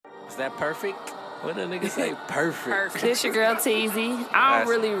that perfect? What the nigga say? Perfect. This your girl Teezy. I don't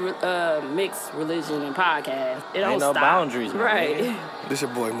really mix religion and podcast. It don't Ain't no stop. boundaries, man. Right. This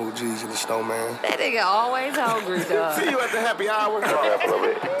your boy Moo G's and the Snowman. That nigga always hungry, dog. See you at the happy hour.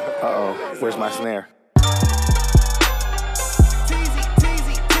 Uh-oh, where's my snare?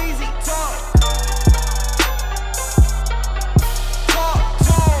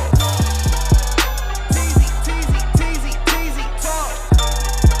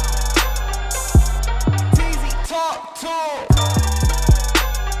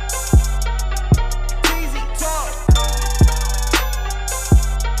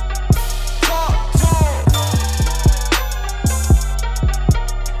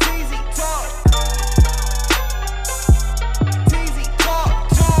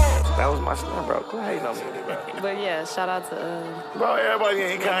 But yeah, shout out to Bro, everybody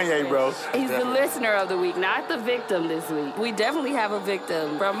ain't Kanye, bro. he's the listener of the week, not the victim this week. We definitely have a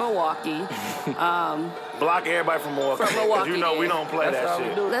victim from Milwaukee. Block everybody from Milwaukee. From Milwaukee, You know we yeah. don't play That's that all we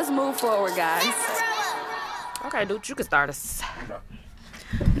shit. do. Let's move forward, guys. Okay, dude, you can start us.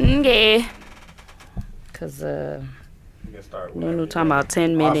 Okay. Cause Nunu talking about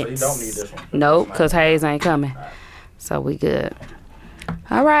 10 minutes. Also, you don't need this one. Nope, cause Hayes ain't coming. So we good.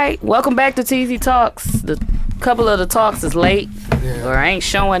 All right, welcome back to Teezy Talks. The couple of the talks is late or ain't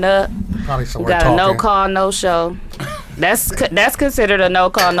showing up. Probably We somewhere got talking. a no call, no show. That's considered a no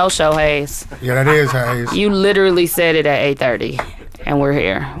call, no show, Hayes. Yeah, that is Hayes. You literally said it at 8:30, and we're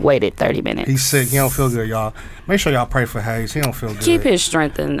here. Waited 30 minutes. He's sick. He don't feel good, y'all. Make sure y'all pray for Hayes. He don't feel good. Keep his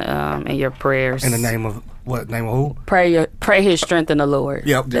strength in your prayers. In the name of what? Name of who? Pray his strength in the Lord.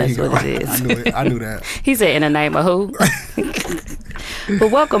 Yep, there That's you go. what it is. I knew that. He said, in the name of who? But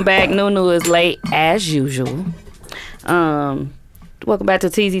welcome back. Nunu is late as usual. Welcome back to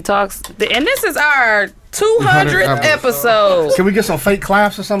Teezy Talks. And this is our 200th episode. Can we get some fake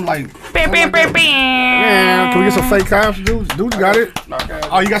claps or something like? Bam, bam, bam, bam. Yeah, can we get some fake claps, dude? Dude, you got it.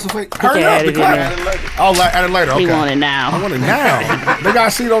 Oh, you got some fake. Hurry up, add the it in clap. Oh, add it later. Okay. He want it I now. want it now. They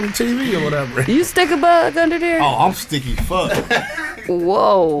gotta see it on the TV or whatever. You stick a bug under there? Oh, I'm sticky. Fuck.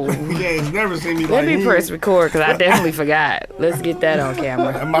 Whoa. You ain't never seen me Let like me press record because I definitely forgot. Let's get that on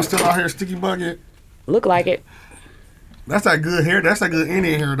camera. Am I still out here sticky bucket? Look like it. That's that good hair. That's that good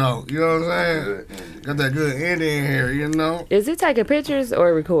Indian hair, though. You know what I'm saying? Got that good Indian hair, you know? Is it taking pictures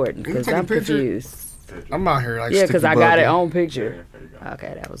or recording? He Because taking I'm pictures. confused. I'm out here like Yeah, because I sticky got it bucket. on picture.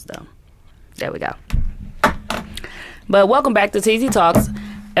 Okay, that was dumb. There we go. But welcome back to Teezy Talks,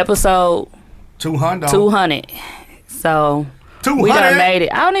 episode 200. 200. So 200? we done made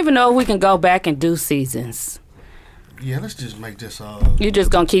it. I don't even know if we can go back and do seasons. Yeah, let's just make this You just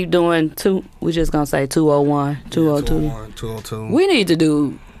gonna keep doing two? We just gonna say 201, 202. 201, 202. We need to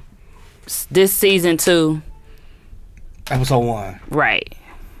do this season 2, Episode 1. right?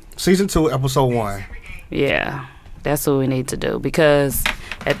 Season 2, episode 1. Yeah, that's what we need to do because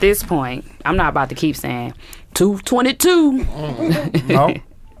at this point, I'm not about to keep saying 222. No.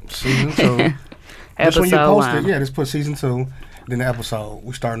 Season 2. This when you Episode post 1. it, yeah, just put season 2. Then the episode.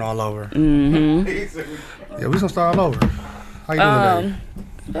 We starting all over. Mm-hmm. Yeah, we gonna start all over. How you doing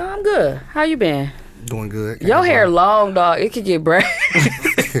today? I'm good. How you been? Doing good. Your hair long, dog. It could get braids.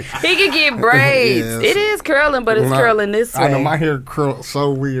 It could get braids. Yes. It is curling, but it's curling this way. I know my hair curl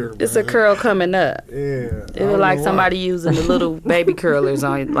so weird. It's man. a curl coming up. Yeah. It was like somebody using the little baby curlers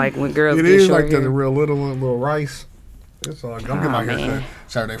on, like when girls It get is short like hair. the real little one, little rice. It's all. I'm getting my hair man. cut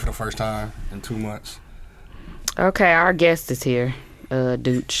Saturday for the first time in 2 months. Okay, our guest is here,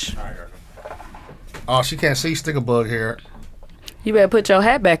 Dooch. Oh, she can't see. Stick a bug here. You better put your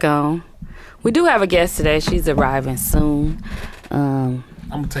hat back on. We do have a guest today. She's arriving soon. I'm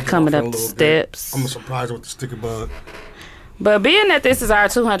gonna take Coming it up off the for a little bit. steps. I'm gonna surprise her with the sticker bug. But being that this is our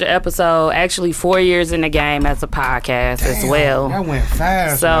 200 episode, actually 4 years in the game as a podcast as well. That went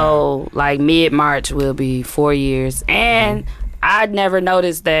fast. So, like mid-March will be 4 years. And I'd never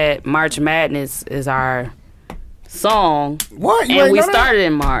noticed that March Madness is our song. What? You And ain't we know that? started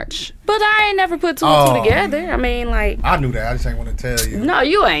in March. But I ain't never put two and two Oh. together. I mean, like, I knew that. I just ain't want to tell you. no,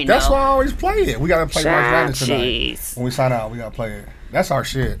 you ain't That's know. why I always play it. We gotta play March Madness tonight. Jeez. When we sign out, we gotta play it. That's our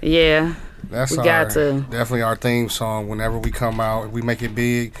shit. Yeah. That's We our, got to. definitely our theme song. Whenever we come out, if we make it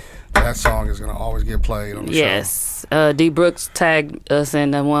big, that song is gonna always get played on the Yes. D. Brooks tagged us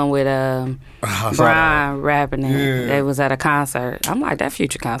in the one with show. I saw that. Brian rapping it. Yeah. They was at a concert. I'm like, that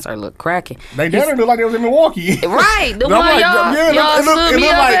Future concert looked cracking. They didn't look like they was in Milwaukee. Right, the And I'm one like, y'all, yeah, y'all it look- stood it me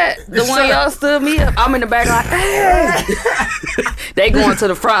look up like- at. The it's one set y'all up. stood me up. I'm in the back like, hey. They going to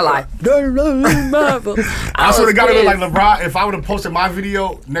the front like, I sort of got it look like pissed. LeBron. If I would have posted my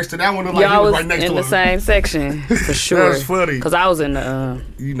video next to that one, look like he Y'all was was right next in to the him. same section for sure. That's funny. Cause I was in the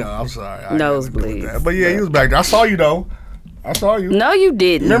You know, I I'm sorry. Nosebleeds. But yeah, you was back there. I saw you though. I saw you. No, you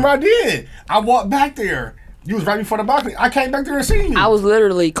didn't. Remember, I did. I walked back there. You was right before the balcony. I came back there and seen you. I was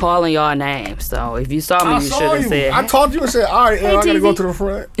literally calling y'all names. So if you saw me, you should have said. I talked to you and said, all right, hey, I got to go to the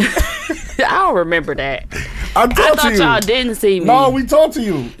front. I don't remember that. I thought y'all didn't see me. No, we talked to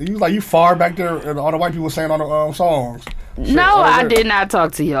you. You was like, you far back there, and all the white people saying all the songs. No, I did not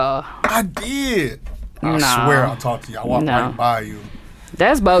talk to y'all. I did. I swear I talked to you. I walked right by you.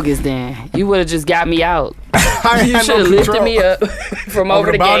 That's bogus then. You would have just got me out. You should have lifted me up from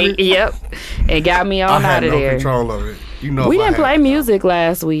over the gate. Yep. And got me on out of there. I had no control of it. You know, we didn't play music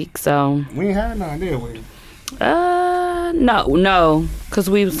last week, so. We ain't had none, did we? No. Because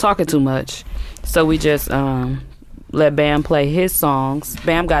we was talking too much. So we just let Bam play his songs.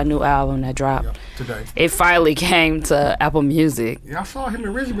 Bam got a new album that dropped today. It finally came to Apple Music. Yeah, I saw him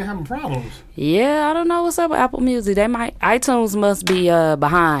and Rizzy been having problems. Yeah, I don't know what's up with Apple Music. iTunes must be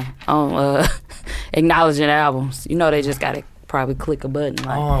behind on acknowledging albums. You know, they just gotta probably click a button.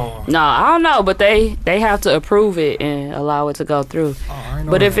 No, I don't know, but they have to approve it and allow it to go through.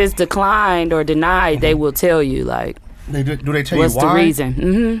 But if it's declined or denied, they will tell you like. Do they tell what's you why? The reason?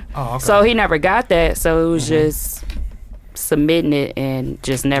 Mm-hmm. Oh, okay. So he never got that. So it was just submitting it and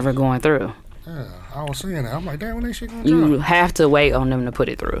just never going through. Yeah, I was seeing that. I'm like, damn, when they shit gonna drop? You have to wait on them to put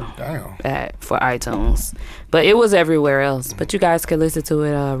it through. Damn. For iTunes, but it was everywhere else. But you guys could listen to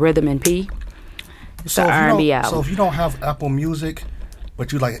it. Rhythm and P. So the R&B album. So if you don't have Apple Music,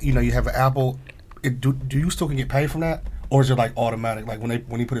 but you you have an Apple, do you still can get paid from that, or is it like automatic? Like when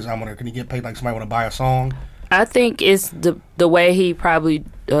he put his album on there, can he get paid like somebody want to buy a song? I think it's the way he probably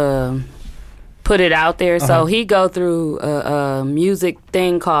put it out there. So he go through a music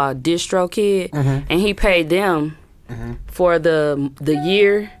thing called DistroKid, and he paid them for the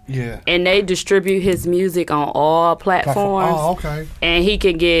year. Yeah. And they distribute his music on all platforms. Oh, okay. And he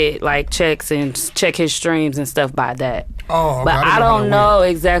can get like checks and check his streams and stuff by that. Oh, okay. But I don't know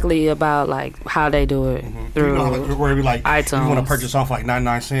exactly about like how they do it through where it be like iTunes. You want to purchase something for like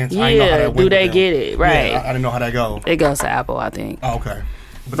 99 cents. Yeah, I know how that do they get it? Right. Yeah, I didn't know how that go. It goes to Apple, I think. Oh, okay.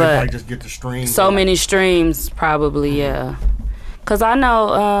 But they probably just get the streams. So many streams, probably, yeah. Because I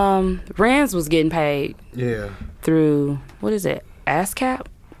know Renz was getting paid. Yeah. Through, what is it, ASCAP?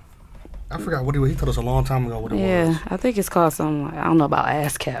 I forgot what he told us a long time ago what it was. Yeah, I think it's called something like, I don't know about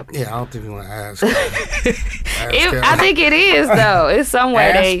ASCAP. Yeah, I don't think you want to ask. I think it is, though. It's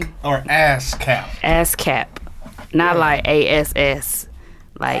somewhere Or ASCAP. ASCAP. Not like ASS.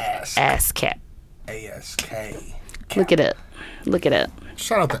 Like ASCAP. ASK. Look it up.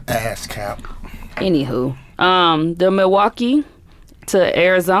 Shout out to ASCAP. Anywho, the Milwaukee to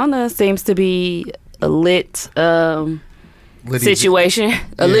Arizona seems to be a lit situation.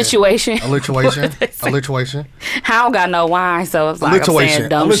 A lituation. I don't got no wine, so it's like I'm saying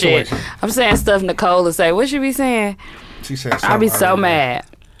dumb shit. I'm saying stuff Nicole will say. What she be saying? She said I'll be so mad.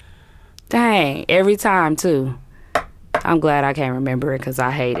 Dang, every time too. I'm glad I can't remember it because I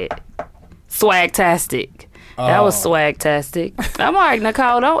hate it. Swagtastic. That was swagtastic. I'm like,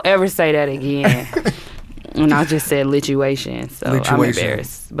 Nicole, don't ever say that again. And I just said lituation, so I'm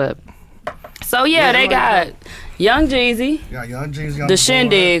embarrassed. But so yeah, they got Young Jeezy. Yeah, Young Jeezy. The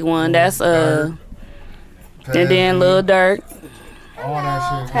Shindig one. That's and then Lil Durk. All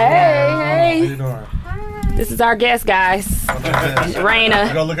that shit. Hey. How you doing? This is our guest, guys. Raina.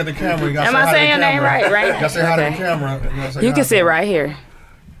 You gotta look at the camera. Am I saying your name right? Raina. You gotta say hi to the camera. You can sit right here.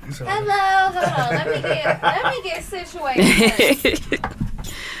 Hello, hold on. Let me get situated.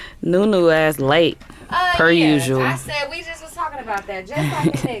 Nunu ass late. Per usual. I said we just was talking about that, just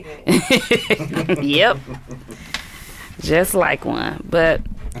like a nigga. Yep. Just like one. But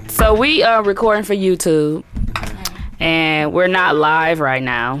so we are recording for YouTube, and we're not live right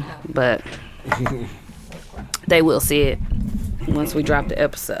now, but they will see it once we drop the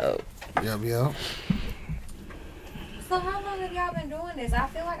episode. Yep. So how long have y'all been doing this? I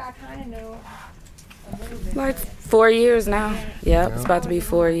feel like I kind of knew a little bit. Like 4 years now. Yep, it's about to be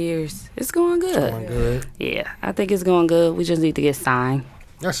 4 years. It's going good. Yeah, I think it's going good. We just need to get signed.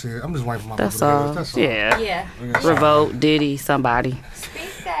 That's it. I'm just waiting for my That's all. Yeah. Revolt, Diddy, somebody.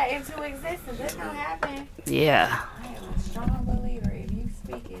 Speak that into existence. It's gonna happen. Yeah. I am a strong believer if you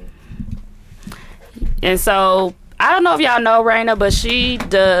speak it. And so I don't know if y'all know Raina, but she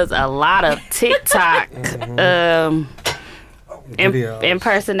does a lot of TikTok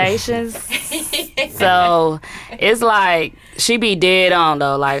impersonations. So it's like she be dead on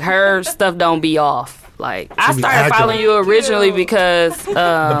though. Like her stuff don't be off. Like I be started agile. following you originally because The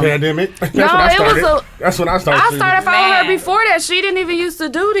pandemic. That's when I it was started. That's when I started. I started following her Man. before that. She didn't even used to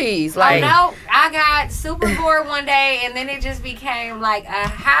do these. Like No, I got super bored one day, and then it just became like a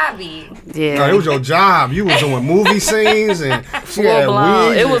hobby. yeah. No, it was your job. You was doing movie scenes and she had blown.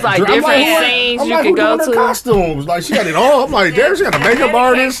 wigs It was and like I'm different who- scenes I'm you like, could who go doing her to. costumes. Like she had it all. I'm like, damn, she had a makeup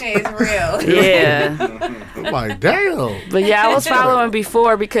artist. Dedication is real. Yeah. I'm like, damn. But yeah, I was following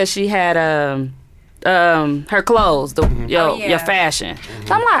before because she had her clothes, your yeah. fashion.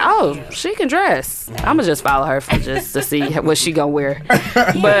 So I'm like, oh, she can dress. I'ma just follow her for just to see what she gonna wear.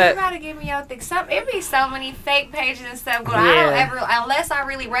 Yeah, you But gotta give me your thing. It be so many fake pages and stuff. But Yeah. I don't ever, unless I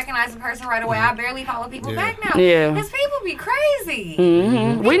really recognize the person right away, I barely follow people back now. Yeah. Because people be crazy.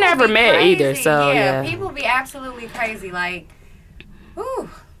 mhm. we People never be met crazy. either, so yeah. People be absolutely crazy. Like, ooh,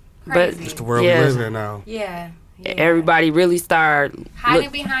 But- crazy. It's the world Yeah. we live in now. Yeah. Everybody really started Hiding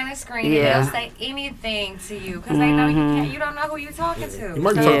look, behind a screen, Yeah. and they'll say anything to you because they know you can't. You don't know who you're talking to. You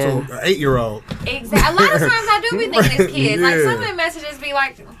might be Yeah. talking to an 8-year-old. Exactly. A lot of times I do be thinking it's kids. Like Yeah. some of the messages be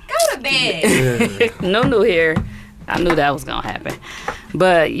like, "Go to bed." Yeah. no here. I knew that was gonna happen.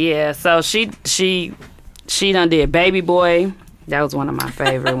 But yeah, so she done did Baby Boy. That was one of my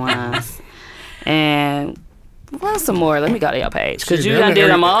favorite ones. And what's some more? Let me go to your page because Shit, you damn done near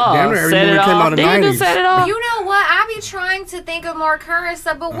did them every- all. damn near every Set movie it came out off. in the Did you do 90s. Set It Off? You know what? I be trying to think of more current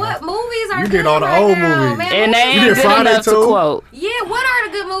stuff, but what movies are You good did all the right old now, movies. man? And they What ain't You did good Friday enough to too? quote. Yeah, what are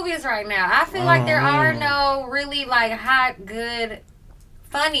the good movies right now? I feel like there are no really like hot, good,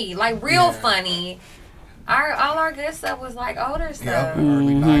 funny, like real funny. All our good stuff was like older Yeah, stuff.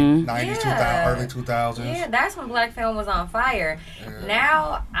 early 90s, Yeah. early 2000s. Yeah, that's when black film was on fire.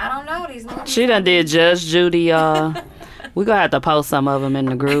 Now, I don't know these movies. She done did Judge Judy, y'all. We gonna have to post some of them in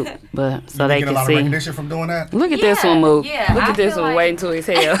the group, but so You they get a can lot of see. recognition from doing that. Look at this Yeah, one, Mook. yeah, Look I at this feel one, like- waiting to his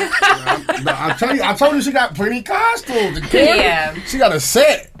hell. I told you she got plenty costumes. The kid, Yeah. she got a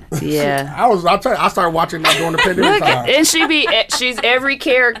set. Yeah. I started watching that during the pandemic Look, time. and she's every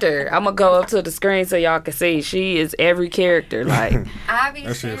character. I'm gonna go up to the screen so y'all can see. She is every character. Like, I be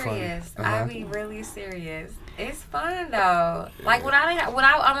That shit funny. serious. Uh-huh. I be really serious. It's fun though. Like I'm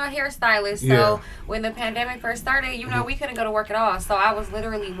a hairstylist, so Yeah. when the pandemic first started, we couldn't go to work at all. So I was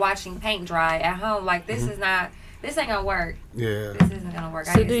literally watching paint dry at home. Like this ain't gonna work. Yeah. This isn't gonna work.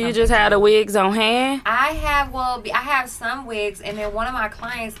 I so need do you something just have the wigs on hand? I have some wigs, and then one of my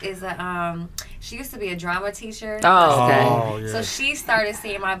clients is she used to be a drama teacher. Oh, okay. Oh, yeah. So she started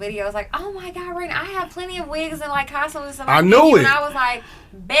seeing my videos, like, oh my God, Raina, I have plenty of wigs and like costumes and stuff. I like knew that. it. And I was like,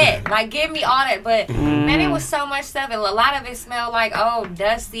 bet, like, give me all that. But man, it was so much stuff, and a lot of it smelled like,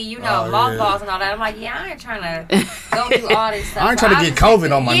 dusty, mothballs and all that. I'm like, yeah, I ain't trying to go through all this stuff. I ain't So trying to I'll get just COVID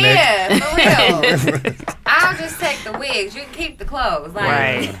take on my neck. Yeah, for real. I'll just take the wigs. You can keep the clothes. Like,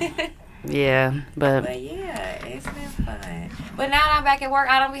 Right. Yeah, but But yeah, it's been fun. But now that I'm back at work,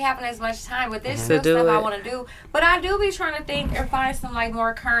 I don't be having as much time. But there's still do stuff I it. want to do. But I do be trying to think and find some like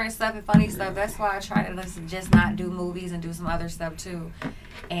more current stuff and funny stuff. That's why I try to just not do movies and do some other stuff too.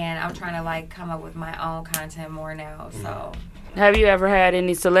 And I'm trying to like come up with my own content more now. So have you ever had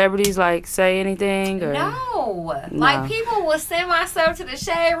any celebrities like say anything? Or? no, like people will send my stuff to the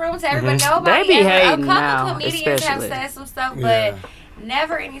shade room to everybody. They Nobody be ever. A hating couple now, comedians have especially. said some stuff, Yeah. but.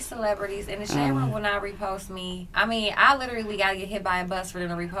 Never any celebrities, and the shade room will not repost me. I mean, I literally gotta get hit by a bus for them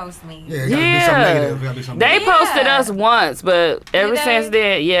to repost me. Yeah, it gotta be something Yeah, negative. It gotta be something they negative. posted us once, but ever they? since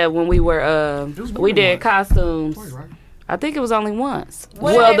then, yeah, when we were was more we than did once. costumes. Right. I think it was only once.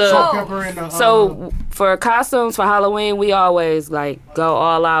 What Well, did they the post? Pepper and the, so for costumes for Halloween, we always like go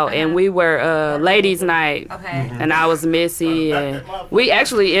all out, and we were ladies' night. Okay. And I was Missy, and we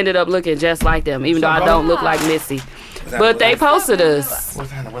actually ended up looking just like them, even though I don't look like Missy. But they posted us. What's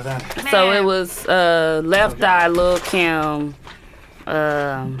that? So it was Left Eye, Lil' Kim.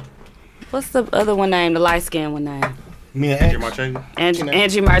 What's the other one name? The light skinned one name? Me and X.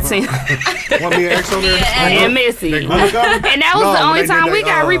 Angie Martin Want me and X on there? and Missy. They And gonna cover? that was No, the when only they time did we that,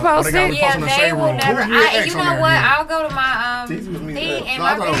 got when they got reposted. reposted. Yeah, on the they shade will room. never. Who's me and X You on know there? what? Yeah. I'll go to my thing, and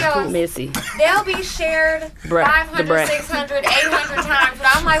my videos, Missy. they'll be shared Brat, the 500, brat. 600, 800 times. But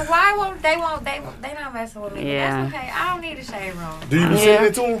I'm like, why won't they not messing with me? But Yeah. that's okay. I don't need a shade room. Do you be Yeah. sending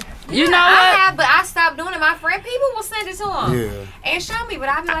it to him? You know I what? have, but I stopped doing it. My friend, people will send it to them Yeah. and show me, but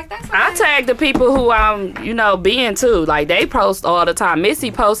I'll be like, that's okay. I tag the people who I'm, being too. Like they post all the time. Missy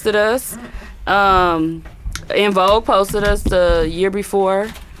posted us. In Vogue posted us the year before.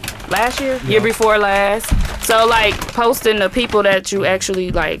 Last year before last. So like posting the people that you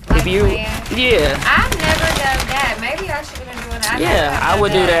actually like if you fan. yeah. I've never done that. Maybe I should have been doing that. Yeah, I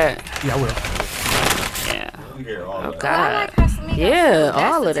would do that. Yeah, I will. Yeah. Oh Well, I God. like how some Casamigos? Yeah, That's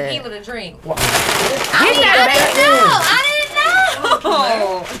all the of that. tequila to drink. I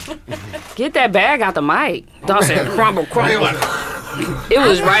Get that bag out the mic. Dawg said crumble, crumble. It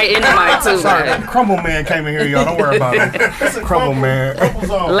was right in the mic too. Sorry, Right? Crumble Man came in here, y'all. Don't worry about it. Crumble Man.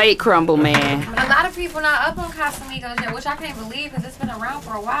 Late crumble man. A lot of people not up on Casamigos yet, which I can't believe because it's been around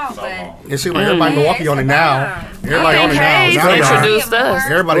for a while. But It seems like everybody in Milwaukee on it now. Everybody on it now. Hayes Now they are. introduced us.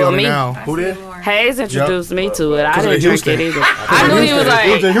 Everybody Well, on it me. now. Who did? Hayes introduced me to it. I 'Cause of didn't drink Houston. it either. I knew he was like,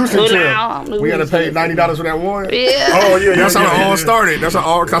 It was a Houston "Well, trip. now, We had to pay $90 for that one. Yeah. Oh yeah, That's how it all started. That's how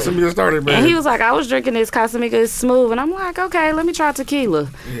all Casamigos started, man. And he was like, I was drinking this Casamiga, it's smooth. And I'm like, okay, let me try tequila.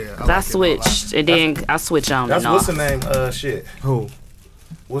 Yeah, I like it. switched. And then I switched on That's and what's off. the name? Shit. Who?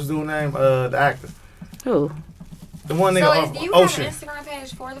 What's the dude name? The actor. Who? The one so nigga. is you have Ocean. an Instagram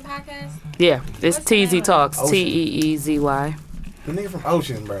page for the podcast? Yeah, it's What's the name TZ of it? Talks. Ocean. TEEZY. The nigga from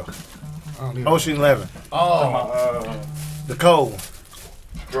Ocean, bro. I don't even- Ocean 11. Oh, The cold one.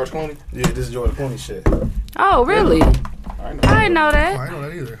 George Clooney. Yeah, this is George Clooney shit. Oh, really? I know. I didn't know Oh, that. I didn't know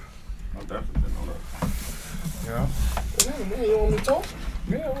that either. I definitely didn't know that. Yeah. Man, you want me to talk?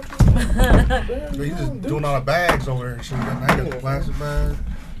 But he's just doing all the bags over there and shit. Now he got the plastic bag.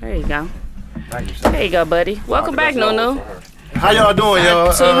 There you go. Thank you, sir. There you go, buddy. Welcome back, Nunu. How y'all doing,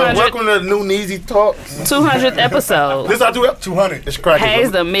 y'all? 200. Welcome to the new Neezy Talk. 200th episode. This I do it. 200. It's cracking.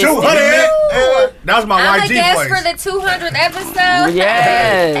 Hayes the Mystic. 200! That was my I'm a YG guest voice. for the 200th episode.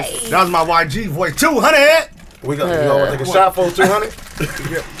 Yes. That was my YG voice. 200! We gonna take a shot for 200.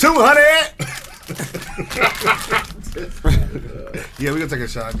 200! Yeah, we gonna take a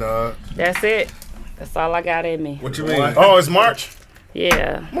shot, dog. That's it. That's all I got in me. What you mean? Oh, it's March.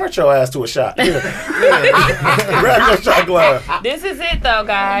 Yeah. March your ass to a shot. Yeah. Grab your shot glass. This is it, though,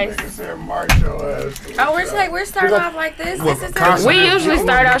 guys. Oh, we're starting off like this. This is Carson. We usually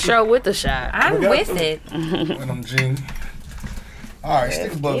start our show with the shot. I'm with it. And I'm Gene. All right,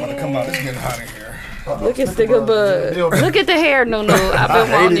 stick bug about to come out. It's getting hot in here. Look at Sticker Bud. Look at the hair, Nunu. I've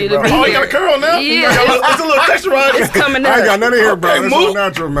been wanting you to be Oh, you got a here. curl now? Yeah. It's a little texturizer. It's coming I ain't got up. none in here, bro. Okay, It's all Mook.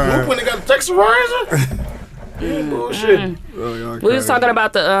 natural, man. When they got the texturizer? Bullshit. We was talking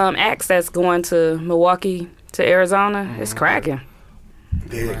about the acts that's going to Milwaukee to Arizona. It's cracking.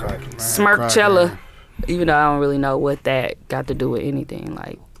 Yeah, cracking. Smirkchella. Even though I don't really know what that got to do with anything.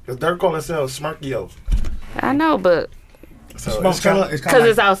 Like, They're calling themselves Smirkios. I know, but So Smokeella, it's kind because of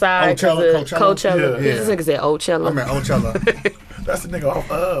it's outside. Ocholla, Coachella. Coachella. Yeah. This nigga said Ocholla. I mean, Ocholla. that's the nigga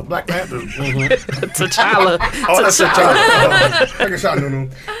off Black Panther. T'Challa. Oh, that's T'Challa. Take a shot, Nunu.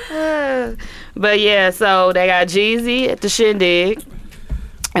 But yeah, so they got Jeezy at the Shindig.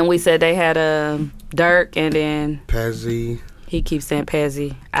 And we said they had Dirk, and then Pezzy. he keeps saying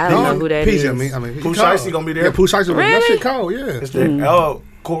Pezzy. I don't know who that is. I mean, Pooh Shiesty gonna be there. Yeah, Pooh Shiesty. That Really? shit cold, yeah. It's the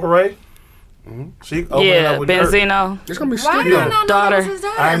Cool Ray. She opening Yeah, up with Dirk. Benzino. It's gonna be Why do studio. I not know Daughter. that was his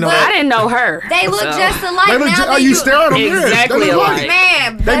daughter? I know. But I didn't know her. They look So- just alike They look now. ju- that you stare at them, yes. Exactly They look alike.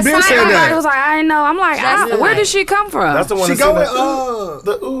 Man, They that's been why saying everybody that. Everybody was like, I didn't know. I'm like, Just where like- did she come from? That's the one She that's in going,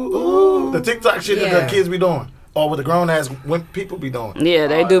 the ooh, the TikTok shit that Yeah. the kids be doing, or what the grown ass people be doing. Yeah,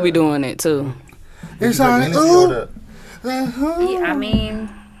 they do be doing it too. It's Like, like, Hennessy or ooh. the- Yeah, I mean,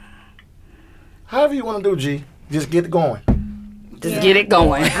 However you want to do, G, just get it going. Just get it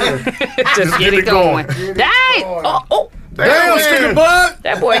going. Just get it going. Dang! Oh, Damn, sticker bug.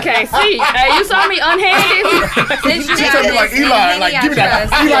 that boy can't see. Hey, you saw me unhanded? since you She got told me this like new Eli, Henny, like I give me that,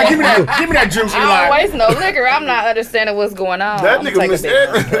 trust. Eli, give me that juice, I don't Eli. waste no liquor. I'm not understanding what's going on. That I'm nigga taking missed it.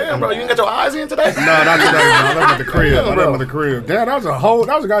 everything. Damn, bro, you ain't got your eyes in today? No, that's at the crib. Damn, That's bro. at the crib. Damn, that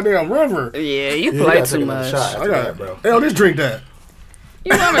was a goddamn river. Yeah, you Yeah, play gotta too take another much. shot after I got that, bro. Hell, just drink that.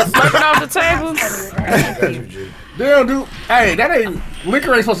 You want me to slurp it off the table? Got you, G. Damn, dude. Hey, that ain't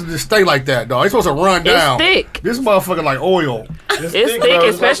liquor ain't supposed to just stay like that, dog. It's supposed to run down. It's thick. This motherfucker like oil. It's thick, thick, bro.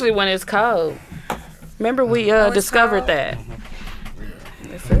 It's especially when it's cold. Remember we discovered that.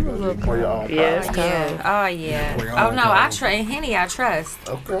 It's a little For your own Yeah, it's cold. Yeah. Oh yeah. Well, Oh no, I y'all trust Henny. I trust.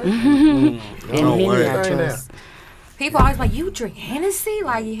 Okay. And No Henny, way. I Ain't trust. People always like, you drink Hennessy?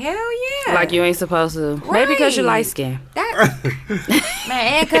 Like hell yeah. Like you ain't supposed to. Maybe because you're Right. light skinned. that.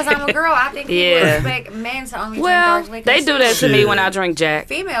 Man, and because I'm a girl, I think people Yeah. expect men to only Well, drink dark liquor. they do that to me when I drink Jack.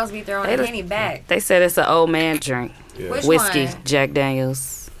 Females be throwing They the do- Henny back. They said it's an old man drink. Which Whiskey, one? Jack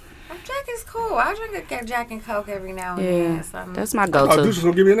Daniels. Jack is cool. I drink a Jack and Coke every now and Yeah, then. Something. that's my Oh, go-to. Deuce was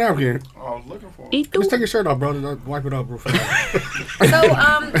gonna give me a napkin. I was looking for him. Eat Just through. take your shirt off, brother. Wipe it up real fast.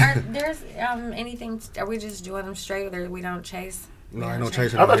 So, there's anything? Are we just doing them straight, or we don't chase? No, ain't no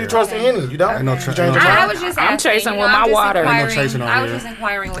chasing. I over thought you here. trusted Henny. You don't? Ain't no You tra- changed ain't your no I mind? was just I'm asking, chasing you with know, my I'm just water. Ain't no inquiring- chasing on I was here. just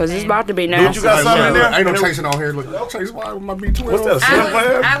inquiring with Because it's them. about to be Dude, you nasty. got something in there? Ain't no chasing on here. Look, I'll chase mine with my B12. What's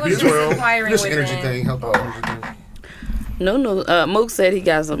that, I was Slim just B12? inquiring This with energy them. thing. Help out energy thing. Nunu, Mook said he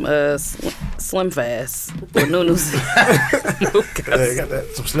got some Slim Fast. Nunu said Hey, got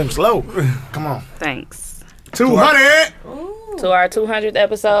that some Slim Slow. Come on. thanks. 200. To our 200th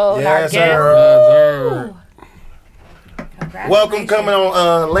episode. our Yes, guest. sir. Congratulations. Welcome coming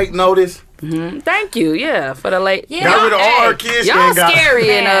on late notice. Thank you, for the late. Yeah. Got rid of all our Hey, kids. y'all and got- scary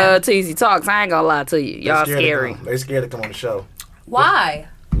in Man. TZ Talks. I ain't gonna lie to you. Y'all They scared to scary. come. They scared to come on the show. Why?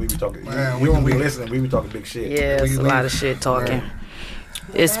 We be talking. Man, we won't be we- listening. We be talking big shit. Yeah, it's a lot of shit talking.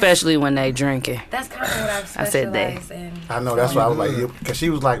 Especially when they drinking. That's kind of what I've I said they. specialized in. I know. That's why I was like, because she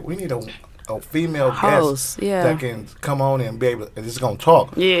was like, we need a female Host, guest yeah. that can come on and be able to, and just gonna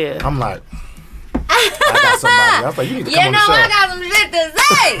talk. Yeah. I'm like, I got somebody. I was like, you need to come You on know, the I show. got some shit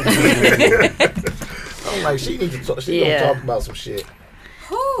to say. I'm like, she needs to talk. She Yeah. gonna talk about some shit.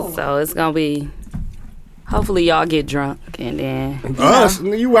 Whew. So it's gonna be. Hopefully y'all get drunk and then Us,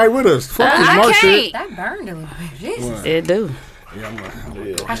 you right with us. Fuck this I Mark can't. shit. That burned a little bit. Jesus. It do. Yeah, I'm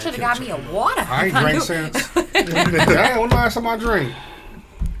like, I should have got me a water. I ain't drank since. Damn, when last time I drank?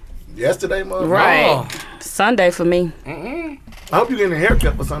 Yesterday, mother. Right. Oh. Sunday for me. I hope you getting a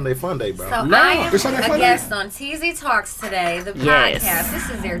haircut for Sunday Fun Day, bro. So No, I am it's on that a Friday. guest on TZ Talks today, the Yes. podcast. This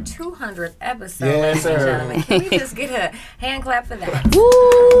is their 200th episode, Yes, ladies and sir. gentlemen. Can we just get a hand clap for that?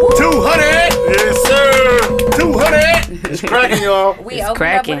 200. Yes, sir. 200. It's cracking, y'all. We It's opened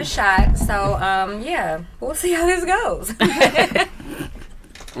cracking. up with a shot, so yeah, we'll see how this goes.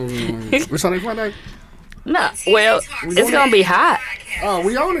 What's on that Friday? No, well, it's gonna be hot, Oh,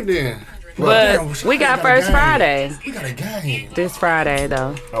 we on it then. but damn, we got a first game. Friday. We got a game. This Friday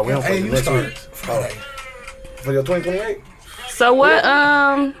though. Oh, we don't Hey, fucking you next start week. Friday. For your 2028? So what?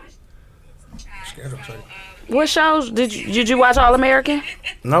 Scared of it. What shows did you watch? All American?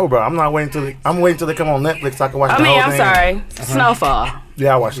 No, bro. I'm not waiting till I'm waiting till they come on Netflix so I can watch I the mean, whole I'm thing. sorry. Snowfall.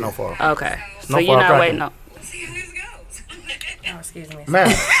 Yeah, I watch Snowfall. Okay. So Snowfall you're not cracking. waiting on. Oh, excuse me. Man,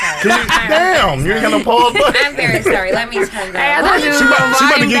 Sorry. damn, you ain't got no pause button. I'm very sorry. Let me turn Hey, I that. thought you She were about to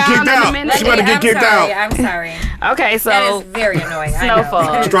volume get down kicked in a out. minute. She about to get kicked out. I'm sorry. Okay, That so is very annoying. I know.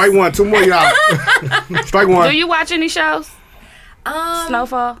 Snowfall. Strike one. Two more, y'all. Strike one. Do you watch any shows?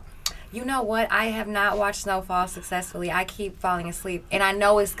 Snowfall. You know what? I have not watched Snowfall successfully. I keep falling asleep, and I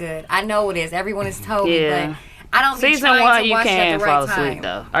know it's good. I know it is. Everyone has told me, Yeah. but I don't. be Season trying one, to you watch it at can the fall right asleep time.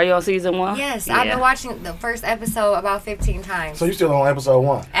 though. Are you on season one? Yes, Yeah. I've been watching the first episode about 15 times. So you still on episode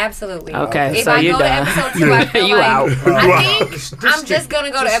 1? Absolutely. Okay, If so I you go to done. episode 2, I feel You like out. I think I'm just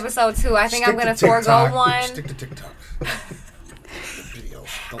gonna go to episode 2. I think I'm gonna forego one. Stick to TikTok. Videos.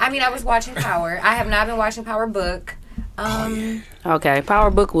 I mean, I was watching Power. I have not been watching Power Book. Okay,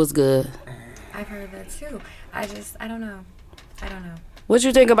 Power Book was good. I've heard that too. I don't know. What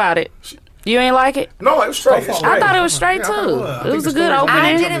you think about it? You ain't like it? No, it was straight. It's I straight. thought it was straight Yeah, I thought too. it was. I It think was the a good story- I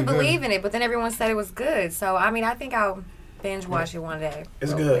opening. didn't believe in it, but then everyone said it was good. So I mean, I think I'll binge watch it one day.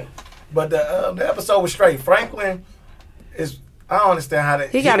 It's good. But the episode was straight. Franklin is. I don't understand how that.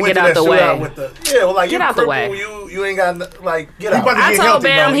 He gotta went get to out that the way. shootout With the, yeah, well, like Get you out the crippled, way. You ain't got like get out. about to I get told healthy,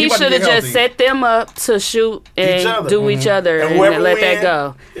 Bam bro. he He about to should have get just healthy. set them up to shoot and other. do each other And and, whoever let that win,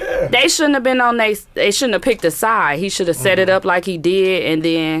 go. yeah. They shouldn't have been on they shouldn't have picked a side. He should have set it up like he did and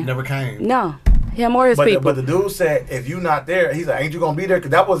then Never came. no. Him or his But people. the dude said, if you not there, he's like, ain't you gonna be there?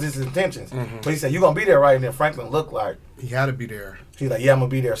 Because that was his intentions. But he said, you gonna be there, right? And then Franklin looked like, He had to be there. he's like, yeah, I'm gonna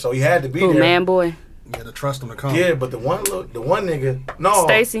be there. So he had to be Who, there. man boy? You had to trust him to come. Yeah, but the one nigga, no.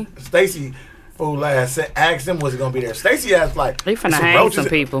 Stacy, fool ass, asked him was he gonna be there. Stacy asked like, He finna some hang roaches some in-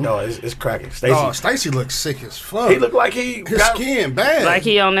 people. No, it's cracking. Stacy, Oh, Stacy looks sick as fuck. he looked like he His got, skin bad. Like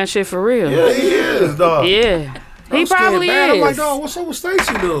he on that shit for real. Yeah, he is, dog. Yeah. He His skin probably bad. I'm like, is. dog, what's up with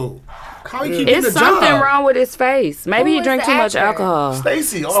Stacy, dude? How he keep getting It's a something job? wrong with his face. Maybe Who he is drink the too much actor? alcohol.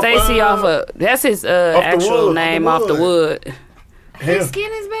 Stacy off That's his the actual wood, name off off the the wood. His him.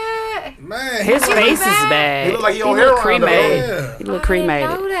 skin is bad. Man, His he face is bad? bad. He look like he on look heroin, cremated. though. Yeah. He look I cremated.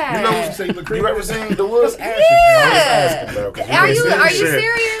 didn't know that. You know, You say you look you ever seen The Woods? Yeah. Are Are you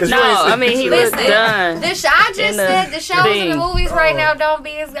serious? No, I mean he looked Listen, done. I just in the said the shows and thing. the movies right now don't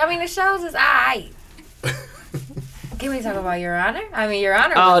be as. I mean, the shows is alright. Can we talk about Your Honor? I mean, Your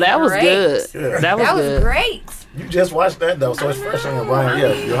Honor. Oh, that was great. good. Yeah. That was That was good. great. You just watched that though, so it's fresh on your brain.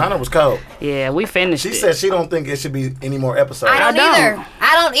 Yeah, Johanna was cold. Yeah, we finished She it. said she don't think it should be any more episodes. I don't don't. either.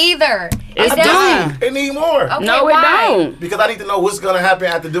 I don't either. It's It doesn't- done. It need more Okay, No, it why? don't. because I need to know what's gonna happen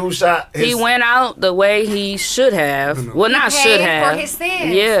after dude shot. He went out the way he should have. Well, not Paid should for have. his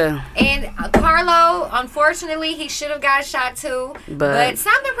sins. Yeah. And Carlo, unfortunately, he should have got shot too. But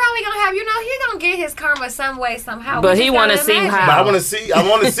something probably gonna happen. You know, he's gonna get his karma some way, somehow. But We he just wanna gotta see imagine. how. But I want to see. I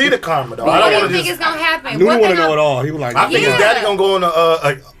want to see the karma though. I What don't do you want to think just. is gonna happen? Knew What he they want to know gonna- it all. He was like, I think his Yeah. daddy gonna go on a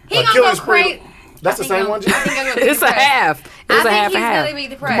He gonna killing go spree. crazy. That's the same one. I think I'm gonna be It's a depressed. half. It's a half I think and he's half. gonna be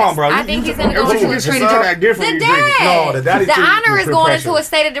depressed. Come on, bro. I think he's gonna go Every into time a you state treat of each other different, The you drink it. dad. No, the daddy The too, honor is put going pressure. into a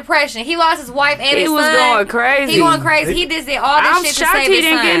state of depression. He lost his wife and He his was son. going crazy. He going crazy. He just did all this I'm shit to shocked save he his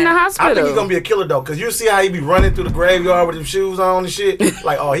didn't son. get in the I hospital. think he's gonna be a killer though, cause you see how he be running through the graveyard with his shoes on and shit.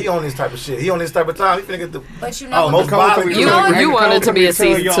 Like, oh, he on this type of shit. He on this type of time. He finna get the. But you know, most violent. You wanted to be a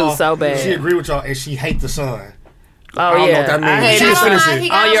season 2 so bad. She agree with y'all, and she hate the son. Oh I don't know yeah, what that means. I hate She just it. finished it. He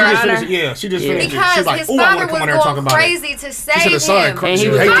got Oh, your She just honor. finished it. Yeah, she just finished it. because She's like, his "Ooh, I father want to come was on there and talk going about it." crazy to She said save the son him. And he she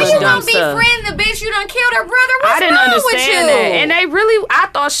was hate How the you son. dumb gonna stuff. befriend the bitch you done killed her brother? What's I didn't wrong understand with you? that, and they really, I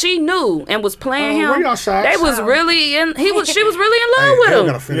thought she knew and was playing him. where y'all shots? They was really in. She was really in Hey, love with they him.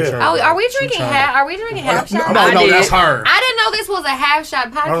 gotta finish her. Are we She drinking trying. half? Are we drinking half No, shot? no, I did. that's her. I didn't know this was a half shot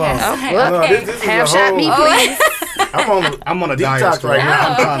podcast. Well, No, this is half a shot whole- me, Oh, please. I'm on a diet detox still. right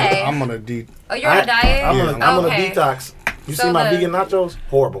now. Oh, okay. I'm on a deep. Oh, you're on a diet? I'm on a Okay. detox. You So see my the- vegan nachos?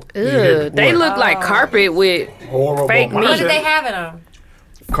 Horrible. Ugh, they look like carpet with. Horrible. Fake My meat. What shit- did they have in them?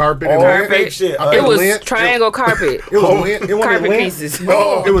 Carpet All and fake shit. It was lint. triangle carpet. It was lint. It wasn't Carpet lint. pieces.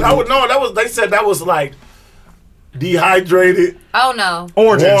 No, It was- that was. They said that was like dehydrated Oh, no.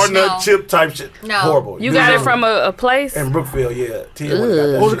 Oranges. walnut No. chip type shit. No. Horrible. You got it from a place? in Brookfield, yeah. Tia Ugh. went and got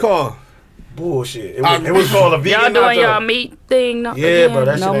that What was it shit. called? Bullshit. It was called a vegan Y'all doing nacho. y'all meat thing? No, Yeah, again? bro,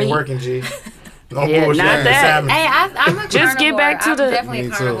 that shit no ain't meat. working, G. No Yeah, bullshit. not that. Salmon. Hey, I'm a Just get back to I'm the- definitely Me a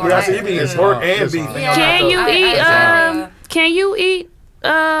too. carnivore. Yeah, I see you be eating pork and beef. Yeah. Can you I- eat I- Can you eat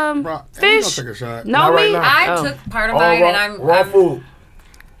Bro, hey, we gonna fish? take a shot. No Not right meat. now. I Oh. took part of All mine, raw, and I'm raw food.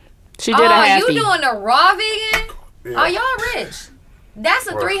 She did a Oh, halfie. you doing the raw vegan? Yeah. Oh, y'all rich. That's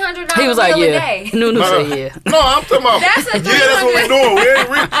a Right. $300 He was like, meal a yeah. day. Nunu No, said, no. yeah. No, I'm talking about. That's a yeah, that's what we doing. We ain't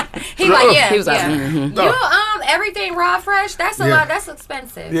rich. He like, yeah, He was like, yeah. mhm. No. You everything raw fresh. That's a Yeah. lot. That's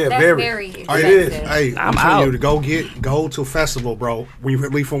expensive. Yeah, that's very. very It expensive. is. Hey, I'm I'm telling out. you to go to a festival, bro. When you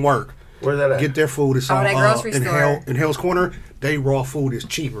leave from work, Where's that at? get their food. It's on that grocery in store. Hell's Corner. They raw food is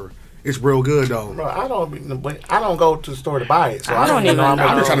cheaper. It's real good though. Bro, I don't go to the store to buy it, so I don't don't even know how even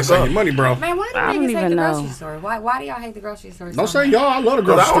much I'm just trying to it's save up. you money, bro. Man, why do I don't niggas hate even the know. grocery store? Why do y'all hate the grocery store? Don't so say much? y'all. I love the Cause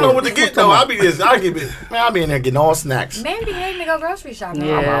grocery I don't store. know what to get though. I be in there getting all snacks. Maybe they hate to go grocery shopping.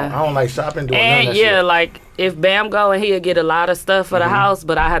 Yeah. I don't like shopping doing none And of that yeah, shit. like if Bam go and he'll get a lot of stuff for the house,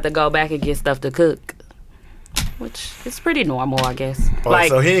 but I have to go back and get stuff to cook. Which is pretty normal, I guess. Oh, like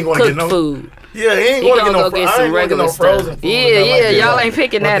so he ain't gonna cooked get no- food. Yeah, he ain't He gonna gonna get no go get I some ain't gonna get regular no frozen stuff. food. Yeah, nothing like yeah, that. y'all ain't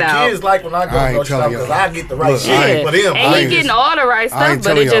picking But that the out. kids like when I go I ain't grocery shop telling because y'all. I get the right Look, shit I Yeah, ain't- for them. and I he ain't- getting all the right I ain't stuff, but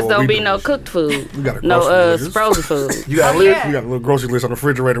telling it y'all just what don't we be doing. no cooked food. We got a No grocery list. frozen food. You got a Oh, list? yeah. We got a little grocery list on the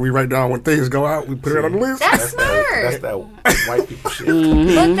refrigerator. We write down when things go out. We put it on the list. That's That's smart. that white people shit.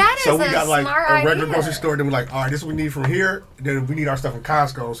 Mm-hmm. But that is So we a got like smart a idea. regular grocery store. Then we like, all right, this is what we need from here. Then we need our stuff from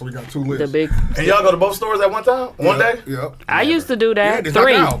Costco. So we got two lists. The big. And y'all go to both stores at one time? One day? Yep. I used to do Yeah, that. just knock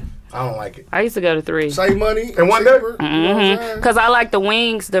 3. it out. I don't like it. I used to go to 3. Save money. In one day? cheaper, you know what I'm saying? Cause I like the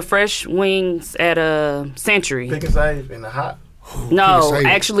wings, the fresh wings at Century. Pick and save in the hot. No, Save it.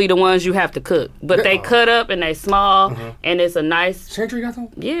 actually the ones you have to cook, but they cut up and they small, and it's a nice. Century got them?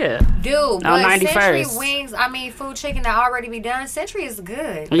 Yeah, Dude, but 91st. Century wings, food chicken that already be done, Century is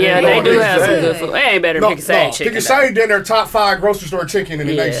good. yeah, no, they do Pick have and some Save. good food. It ain't better than Pick and Save chicken. Pick and Save then their top 5 grocery store chicken in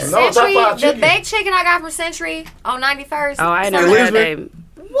the Yeah. nation. No, Century, top 5 the chicken. baked chicken I got from Century on 91st. Oh, I ain't so never had Elizabeth? that.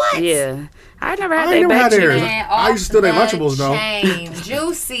 What? Yeah, I never had I ain't that never had baked theirs. chicken. Man, I used to steal their off the Lunchables, though. chain.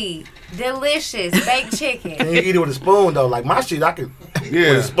 Juicy, delicious baked chicken. And you eat it with a spoon though. Like my shit, I could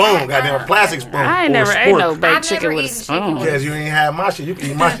Yeah. with a spoon, goddamn a plastic spoon. I ain't Or never ate sport. no I've baked chicken never with a eaten chicken spoon. with- Because you ain't have my shit. You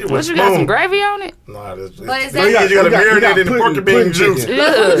can eat my shit with a What spoon. you got some gravy on it? No, But is you that- gotta You got marinate in the pudding- pork bean pudding juice. chicken. Who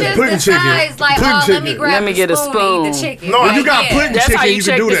Ugh. just Pudding chicken. decides like, Pudding let me chicken. grab Let me get a and eat the spoon. chicken. No, If you got Yeah. pudding That's chicken, how you you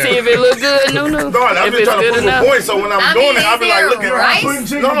check can do to that. see if it look good, Nunu. No, I'm If just it's trying to good prove a enough. point. So when I'm I doing mean, it, I'll be like, look at rice? Pudding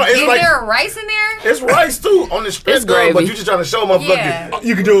chicken. No, it's Is like there rice in there? it's rice too on the strip, It's gravy. but you just trying to show motherfuckers Yeah.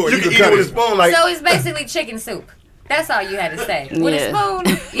 You can do it. you can eat cut it with a spoon. Like, So it's basically chicken soup. That's all you had to say. With Yeah. a spoon,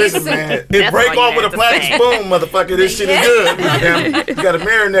 eat listen, soup. man, it That's break all you off with a had to plastic say. spoon, motherfucker. This shit is good. You gotta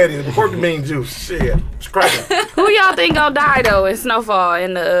marinate it in pork bean juice. Shit, it's cracking. Who y'all think gonna die though in Snowfall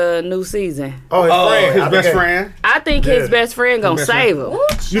in the new season? Oh, his friend, his I best think- friend. I think his Yeah. best friend gonna best save him.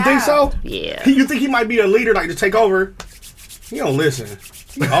 You think so? Yeah. You think he might be a leader, like to take over? He don't listen.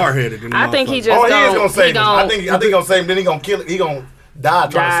 He hard headed. I think he just Oh, he is gonna gonna save him. gonna I think he gonna save him. Then he gonna kill it. He gonna die trying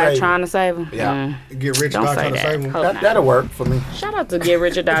to die save him. trying to save him. Yeah. get rich. Don't Don't say trying to that. save him. Hope not. That'll work for me. Shout out to Get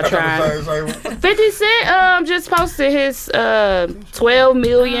Rich or Die Trying. Save him. 50 Cent just posted his 12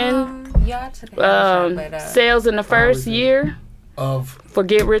 million Y'all took a shot, but, sales in the first year Of for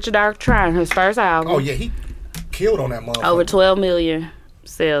Get Rich or Die Trying, his first album. oh yeah, he killed on that motherfucker. Over 12 million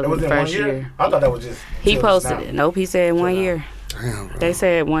sales It in was the in 1 first year. year. I thought that was just He till posted now. it. Nope, he said 1 year. Damn, bro. They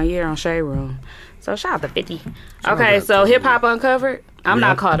said 1 year on Shade Room. So shout out to 50. Okay, so Hip Hop Uncovered. I'm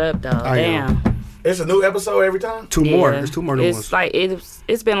not caught up though. Damn. It's a new episode every time? Two more. There's 2 more new ones. It's like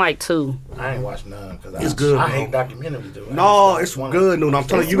it's been like 2. I ain't watched none because It's good, I bro. hate documentaries. Dude. No, it's good, Nuno. I'm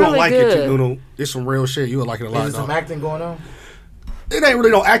telling you, you really gonna like good. it, Nuno. It's some real shit. You'll like it a lot. Is there some acting going on? It ain't really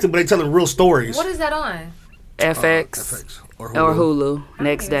no acting, but they telling real stories. What is that on? FX or or Hulu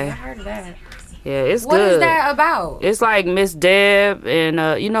next I day. heard of that. Yeah, it's What good. is that about? It's like Miss Deb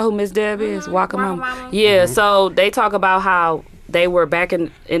and you know who Miss Deb is? Waka Mama. Mama. Yeah, so they talk about how they were back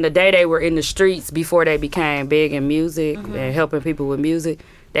in the day they were in the streets before they became big in music and helping people with music.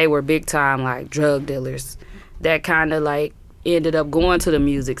 They were big time like drug dealers that kind of like ended up going to the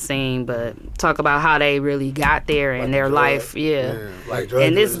music scene, but talk about how they really got there in their life. Like drug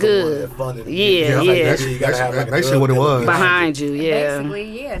And it's good. Yeah. That's what it was. Behind you,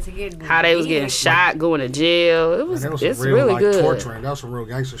 Basically, to get how they was getting shot, going to jail. It's really like, good. Torturing. That was some real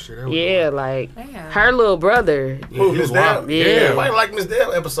gangster shit. Like her little brother. Who, Miss Deb? Yeah. Everybody like Miss Deb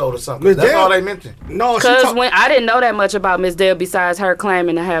episode or something. Miss That's Deb? all they mentioned. No, Because when I didn't know that much about Miss Deb besides her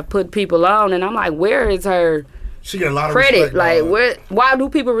claiming to have put people on, and I'm like, where is her she get a lot of credit? respect, Like, why do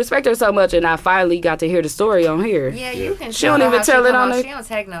people respect her so much? And I finally got to hear the story on here. Yeah, you can. She don't even tell it on the. the. She don't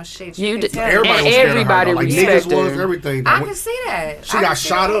take no shit. You You did- tell Everybody, And everybody like respect niggas was her. everything. I can see that. She got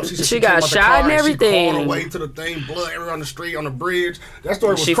shot up. She said She came got out the shot car and She everything. crawled away to the thing, blood everywhere on the street, on the bridge. That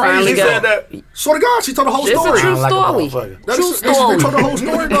story was She crazy. finally She got- said that. Swear to God, she told the whole It's story. a true Like a story. motherfucker. That True is- She story. told the whole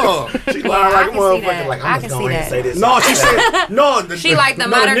story, dog. She lied like a I can see motherfucker. that. Like, I I'm can just see going to that. say this. No, she said no. She like the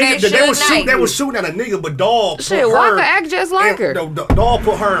modern day nigga, they was Suge shooting. Knight. They was shooting at a nigga, but dog. Shit, put Walker her, act just like her. the dog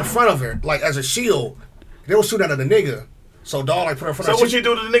put her in front of her, like as a shield. They was shooting at the nigga, so dog like put her in front So of her. what you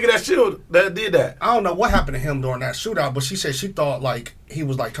do to the nigga that did that? I don't know what happened to him during that shootout, but she said she thought like he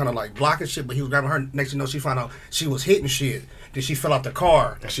was like kind of like blocking shit, but he was grabbing her. Next thing you know, she found out she was hitting shit. Then she fell out the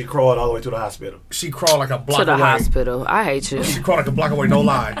car. And she crawled all the way to the hospital. She crawled like a block To the away. hospital. I hate you. She crawled like a block away, no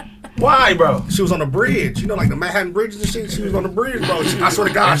lie. Why, bro? She was on the bridge, you know, like the Manhattan bridges and shit. She was on the bridge, bro. I swear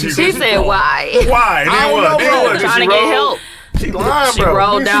to God, She said why? Why? I don't know, bro. Trying to get help. She lying, She bro.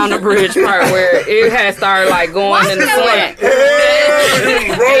 rolled down the bridge part where it had started like going in the slant.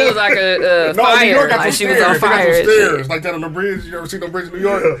 It was like a No, New fire, York got like some she was stairs. on They got fire. some and shit. stairs like that on the bridge. You ever seen the bridge in New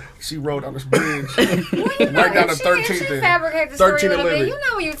York? She rode down this bridge right down to She 13th. fabricate the story a 13 little and bit. Living. You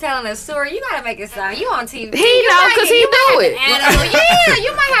know when you telling a story, you gotta make it sound. You on TV. He You know might- 'cause he you might do have it. to add a little- yeah,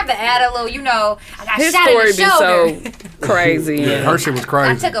 you might have to add a little. You know, I got His shot story in be the shoulder. so crazy. Yeah, her shit was I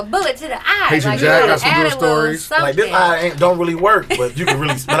crazy. took a bullet to the eye. Haitian like, Jack you got gotta some add good a little stories. something. Like this eye don't really work, but you can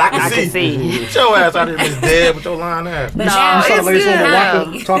really. But I can I see. can see. Get your ass out of here, Miss Deb, with your lying ass. But No, now it's You saw the latest one with good.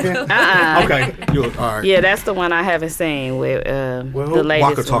 Waka talking? Okay, you all right. Yeah, that's the one I haven't seen with the latest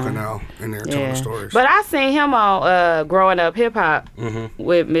Waka talking one. now in there telling the stories. But I seen him on Growing Up Hip Hop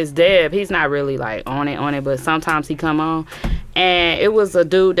with Miss Deb. He's not really like on it, but sometimes he come on. And it was a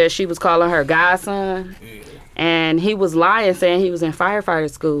dude that she was calling her godson. And he was lying, saying he was in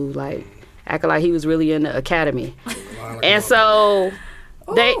firefighter school, like acting like he was really in the academy. And so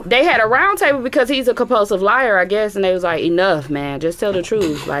they had a round table because he's a compulsive liar, I guess, and they was like, enough, man, just tell the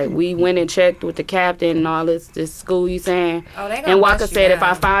truth. Like, we went and checked with the captain and all this school you saying. Oh, they gonna and Waka bust you said, if I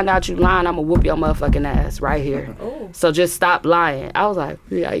down. find out you lying, I'm gonna whoop your motherfucking ass right here. So just stop lying. I was like,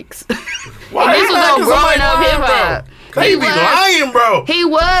 yikes. Why This you was lying? on 'Cause Growing somebody Up lying, Hip bro? Hop. They be lying, bro. He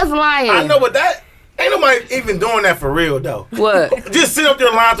was lying. I know, but that ain't nobody even doing that for real though. What? Just sit up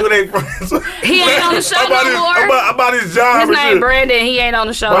there lying to their friends. He ain't on the show about no more. About his job. His and name shit. Brandon. He ain't on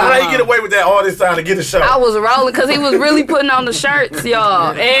the show. But no how you more. get away with that all this time to get a show? I was rolling because he was really putting on the shirts,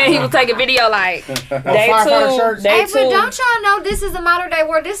 y'all, and he was taking video like day firefighter two, shirts? day Hey, but two. don't y'all know this is the modern day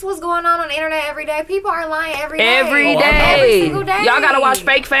world? This was going on the internet every day. People are lying every day. Every Every day. single day. Y'all gotta watch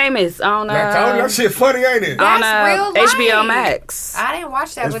Fake Famous on I told you, that shit funny, ain't it? on That's real life. HBO Max. I didn't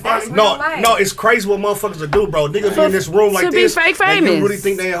watch that, It's but that's funny. real No, life. no, it's crazy what motherfuckers will do, bro. Niggas be in this room like to be this, fake and you famous. really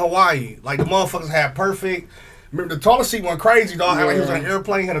think they in Hawaii. Like the motherfuckers had perfect. Remember the toilet seat went crazy, dog. Like he was on an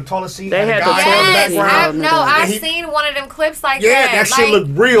airplane, had a toilet seat, They had a had guy the in the toilet Yes, seat. background. I've And he- seen one of them clips like Yeah, that. that shit Like, look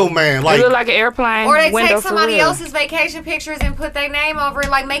real, man. It Like look like an airplane or they window take somebody for real. else's vacation pictures and put their name over it,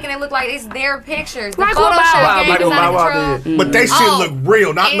 like making it look like it's their pictures. The Like what Bow Photoshop Wow game did. is Like out what of Bow Wow control. But they shit Oh, look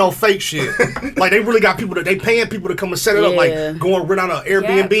real, not it- no fake shit. Like they really got people that they paying people to come and set it up. Yeah. Like going rent out an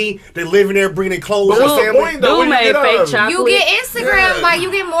Airbnb. They living there, bringing their clothes to what's the family. point, though? What Dude do you made get out fake of it? chocolate. You get Instagram, Yeah. like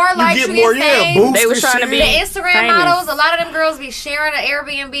you get more likes, You you get more, get yeah, fame. boosts They was and trying to shit. be The Instagram famous. models, a lot of them girls be sharing an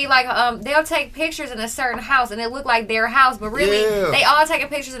Airbnb, like they'll take pictures in a certain house and it look like their house, but really Yeah. they all taking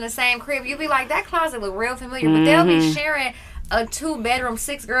pictures in the same crib. You'll be like, that closet look real familiar, but they'll be sharing a 2-bedroom,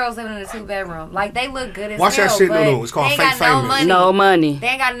 6 girls living in a 2-bedroom. Like, they look good as Watch hell. that shit, but Lulu. It's called they Fake ain't got Famous. No money. They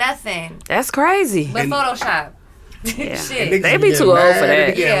ain't got nothing That's crazy. but Photoshop. Yeah. Shit. They be too old for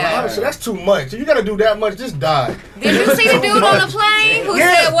that. Yeah. So that's too much. If you gotta do that much, just die. Did you see the dude on the plane who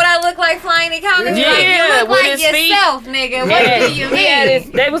said, "What I look like flying economy?" Yeah, Like, you look with like his feet. yourself, nigga. Yeah. What do you He had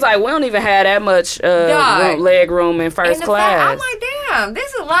mean? they was like, we don't even have that much Dog. leg room in And first the class. fact, I'm like, damn,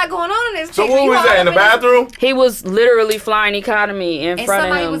 there's a lot going on in this So picture. what You was all that, in the up this- bathroom? He was literally flying economy in And front of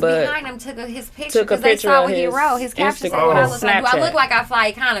somebody him, was but behind him, took his picture took a because they picture saw of what he his wrote. His caption said, Instagram. "What I look like? Do I Snapchat. look like I fly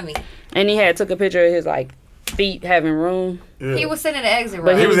economy?" and he had took a picture of his like feet having room. Yeah. He was sitting in the exit row.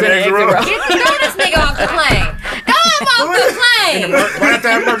 But he was in the exit row. Get this nigga off the plane. Throw him off the plane. Right at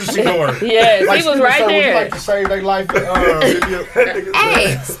that emergency door. Yes, he was right Would you there. like to save their life?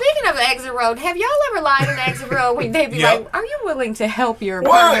 Hey, speaking of the exit road, have y'all ever lied in the exit road when they be Yep. like, "Are you willing to help your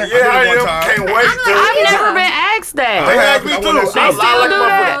What? partner?" Yeah, I I did it one am. time. Can't wait to. I've never been asked They that. asked me I too. wanna I see. lied like do a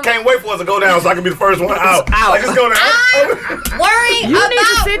that? motherfucker. Can't wait for us to go down so I can be the first one out. Like it's going I'm worrying You about need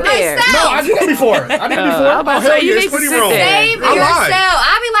to sit there. myself. No, I did it before. I did it before. I was about to say, you need to sit there. Save I yourself. lied.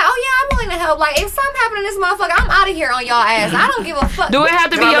 I be like, "Oh yeah, I'm willing to help." Like, if something happened to this motherfucker, I'm out of here on y'all ass. I don't give a fuck. Do it have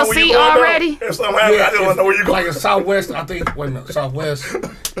to be your seat already? If something happens, I just want to know where you Like going. in Southwest, I think. Wait a minute, Southwest.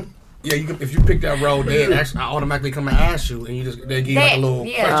 Yeah, you can, if you pick that road, they actually automatically come and ask you, and you just they give you like a little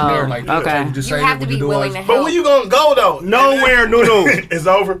Yeah. questionnaire, Oh, like okay. you just You say have what to you be do. willing to was- help. But where you gonna go though? Nowhere, no. It's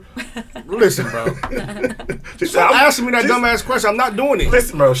over. Listen, bro. She said, Stop asking me that dumbass question. I'm not doing it.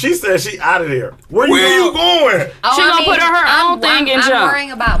 Listen, bro. She said she out of there. Where Where you you going? Oh, She gonna put her own thing and I'm jump.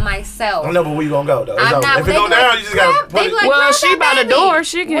 worrying about myself. I know, but where you gonna go though? It's I'm over. not. If they it go be like, down, you just gotta "Grab-" put they it. be like, Well, "Grab she that by the baby." door.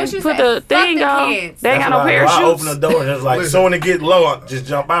 She can What you put say? the Fuck thing the on. kids. They ain't got no That's why I parachutes. open the door and it's like, so when it get low, I just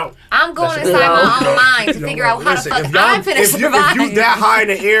jump out. I'm going That's inside it. my own mind to figure out how the Listen, fuck if y'all, I'm finna if survive. you that high in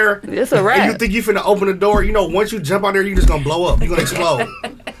the air, It's a and you wrap. think you finna open the door, you know, once you jump out there, you just gonna blow up. You gonna explode.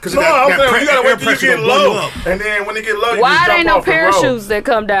 Because No, I'm saying you gotta wait till you pressure get gonna blow you low, up. and then when it get low, you Why just there jump ain't no off the road. parachutes that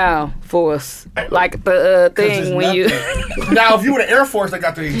come down for us? Like the thing when you. Now, if you were the Air Force, they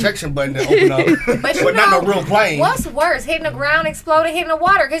got the ejection button to open up, But you but know, not no real plane. what's worse, hitting the ground, exploding, hitting the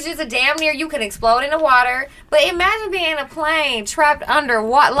water? Because it's a damn near you can explode in the water. But imagine being in a plane trapped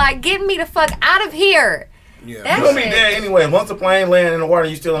underwater. Like, get me the fuck out of here. Yeah. That You gonna be shit. dead anyway. Once the plane land in the water,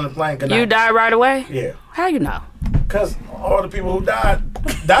 you still in the plane. Good You night. die right away? Yeah, How you know? because all the people who died.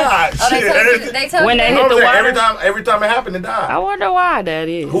 Oh, they Shit. told you, they told When you they that? hit the water? Every time it happened, it I died. wonder why that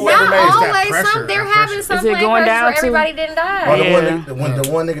is. Whoever Not made it. always. pressure, Some they're that having pressure. some Is it plane going crashes down where too? everybody didn't Or die. Yeah. the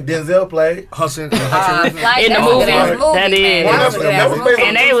one nigga Denzel played. Hudson In the That's a movie, good-ass movie, that man. is. That Well, was a good-ass that was movie. based on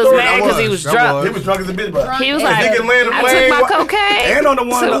And they true was story. mad because he was That drunk. He was drunk as a bitch, but He was If like, he can land a I plane, took my why- cocaine And on the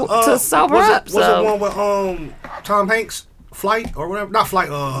one to sober was up. It, was so. it one with Tom Hanks? Flight or whatever? Not Flight.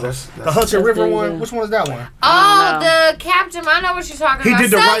 That's- the Hudson River the- one. Which one is that one? Oh, know. the captain. I know what you're talking He about.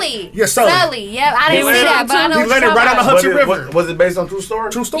 did the right- Sully. Yeah, Sully. Sully. Yeah, I didn't He see that, landed but I know He what landed you're right on the talking Hudson Was it- River. Was it based on true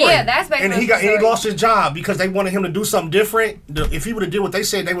story? True story. Yeah, that's based and on he true got and he story. lost his job because they wanted him to do something different. If he would have did what they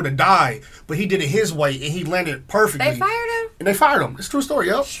said, they would have died. But he did it his way, and he landed perfectly. They fired him. And they fired him. It's a true story,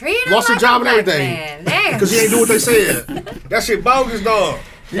 yo. Treat him Lost like his job a and black everything man. Damn. because he ain't do what they said. That shit bogus, dog.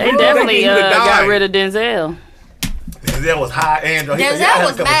 They definitely He would've got died. rid of Denzel. Denzel was high and drunk. He said, "Yeah, I Denzel had a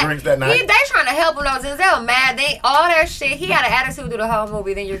was couple drinks that mad. night." They trying to help him though. Denzel mad. They all that shit. He had an attitude through the whole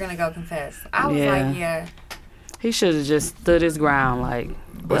movie. Then you're gonna go confess. I was Yeah. like, yeah. He should have just stood his ground. Like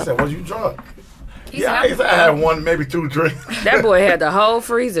But I said, "Was you drunk?" He Yeah, said, I had one, maybe two drinks. that boy had the whole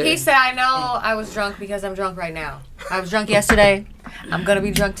freezer. He said, I know I was drunk because I'm drunk right now. I was drunk yesterday. I'm gonna be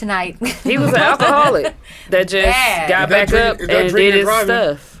drunk tonight. He was an alcoholic that just Yeah. got Is that back drink- up is that and drinking did his and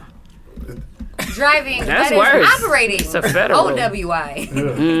driving? stuff. Driving. That's that is worse. Operating. It's a federal. OWI.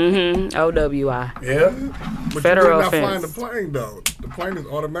 Mm-hmm. OWI. Yeah. But Federal you're not flying offense. the plane though. The plane is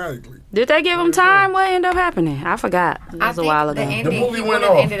automatically. Did they give him time? What ended up happening? I forgot. It I was a think while the ago. ending, movie he went would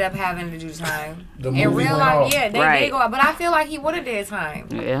have off. ended up having to do time. The In movie real went life, off. yeah, they Right. did go out. But I feel like he would have did time.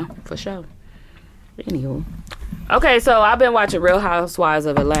 Yeah, for sure. Anywho. Okay, so I've been watching Real Housewives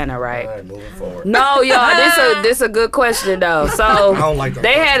of Atlanta, right? All right, moving forward. No, y'all, this a good question though. So I don't like that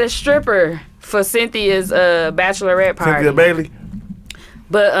they question. had a stripper for Cynthia's bachelorette party. Cynthia Bailey.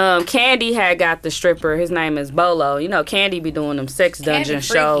 But Candy had got the stripper. His name is Bolo. You know, Candy be doing them sex dungeon Candy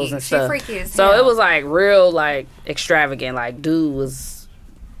freaky. shows and She stuff. freaky as So hell. it was like real, like extravagant. Like dude was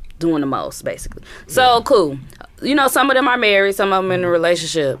doing the most, basically. So cool. You know, some of them are married, some of them in a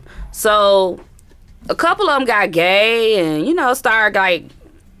relationship. So a couple of them got gay and started like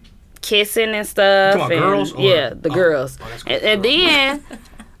kissing and stuff. You talking about and, girls or- yeah, the girls. that's cool. And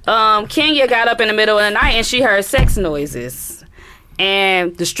then Kenya got up in the middle of the night and she heard sex noises.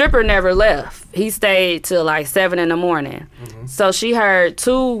 And the stripper never left. He stayed till like 7 a.m. Mm-hmm. So she heard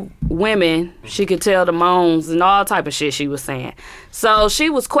 2 women. She could tell the moans and all type of shit she was saying. So she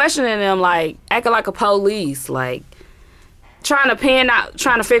was questioning them, like acting like a police, like trying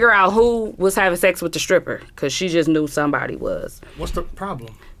to figure out who was having sex with the stripper because she just knew somebody was. What's the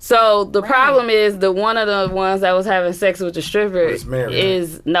problem? So the problem is the one of the ones that was having sex with the stripper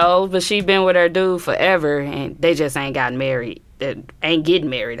is no, but she been with her dude forever and they just ain't gotten married. Ain't getting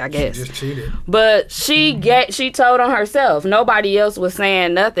married, I guess. She just cheated. But she told on herself. Nobody else was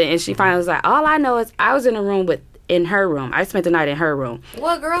saying nothing, and she finally was like, "All I know is I was in a room in her room. I spent the night in her room.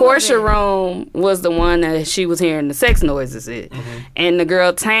 What girl? Portia room was the one that she was hearing the sex noises in, and the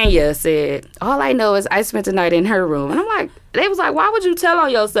girl Tanya said, "All I know is I spent the night in her room." And I'm like, they was like, "Why would you tell on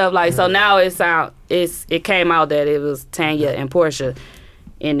yourself?" Like, so now it came out that it was Tanya and Portia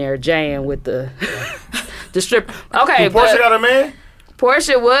in there jaying with the. The stripper. Okay, but Portia got a man?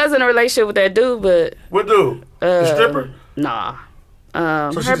 Portia was in a relationship with that dude, but... What dude? The stripper? Nah.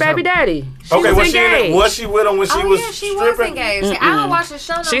 Her baby daddy. Okay, was she with him when she was she stripping? Was engaged. I don't watch the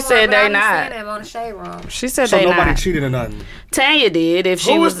show no she more, said they not. On the Shade Room. She said so they not. So nobody cheated or nothing? Tanya did. If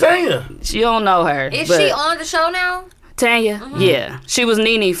she Who was Tanya? You don't know her. Is she on the show now? Tanya? Yeah. She was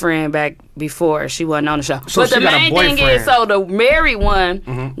Nene's friend back before. She wasn't on the show. So but the main thing is, so the married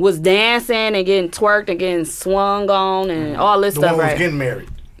one was dancing and getting twerked and getting swung on and all this stuff, one right? Was getting married.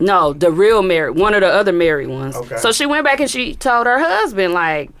 No, the real married, one of the other married ones. Okay. So she went back and she told her husband,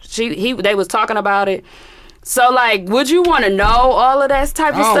 like, they was talking about it. So, like, would you want to know all of that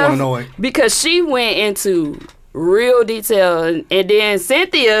type of stuff? I don't want to know it. Because she went into real detail. And then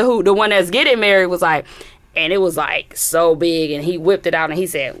Cynthia, the one that's getting married, was like, and it was like so big, and he whipped it out and he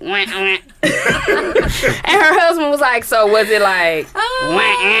said, wah, wah. And her husband was like, so was it like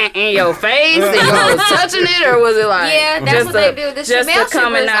wah, in your face and you was touching it, or was it like that's what they do. The just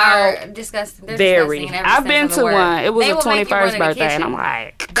coming out are disgusting. They're very. disgusting I've been to one. It was a 21st birthday, and I'm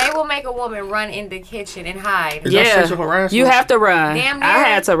like, they will make a woman run in the kitchen and hide. Is that sexual harassment? You have to run. Damn near. I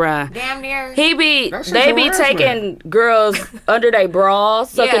had to run. Damn near. They be taking girls under their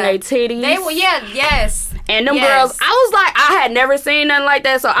bras, sucking their titties. They will. Yes. And them girls, I was like, I had never seen nothing like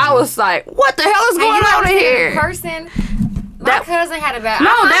that, so I was like, what the hell is going on in here? My cousin had a bad.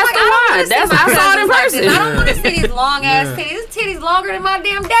 No, that's the one. I saw it in person. I don't want to see these long ass titties. This titties longer than my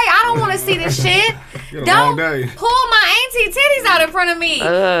damn day. I don't want to see this shit. Don't pull my auntie titties out in front of me.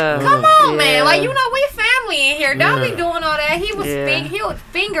 Come on, man. Like, you know, we family in here. Don't be doing all that. He would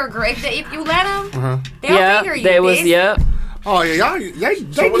finger grip. If you let him, they'll finger you. They was, Oh yeah, they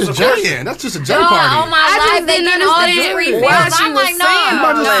just jaying. That's just a jay party. Oh my life, they get all these reveals. I'm like,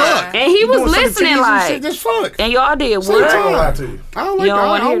 no. And he was listening like, just fuck. And y'all did what? I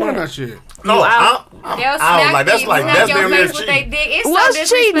don't want that shit. No, I don't like. That's damn near cheating. What's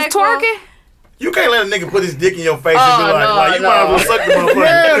cheating? Twerking? You can't let a nigga put his dick in your face and be like, you might as well suck the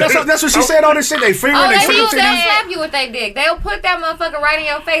motherfucker. Yeah, that's what she said on this shit. They finger and they they'll slap you with their dick. They'll put that motherfucker right in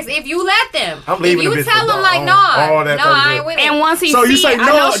your face if you let them. I'm leaving if you tell them like, I ain't with it. And once he so you say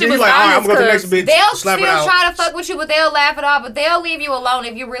no, then you like, all right, I'm going to the next bitch. They'll still try to fuck with you, but they'll laugh it off. But they'll leave you alone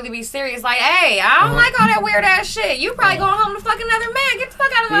if you really be serious. Like, hey, I don't like all that weird ass shit. You probably going home to fuck another man. Get the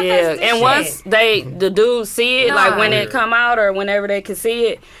fuck out of my face. Yeah, and once the dudes see it, like when it come out or whenever they can see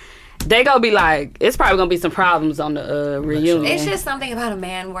it, they gonna be like, it's probably gonna be some problems on the reunion. It's just something about a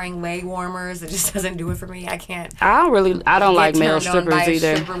man wearing leg warmers. It just doesn't do it for me. I can't. I don't like male strippers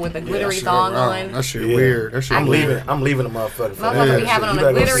either. Stripper with a glittery thong on. That shit weird. That shit I'm leaving the motherfucker. Motherfucker be having on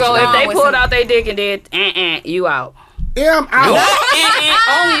a glittery So thong. if they pulled out their dick and did, you out. Yeah, I'm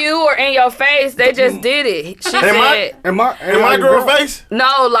out. On you or in your face, they just did it. She said, "Am I girl face?"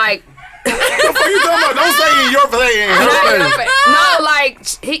 No, like. What the fuck you talking about? Don't say in your face. In her face. No, like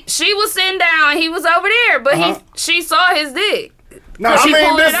she was sitting down, he was over there, but she saw his dick. No, I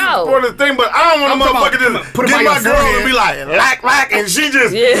mean this is for the thing, but I don't want a motherfucker to get my girl to be like, lack, and she just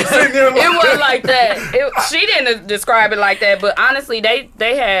sitting there. It wasn't like that. She didn't describe it like that, but honestly, they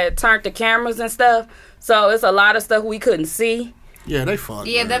had turned the cameras and stuff, so it's a lot of stuff we couldn't see. Yeah, they fuck.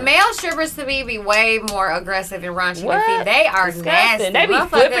 Yeah, the male strippers to me be way more aggressive and raunchy. They are nasty. They be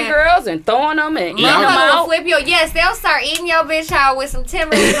flipping girls and throwing them and eating them out. Flip you. Yes, they'll start eating your bitch out with some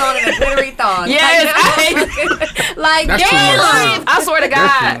Timberlands on and a glittery thong. Yes, like damn. I swear to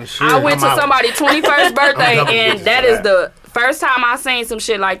God, I went to somebody's 21st birthday, and that is the first time I seen some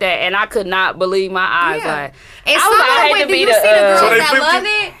shit like that, and I could not believe my eyes. Like, and I hate to be the girls that love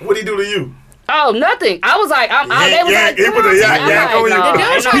it. What do he do to you? Oh, nothing. I was like, they was like, he put the yak on you. The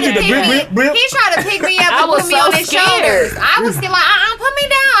dude tried to pick me. He tried to pick me up and put me on his shoulders. I was like, put me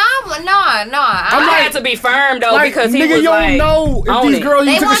down. No. I had to be firm though because he nigga, was you like, don't know if these girls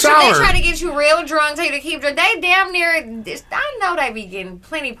you they took a want you. shower. They try to get you real drunk, tell you to keep drunk. They damn near. I know they be getting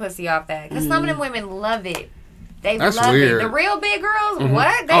plenty pussy off that because some of them women love it. That's love weird. it. The real big girls,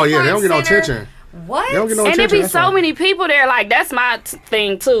 what? They don't get no attention. What? They don't get no and attention. there be so many people there. Like that's my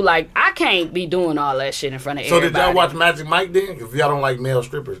thing too. Like I can't be doing all that shit in front of everybody. So did y'all watch Magic Mike then? If y'all don't like male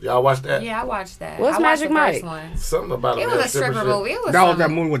strippers, y'all watch that? Yeah, I watched that. What's Magic Mike? Something about it was a stripper movie. It was that was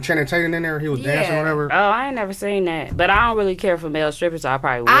that movie with Channing Tatum in there. He was dancing or whatever. Oh, I ain't never seen that. But I don't really care for male strippers. So I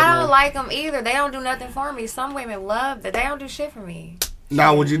probably wouldn't. I don't like them either. They don't do nothing for me. Some women love that. They don't do shit for me.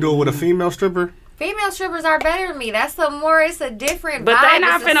 Now, would you do it with a female stripper? Female strippers are better than me. That's it's a different but vibe. They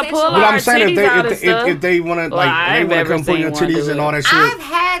not finna pull But our I'm saying if they want to come put your titties and all that shit. I've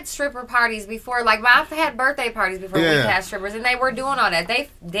had stripper parties before. Like I've had birthday parties before we had strippers, and they were doing all that. They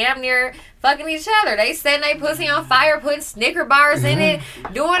damn near fucking each other. They setting their pussy on fire, putting Snicker bars in it,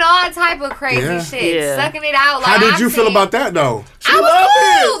 doing all type of crazy shit, sucking it out. Like, how did you feel about that though? I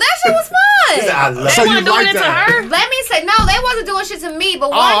was cool. That shit was fun. So you doing it to her? Let me say, no, they wasn't doing shit to me.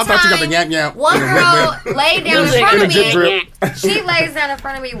 But one I time, thought you got the yap. One girl laid down in front of me. Drip. She lays down in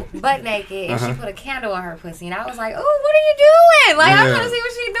front of me, butt naked, and she put a candle on her pussy. And I was like, "Ooh, what are you doing? Like, I want to see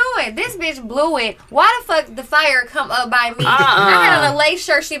what she doing." This bitch blew it. Why the fuck the fire come up by me? I had on a lace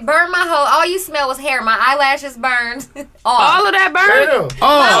shirt. She burned my whole. All you smell was hair. My eyelashes burned. All of that burned.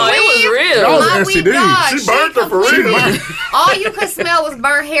 Oh, it was real. That was STD. She burnt her for real. All you could smell was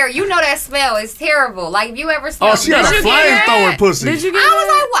burnt hair. You know that smell is terrible. Like if you ever smell. Oh, she had a flamethrower pussy. Did you get I was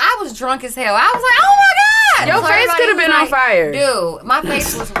like, well, I was drunk as hell. I was like, oh my god. Your face could have been on fire. Dude, my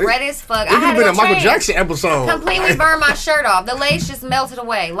face was red as fuck. It could have been a Michael Jackson episode. Completely burned my shirt off. The lace just melted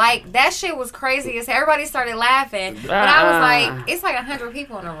away. Like, that shit was crazy as hell. Everybody started laughing. But I was like, it's like 100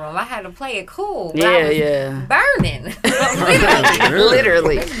 people in the room. I had to play it cool. Yeah. Burning.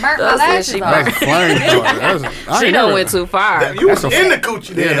 Literally. Burnt my lashes off. She done went too far. You was in the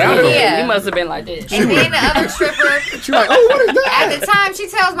coochie then. Yeah. You must have been like this. And then the other stripper. She like, oh, what is that? At the time, she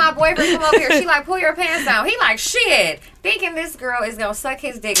tells my boyfriend, come over here. She like, pull your pants down. He like, shit. Thinking this girl is going to suck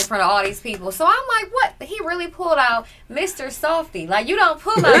his dick in front of all these people. So I'm like, what? He really pulled out Mr. Softy. Like, you don't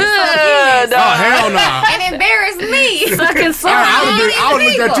pull out Oh, hell no. And embarrass me. Sucking soft. I would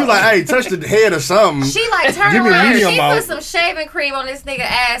look at you like, hey, touch the head or something. She like turned Give me a around. medium She mouth. put some shaving cream on this nigga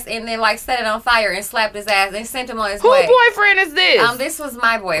ass and then like set it on fire and slapped his ass and sent him on his Who way. boyfriend is this? This was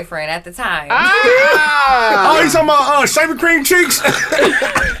my boyfriend at the time. Oh, you talking about shaving cream cheeks?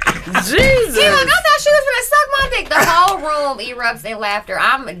 Jesus. He like, I thought she was gonna suck my dick. The whole room erupts in laughter.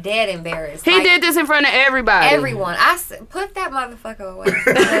 I'm dead embarrassed. He did this in front of everybody. Everyone. I said, put that motherfucker away.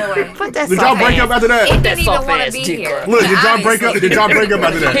 Put that away. Put that Did y'all break up after that? It didn't even want to be here. Look, did y'all break up? Did y'all break up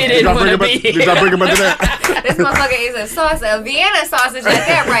after that? He didn't want to be here. Did y'all break up after that? This motherfucker is a sausage, a Vienna sausage like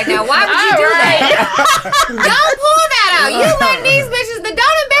that right now. Why would you do that? Don't pull that out. You letting these bitches,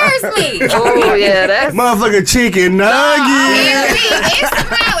 don't embarrass me. Oh, yeah, that's... Motherfucker chicken nugget.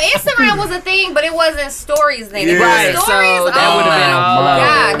 Instagram was a thing, but it wasn't stories then. It was Right, stories. so that would have been all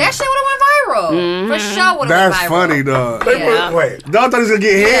God, that shit would have went viral. For sure would have went viral. That's funny, dog. Yeah. Wait. Dog thought he was gonna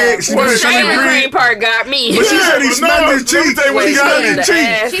get head. She was Shaving shaving cream cream. part got me. But she said he smacked his cheek. When he got his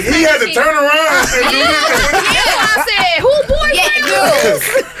cheek, he had to turn around and do this. I said, who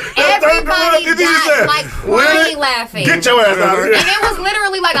boyfriend? Everybody got like crying laughing. Get your ass out of here. And it was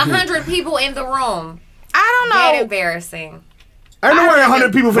literally like 100 people in the room. I don't That know. embarrassing. Ain't no way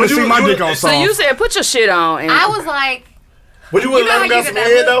 100 people finna see my dick on So song. you said put your shit on. And I was like, Would you would know have how got you some get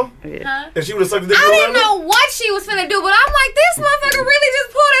head that though? huh? If she would have sucked the dick. I didn't know what she was finna do, but I'm like, this motherfucker really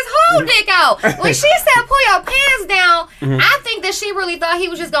just pulled his whole dick out. When she said pull your pants down, I think that she really thought he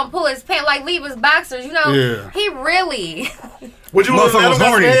was just gonna pull his pants, like leave his boxers, you know? Yeah. He really. Would you have got some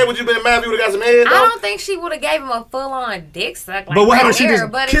horny. head? Would you been mad if you would have got some head I though? don't think she would have gave him a full on dick suck. Like But what happened? right She there,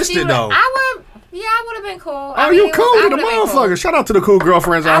 just but if kissed she it, would've- though. I would have been cool. Oh, I mean, you cool I with the would've been motherfucker. cool. Shout out to the cool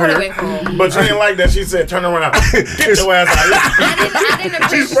girlfriends I out would have here. been cool. But you didn't like that. She said, "Turn around, get your ass out of here." I didn't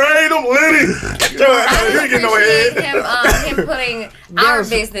She appreciate. sprayed him, Liddy. Get your ass out of here. You get no head. Him putting our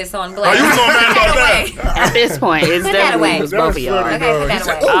business on blast. Oh, you was gonna mad about Put that? at this point, it's Put that away. definitely was both of y'all. Okay, put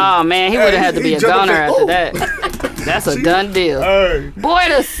that away. Oh man, he would have had to be he a jumped up goner and- after that. That's a done deal. Hey. Boy,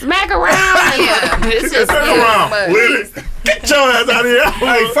 to smack around. Yeah. It's just Turn around, Liddy. Get your ass out of here.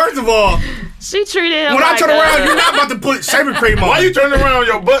 Hey, first of all, She treated him When like I turn around, you're not about to put shaving cream on. Why you turning around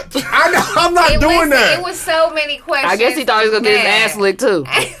your butt? I'm not doing that. It was so many questions. I guess he thought he was going to get his ass licked, too.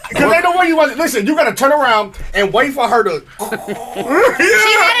 Because ain't no way you want to. Listen, you got to turn around and wait for her to. She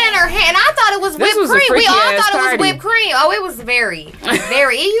had it in her hand. I thought it was whipped cream. We all thought it was whipped cream. Oh, it was very.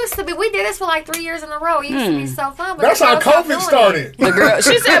 It used to be. We did this for like 3 years in a row. It used to be so fun. But That's how COVID started. The girl,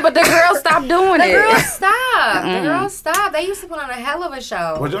 she said, but the girl stopped doing The it. girls stopped. The girls stopped. They used to put on a hell of a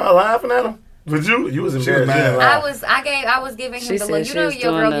show. Was y'all laughing at him? Was you was embarrassed. mad. I was giving him the look. You know,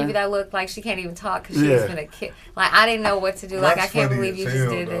 your girl give you that look like she can't even talk because she's been a kid. Like I didn't know what to do. Like I can't believe you just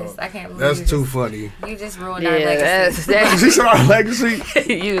did this. I can't believe That's too funny. You just ruined our legacy. She said our legacy.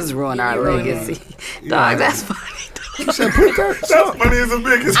 You just ruined our legacy. Dog, that's funny. She said, put that. That's funny as a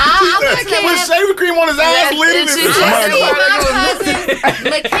bitch. With shaving cream on his ass, lit my cousins,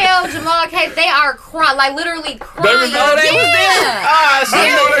 Mikhail, Jamal, Kate, they are crying, like literally crying. They was there.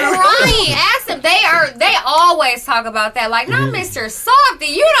 They're crying. Ask them. They always talk about that. Like, no, Mr. Softy,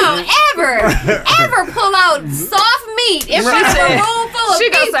 you don't ever pull out soft meat in front of a room full of She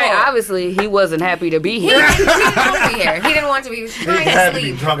people. gonna say, obviously, he wasn't happy to be here. He didn't want to be here. He didn't want to be. He was He trying had to to be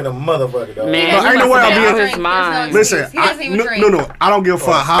sleep. drunk in a motherfucker, though. Man, But he ain't no must way have I'll been be out his mind. Listen, He doesn't even drink. no. I don't give a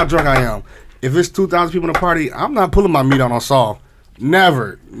fuck how drunk I am. If it's 2,000 people in the party, I'm not pulling my meat out on soft.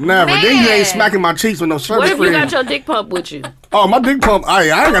 Never. Then you ain't smacking my cheeks with no What service if you cream. got your dick pump with you? Oh, my dick pump. I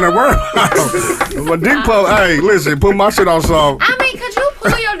ain't gonna worry about it. My dick pump. Hey, listen, put my shit on soft. I mean, could you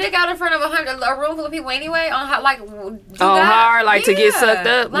pull your dick out in front of a room full of people anyway? On how, like, Hard, like to get sucked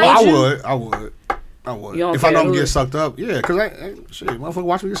up? Like, I would. You don't If I care know I'm who get it- sucked up, yeah, because shit, motherfucker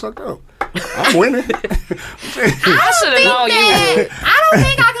watch me get sucked up. I'm winning. I should have known you would. I don't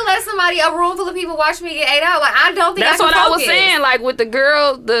think I can let a room full of people watch me get ate out. Like, I don't think That's I can what I was focus. saying. Like with the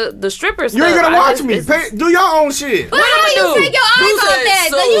girl, the strippers. You ain't gonna watch me. Do your own shit. But how do you take your eyes off that?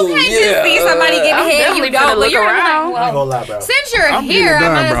 So you can't just see somebody get I'm head and you definitely gonna don't. look But you're around. like, I ain't well, gonna lie, bro. since you're I'm here, getting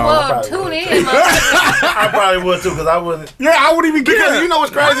I might done, as bro. well I tune probably in. I probably would too, because I wouldn't. Yeah, I wouldn't even Because care. you know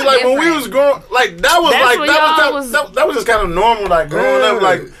what's crazy? Like when we was growing, like that was That's like when that y'all was that was just kind of normal. Like growing up,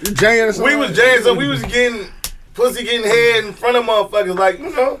 like we was James, so we was getting pussy, getting head in front of motherfuckers. Like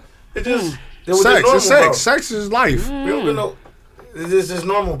it just it was sex. just normal, It's sex. bro. Sex is life. We don't get no. It's just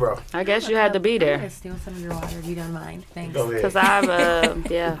normal, bro. I guess you had to be I'm there. gonna steal some of your water if you don't mind. Thanks. Go ahead. Cause I've I don't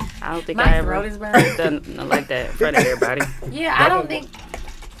think My I ever throat is burning. done nothing like that in front of everybody. Yeah, I don't think.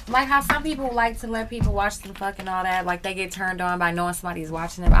 Like how some people like to let people watch them fuck and all that, like they get turned on by knowing somebody's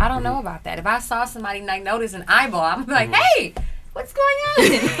watching them. I don't know about that. If I saw somebody like notice an eyeball, I'm like, hey, what's going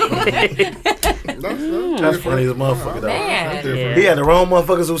on? That's funny as a motherfucker, though. Man. Yeah. He had the wrong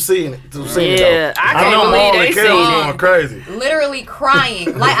motherfuckers who seen it. Yeah, I can't believe they seen seen going crazy. Literally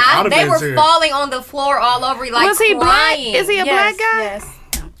crying. Like I'd have they been were too. falling on the floor all over you, like Was he black? crying. Is he a black guy? Yes.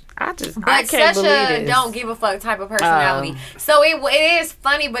 I But can't such believe a this. don't give a fuck type of personality. So it is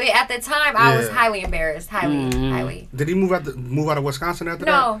funny, but at the time I was Yeah. highly embarrassed. Highly. Did he move out of Wisconsin after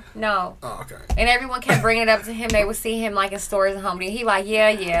that? No. Oh, okay. And everyone kept bringing it up to him. They would see him like in stores and home. He like,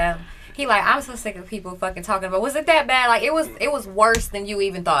 yeah. He like, I'm so sick of people fucking talking about. Was it that bad? Like it was worse than you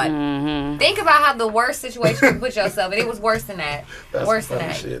even thought. Mm-hmm. Think about how the worst situation you put yourself in. It was worse than that. That's worse than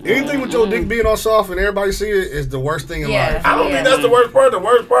funny that. shit. Anything with your dick being on soft and everybody see it is the worst thing in Yeah. life. I don't think that's the worst part. The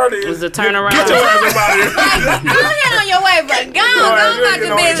worst part is Was the turnaround. Get your ass about here. Like, go ahead on your way, but go about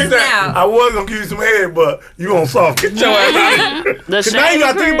your business now. I was gonna give you some head, but you on soft. Get your ass out here. The Cause now you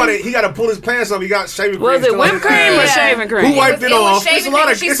gotta shaving think about cream? it. He gotta pull his pants up. He got shaving cream. Was it still on whipped his cream or hands. Yeah. shaving cream? Who wiped it was off? shaving It's a lot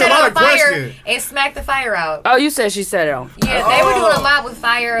cream. of She it's a set lot it on of fire questions. and smacked the fire out. Oh, you said she set it on. Yeah, they were doing a lot with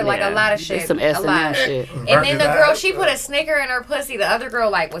fire, like a lot of It's shit. some a S&M lot. shit. And then the girl, she put a Snicker in her pussy. The other girl,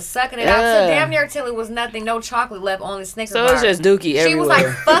 like, was sucking it out. So Yeah. damn near till it was nothing, no chocolate left on the Snicker So bar. it's just dookie She was like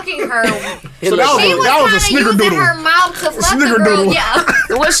everywhere. fucking her. So that She was was a kind of snickerdoodle. using her mouth to fuck the girl. Snickerdoodle.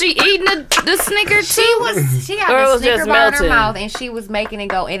 Yeah. Was she eating the Snicker too? She Or had it a was Snicker just bar in her melting? mouth, and she was making it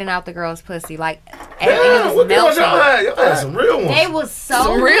go in and out the girl's pussy, like, and Yeah, it was what the hell y'all melting. had? Y'all had some real ones. They was so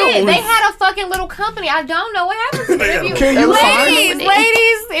Some real lit. ones. They had a fucking little company. I don't know what happened to them. Can you find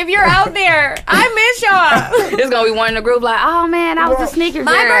Ladies, if you're out there, I miss y'all. It's gonna be one in the group like, oh man, I was a sneaker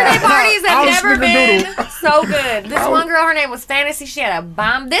My girl. birthday parties I have was never been snickerdoodle. so good. This one girl, her name was Fantasy. She had a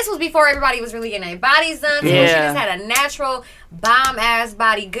bomb. This was before everybody was really getting their bodies done. So she Yeah. just had a natural bomb ass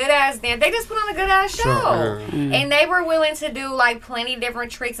body, good ass dance. They just put on a good ass show. Sure, And they were willing to do like plenty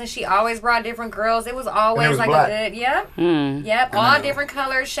different tricks, and she always brought different girls. It was always was like black. a good, yep, Mm. yep, all different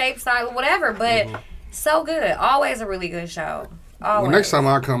colors, shapes, style, whatever. But so good. Always a really good show. Always. Well, next time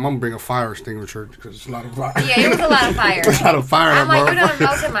I come, I'm gonna bring a fire extinguisher because it's a lot of fire. Yeah, it was a lot of fire. It's a lot of fire. I'm like, you motherfucker. done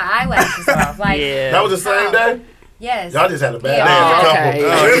melted my eyelashes off. Like, Yeah. That was the same day. Yes. Y'all just had a bad Yeah. day as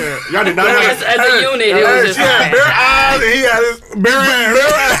a couple. Okay. Y'all did not have As a unit, it was just She had bare eyes and he had his bare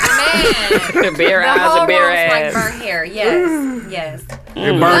ass. Man. bare The eyes whole and bare room's like ass. burnt hair. Yes.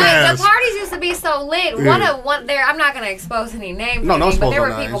 Your burn But ass. the parties used to be so lit. One there. I'm not gonna expose any names. No, or don't anything, but there expose were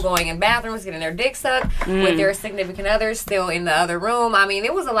no people names. going in bathrooms, getting their dick sucked with their significant others still in the other room. I mean,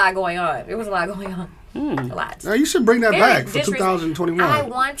 it was a lot going on. A lot. Now you should bring that Very back for disres- 2021. I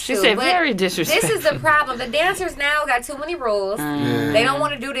want to. She said but very This disrespectful. is the problem. The dancers now got too many rules. They don't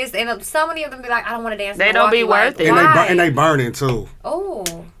want to do this, and so many of them be like, "I don't want to dance." in They don't be Milwaukee." worth it. and Why? they burning too. Oh,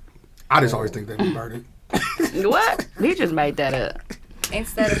 I just always think they be burning. What? He just made that up.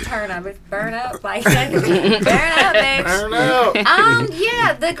 instead of turn up, it's burn up. Like burn up, bitch. Burn out.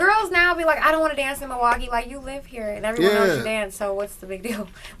 Yeah, the girls now be like, I don't want to dance in Milwaukee. Like, you live here and everyone knows you Yeah. dance, so what's the big deal?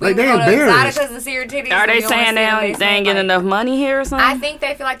 Like, can they go to embarrassed. Exoticas and see your titties. Are and they you don't saying wanna see them they basement. ain't getting Like, enough money here or something? I think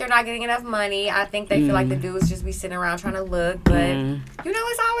they feel like they're not getting enough money. I think they feel like the dudes just be sitting around trying to look, but you know,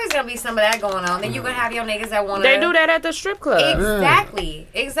 it's always gonna be some of that going on. Then you gonna have your niggas that wanna. They do that at the strip club. Exactly.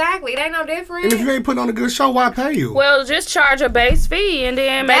 It ain't no different. And if you ain't putting on a good show, why pay you? Well, just charge a base fee and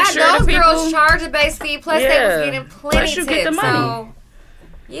then make sure those the people. girls charge a base fee. Plus, they Yeah. was getting plenty Plus you get the tips. money. So,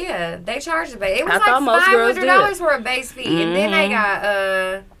 yeah, they charged a base. It was I thought most like girls did. $500 for a base fee, and then they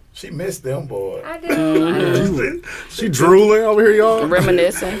got She missed them, boy. I do. She drooling over here, y'all.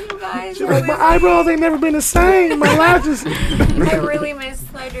 Reminiscing. You guys Like, my eyebrows ain't never been the same. My lashes. I really miss.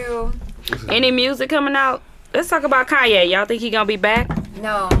 I do. Any music coming out? Let's talk about Kanye. Y'all think he gonna be back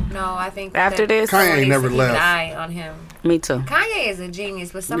No, I think after that this? Kanye someone ain't needs never to keep left. an eye on him. Me too. Kanye is a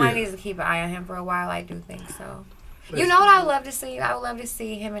genius, but somebody Yeah. needs to keep an eye on him for a while. I do think so. You know what I would love to see? I would love to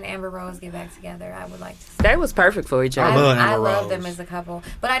see him and Amber Rose get back together. I would like to see. They was perfect for each I other. love I Amber love Rose. them as a couple,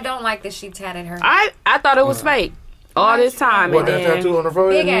 but I don't like that she tatted her I thought it was fake all this time, What, and that tattoo then on her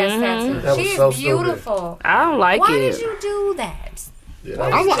forehead? big ass tattoo. That was She's so stupid. beautiful. I don't like Why it. did you do that? Yeah,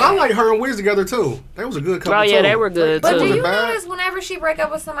 What that is was- I like her and Wiz together too. They was a good couple. Oh yeah, too. they were good But too. do was you bad. notice whenever she break up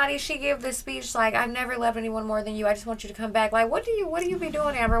with somebody, she give this speech like, "I've never loved anyone more than you. I just want you to come back." Like, what do you be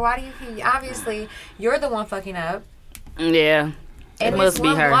doing, Amber? Why do you? Obviously, you're the one fucking up. Yeah, it And must this be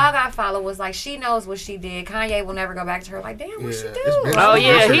one her. blog I follow was like, she knows what she did. Kanye will never go back to her. Like, damn, what she Yeah, do? it's been- Oh She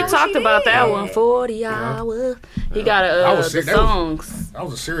yeah, knows he what talked about that did. one. 40 hours. He got I a was the sick. That was- songs. That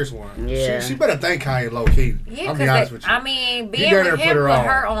was a serious one. Yeah. She better thank Kanye low key. Yeah, I'll be honest because with you. I mean, He being damn with near him put her put on.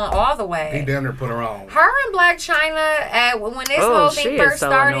 her on all the He way. damn near put her on. Her and Black China, when this Oh, whole she thing is first so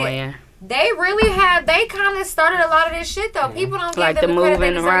started, annoying. they kind of started a lot of this shit though. People don't give Like them the credit they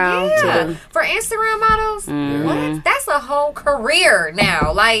moving deserve. around to Yeah. the- For Instagram models, what? That's a whole career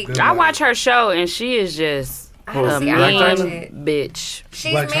now. Like, Good. I watch her show and she is just I a see, I watch mean it. bitch.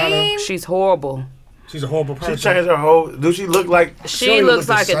 She's Blac Chyna? mean. She's horrible. She's a horrible She person. changed her whole. Do she look like? She don't even looks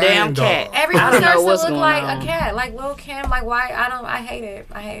look like the a damn same, cat. dog. Everyone I don't know starts what's to look going like on. a cat, like Lil Kim. Like, why? I hate it.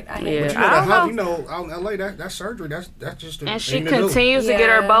 I hate Yeah. But you it. know, I that don't hump, know. you know, out in LA, that surgery, that's just a And she thing to do. continues to get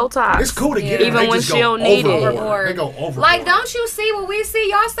her Yeah. Botox. It's cool to Yeah. get it. Even they when just she go don't need it. overboard. They go overboard. Like, don't you see what we see?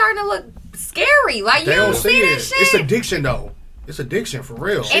 Y'all starting to look scary. Like, They you don't see that it. shit. It's addiction though. It's addiction for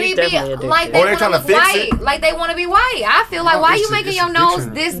real. And She's it be definitely addicted. like Oh, they they want to tryna look fix white. it? Like they want to be white. I feel like No, why it's you a- making it's your nose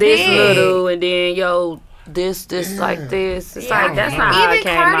addiction. this this big? little and then this Yeah. like this. It's Yeah, like I that's can't. not how it Even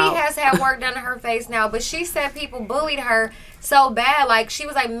came Cardi out. has had work done to her face now, but she said people bullied her so bad. Like she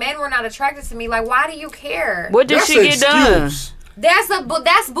was like, men were not attracted to me. Like, why do you care? What did That's she an get done? excuse. That's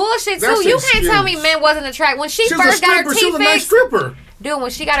bullshit too. That's You an can't tell me excuse. men wasn't attracted when she She was a first got her stripper. She teeth was a nice fixed. stripper. Dude,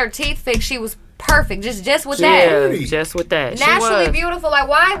 when she got her teeth fixed, she was perfect. Just with Yeah, that. Pretty. just with that. She Naturally was. beautiful. Like,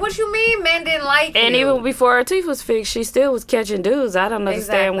 why? What you mean men didn't like And you? even before her teeth was fixed, she still was catching dudes. I don't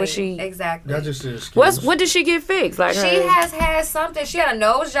understand what she. Exactly. That's just an excuse. What did she get fixed? Like She her. has had something. She had a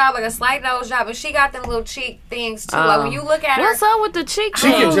nose job, like a slight nose job, and she got them little cheek things too. Oh. Like when you look at her, What's up with the cheek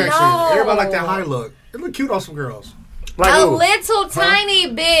cheek thing? injection? no. Everybody like that high look. It look cute on some girls. Like a who? little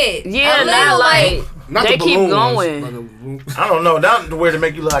tiny bit. Yeah, a not little like Not they the keep balloon going. ones, I don't know. That the way to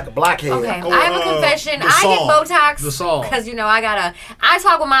make you look like a blockhead. Okay, I have a confession. the I Saw. get Botox The Saw. because I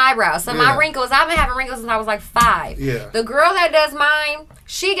talk with my eyebrows. So my Yeah. wrinkles, I've been having wrinkles since I was like 5. Yeah. The girl that does mine,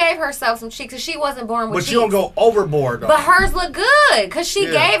 she gave herself some cheeks because she wasn't born with But cheeks. you don't go overboard though. But hers look good because she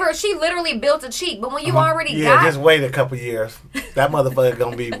Yeah. she literally built a cheek. But when you already Yeah, got just wait a couple years. That motherfucker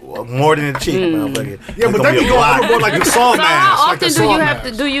gonna be more than a cheek, motherfucker. yeah, It's but gonna they be be a going block. overboard like the Saw So mask. how like the often do Saw you have to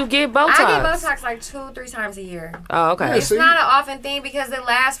mask. do you get Botox? I get Botox like 2-3 times a year. Oh, okay. Yeah, It's not an often thing because it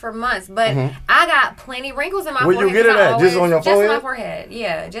lasts for months. But I got plenty wrinkles in my Where forehead. you get it at? Just on your forehead? Just on my forehead.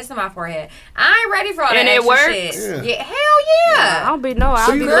 Yeah, just on my forehead. I ain't ready for all that And it extra works? shit. Yeah, hell yeah. I'll be looking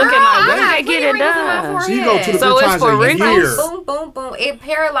Girl, like, I when got they get plenty it wrinkles in my done. forehead. So you go to the So good it's times for of the wrinkles? year. Boom, boom, boom. It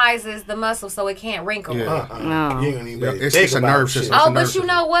paralyzes the muscle so it can't wrinkle. Yeah. No. You ain't even Yeah, really it's think just a about nerve shit. system. Oh, It's a but nerve you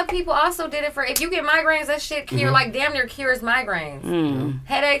know what? People also did it for, if you get migraines, that shit cure, like damn near cures migraines.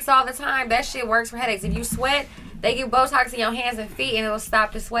 Headaches all the time. That shit works for headaches. If you sweat, they give Botox in your hands and feet and it'll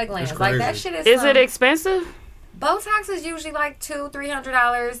stop the sweat glands. Like that shit is Is it expensive? Botox is usually like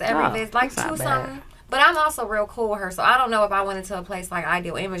 $200-$300 every Oh, visit, like that's not two bad. something. But I'm also real cool with her, so I don't know if I went into a place like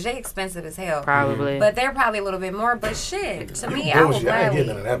Ideal Image. They expensive as hell. Probably. But they're probably a little bit more. But shit, to me, I would Bullshit. I ain't getting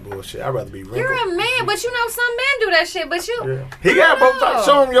none gladly. of that bullshit. I'd rather be wrinkled. You're a man, but you know some men do that shit. But you, Yeah. He got Botox.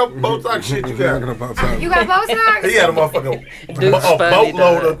 Show him your Botox shit you got. you got Botox. He had a motherfucking Dude's a funny,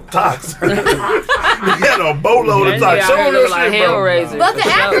 boatload dog. of tox. He had a boatload of Yeah, tox. Show I him look your like shit, bro. Hellraiser. But the For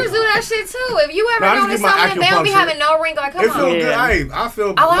sure. actors do that shit too. If you ever No, I just notice get my something, they don't be acupuncture. having no wrinkle. Like, come It feels on. good. Yeah. I feel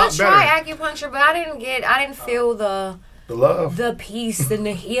Oh, a I lot tried better. acupuncture, but I didn't feel the love. the peace and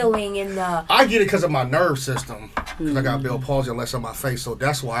the healing and the. I get it because of my nerve system. Because I got Bell palsy and less on my face, so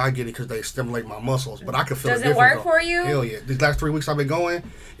that's why I get it because they stimulate my muscles. But I can feel Does it it different, work though. for you? Hell yeah! These last 3 weeks I've been going,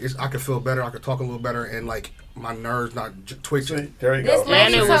 I can feel better. I can talk a little better, and like my nerves not twitching. There you This go.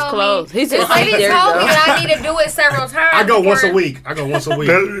 lady And it was told closed. me. He said, This lady "There you told go." me that I need to do it several times. I go once a before- week. I go once a week.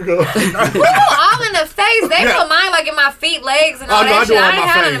 There you go. Ooh, all in the face. They Yeah. put mine like in my feet, legs, and all Oh, no, that I do shit. it I on ain't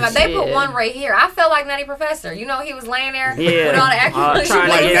my had none of face. it. They put Yeah. one right here. I felt like Nutty Professor. You know, he was laying there Yeah. with all the acupuncture. Trying to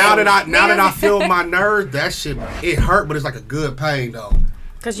Like get now some- that I feel my nerves, that shit it hurt, but it's like a good pain though.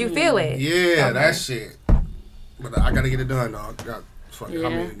 Because you feel it. Yeah, that shit. But I gotta get it done, dog.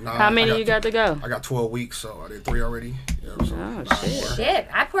 Yeah. How many you got to go? I got 12 weeks, so I did 3 already. Yeah, so. Oh, shit. Shit,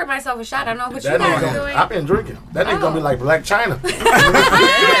 I poured myself a shot. I don't know what you That guys nigga are gonna, doing. I've been drinking. That nigga gonna be like Black China.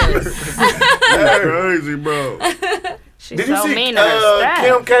 That's crazy, bro. She's Did you so see mean to her staff.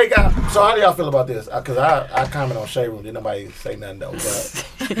 Kim K got? So how do y'all feel about this? Because I comment on Shade Room. Did nobody say nothing though?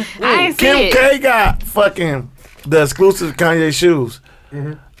 But I ain't see Kim it. K got fucking the exclusive Kanye shoes.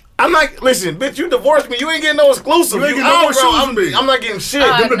 I'm like, listen, bitch, you divorced me. You ain't getting no exclusive. You ain't getting no more shoes from me. I'm not getting shit.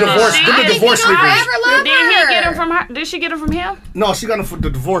 Uh, Them the no. divorce. I Them the didn't divorce think I sneakers. ever loved Did he get them her. from her? Did she get them from him? No, she got them for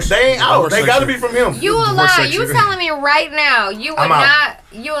the divorce. They ain't out. divorce They got to be section. from him. You a Divorce lie. You section. telling me right now you would I'm out. not.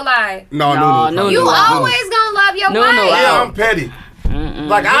 You a lie. No, No, You no. always gonna love your No, wife. no, Yeah, I'm petty.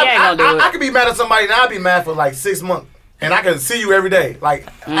 Like He ain't gonna do I it. could be mad at somebody and I'll be mad for like 6 months. And I can see you every day. Like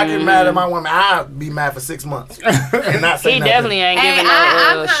I get mad at my woman, I'll be mad for 6 months and not say He nothing. definitely ain't Hey, giving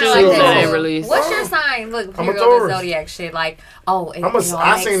I'm no kinda shoes like that that. ain't released. What's your sign? Look, I'm here a goes the Taurus. zodiac shit. Like, oh, it,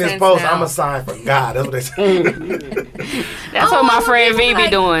 I seen this post. I'm a sign for God. That's what they say. That's what my friend V be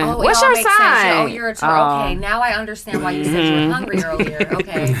doing. Oh, What's it all your makes sense. sign? Oh, you're a Taurus. Okay, now I understand why you said you were hungry earlier.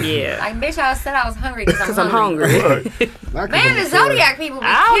 Okay. Yeah. Like, bitch, I said I was hungry because I'm hungry. Man, the zodiac people be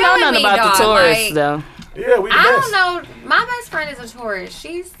I don't know killing nothing me, about dog. the Taurus Like, though. Yeah, we the I best. don't know. My best friend is a Taurus.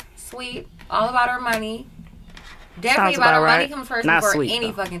 She's sweet, all about her money. Definitely Sounds about her about money right. comes first Not before sweet, any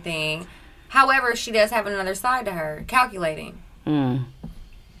though. fucking thing. However, she does have another side to her, calculating. Mm.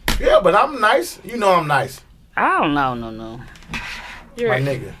 Yeah, but I'm nice. You know I'm nice. I don't know. No. You're My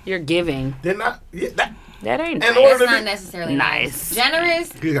nigga. You're giving. Didn't I? Yeah, That ain't In nice. order It's to not be necessarily nice.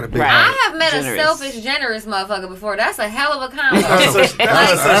 Generous. You got a big Right. I have met Generous. a selfish, generous motherfucker before. That's a hell of a combo. that's a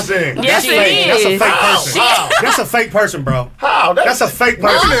such thing. Yes, That's fake. That's a it fake is. person. How? That's a fake person, bro. How? That's a fake All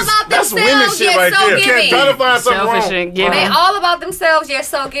person. about That's women themselves, shit yet right so there. giving. Trying to find something Selfish wrong. and giving. They all about themselves, yet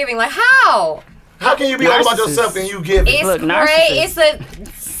so giving. Like, how? How can you be all about Narcissist. yourself and you give it? It's Look, great. narcissist. It's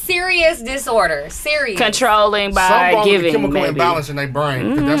a serious disorder. Serious. Controlling Some by wrong with the giving, chemical maybe. imbalance in their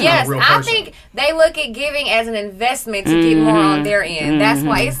brain. 'Cause that's Yes, not a real I person. think they look at giving as an investment to get more on their end. That's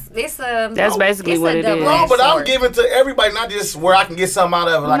why it's a. That's basically it's what a it is. double-edged No, but I'm sword. giving to everybody, not just where I can get something out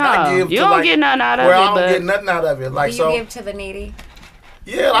of it. Like I No, give you to don't like get nothing out of where it, I don't but- get nothing out of it. Like Do you so, give to the needy?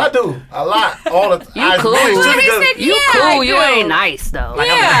 yeah, I do a lot, all the time. You cool. You Yeah, cool. I You do. ain't nice though. Like,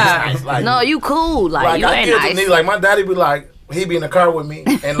 Yeah. I'm nice, like, No, you cool. Like you I ain't give to nice. niggas, like my daddy be like, he be in the car with me,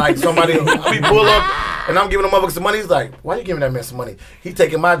 and like somebody, I be pull up, and I'm giving a motherfucker some money. He's like, why you giving that man some money? He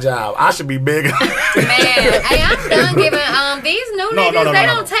taking my job. I should be big. Man, hey, I'm done giving. These new No, niggas, no, they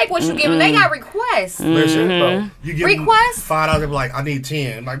no. don't take what you give them. They got requests. Listen, Mm-hmm. you give Request? $5, they be like, I need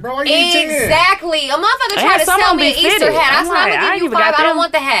 10. Like, bro, I need 10. Exactly. A motherfucker And tried to some sell of me an them be Easter fitted. hat. I I'm said, I'm like, gonna I give you ain't even 5. got I don't them.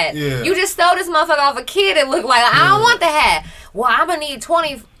 want the hat. Yeah. You just stole this motherfucker off a kid. It looked like I don't want the hat. Well, I'm gonna need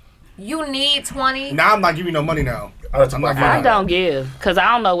 20. You need 20. Now I'm not giving you no money now. I'm I'm not I giving don't give because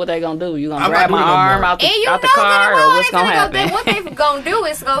I don't know what they gonna do. You gonna I'm grab not my doing no arm more. out the, And you out the know car good and or well what's they gonna finna happen? What they gonna do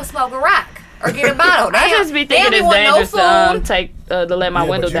is go smoke a rock. or get a bottle. I just be thinking it's dangerous to let my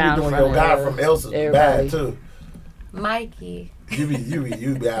window down. You be doing your guy from Elsa's bad too. Mikey. You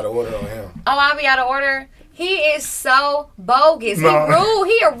be out of order on him. Oh, I'll be out of order. He is so bogus. He rude.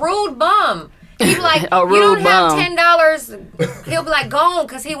 He a rude bum. He be like, you don't have $10. He'll be like, gone,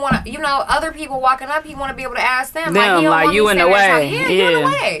 because he want to, other people walking up, he want to be able to ask them. Like, he don't want you in the way. Yeah, you in the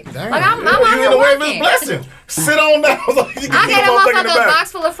way. Damn. Like, I'm out You here in the way of working. his blessing. Sit on down. So you can I get got a motherfucker in the motherfucker a back.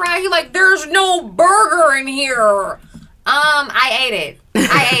 box full of fries. He like, there's no burger in here. I ate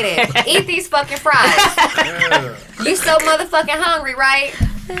it. Eat these fucking fries. You so motherfucking hungry, right?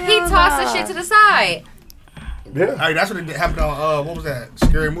 He tossed the shit to the side. Yeah. Hey, that's what it happened on, what was that?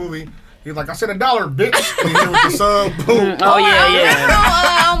 Scary Movie. He's like, I said $1, bitch. And he hit with the sub. Boom. Oh,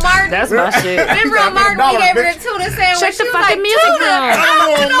 yeah. Martin. That's my shit. Remember on Martin, we gave her the tuna sandwich. Check the She was fucking like, music tuna. room. I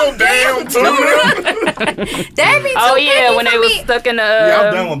don't want no damn tuna. They be too picky when for they was me. stuck in the Yeah,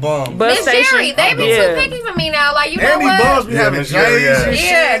 I'm done with bums. bus Miss station. Jerry, they be too picky for me now. Like, you know And these what? bums be having Miss Jerry, J's and shit.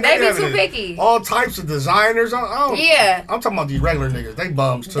 Yeah, they be having too picky. All types of designers. Yeah. I'm talking about these regular niggas. They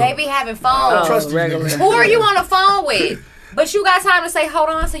bums too. They be having I don't phones. trust these regular. niggas. Who are you on the phone with? But you got time to say, hold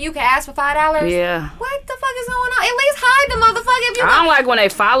on, so you can ask for $5? Yeah. What the fuck is going on? At least hide the motherfucker if you I don't like when they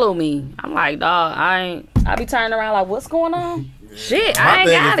follow me. I'm like, dog, I be turning around like, what's going on? Shit, I My ain't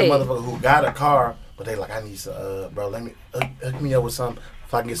thing got is it. the motherfucker who got a car, but they like, I need some, bro, let me, hook me up with something.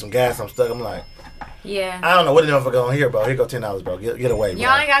 If I can get some gas, I'm stuck. I'm like, Yeah. I don't know what the motherfucker on here, bro. Here go $10, bro. Get away, bro.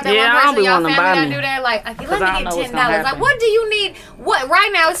 Y'all ain't got that Yeah, I one don't person be in y'all wanting to family buy that me. do that. Like, okay, let I me don't know get what's $10. gonna Like, happen. what do you need? What right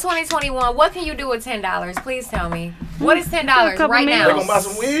now it's 2021. What can you do with $10? Please tell me. What is $10 couple right meals. They now? gonna buy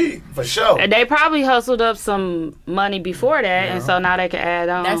some weed for sure. And they probably hustled up some money before that, and so now they can add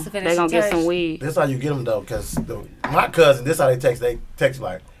on. That's the They finishing gonna get touch. some weed. This how you get them though, cause my cousin. This how they text. They text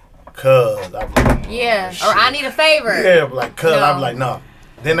like, "Cuz." I'm like, Yeah. shit. Or I need a favor. Yeah, like cuz. No. I'm like, no.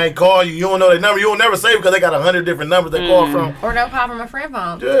 Then they call you. You don't know their number. You will never save because they got 100 different numbers they call from. Or they'll call from a friend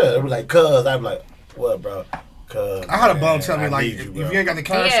phone. Yeah, they be like, cuz. I'm like, what, bro? Cuz. I had a bum man, tell me I like, need if bro. you ain't got the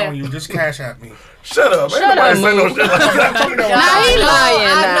cash Yeah. on you, just cash at me. Shut up, man. Shut Nobody up, say no Moo. shit like that. Nah, he lying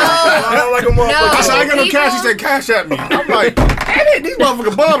I now. know. I don't like a motherfucker. I said, I ain't got no People- cash. He said, cash at me. I'm like, hey, these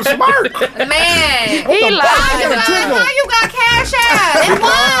motherfucking bums smart. Man. He lying. How you got cash out? And The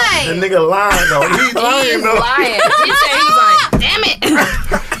why? nigga lying though. He's lying He's though. lying. He said he was like, damn it.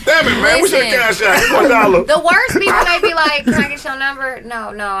 Damn it, man. We should Listen. have cash out. Here's $1. The worst people may be like, can I get your number?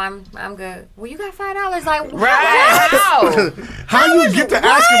 No, I'm good. Well, you got $5. Like, Right. How? How you get to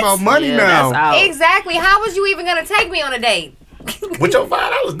ask about money Yeah, now? that's out. Exactly. How was you even gonna take me on a date? With your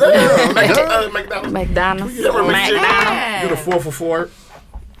 $5, damn. McDonald's. McDonald's. You never make shit. Yeah. You the 4 for 4.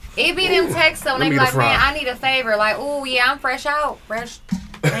 It be them texts though, and they Let be me like, get a man, fry. I need a favor. Like, ooh, yeah, I'm fresh out. Fresh.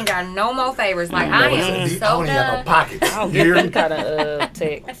 I ain't got no more favors. Like, I am I so don't even got no done. pockets. I don't get them kind of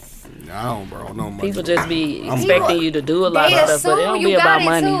texts. I don't, bro. No money. People just be expecting you to do a lot They of stuff, but it assume don't you be got about it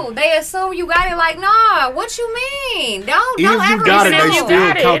money. too. They assume you got it. Like, nah, what you mean? Don't Even if ever you got it, assume. they you still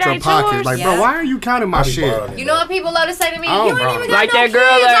got it. count It your ain't pockets. yours. Like, Yeah. bro, why are you counting my I be shit? borrowing it, You know what people love to say to me? Oh, You bro. don't even got Like no that girl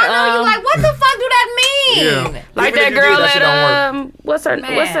kids. that, I know you. Like, what the fuck do that mean? Yeah. Like Even that if you girl did, that shit at don't what's that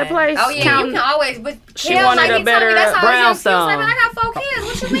Man. place? Oh yeah, Count- you can always. But She Kel, wanted like, a he told me better that's how I was just- he was brownstone. like, man, I got 4 kids.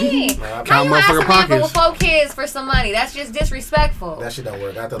 What you mean? Count How you ask a motherfucking man pockets. with 4 kids for some money? That's just disrespectful. That shit don't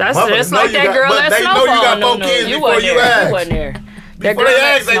work. That's just like that girl but at they know you got Snowfall. 4 kids You before wasn't you there. ask. You wasn't there. That Before girl they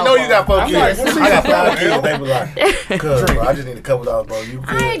at ask, they know you got 4 Snowfall. kids. like, I got 5 kids. They be like, cuz, bro, I just need a couple dollars, bro. You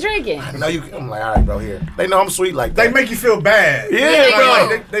I ain't good? drinking. No, you. I'm like, all right, bro. Here. They know I'm sweet like that. They make you feel bad. Yeah, they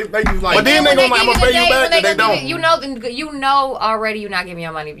bro. do. They make you like. But then they When gonna, I'm give gonna you pay the you date, back, when and they gonna don't. give you know already you're not giving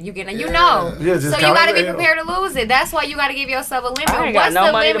your money. You know. Yeah, just So you count got to it be out. prepared to lose it. That's why you got to give yourself a limit. I ain't What's got no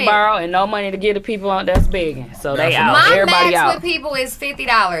the money limit? to borrow and no money to give to people that's begging. So they That's out. My Everybody max out. with people is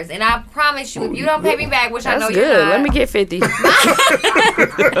 $50, and I promise you, if you don't pay me back, which I know That's you're good. not, Let me get 50.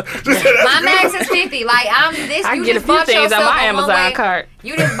 my max is 50. Like I'm this. I You can get a just few bought things on yourself my a one Amazon way- cart.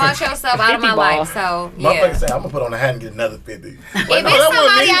 You just bought yourself out of 50 my ball. life. So Motherfucker yeah. say, I'm gonna put on a hat and get another 50. If it's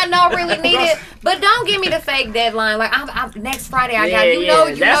somebody I know really need it, but don't give me the fake deadline. Like I'm next Friday I got. Yeah, You know, yeah,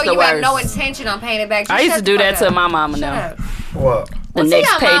 you that's know, the you have no worst. intention on paying it back. Just I used shut to do the that fuck to my up. mama Shut now. up. What? The See next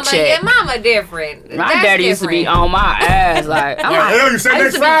how mama, paycheck. yeah, mama different. My That's daddy used to be different. on my ass. Like, I'm like, hell, you said I used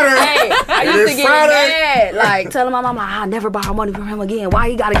next to be- Friday. Hey, I used to Next get Friday. mad. Like, telling my mama, I'll never borrow money from him again. Why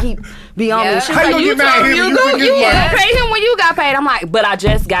he got to keep be on Yeah. me? She's How you like, gonna you get mad told at him him? you You go, forget you money. gonna pay him when you got paid. I'm like, but I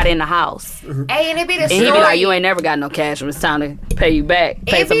just got in the house. Hey, and it be the And story. he be like, you ain't never got no cash when it's time to pay you back.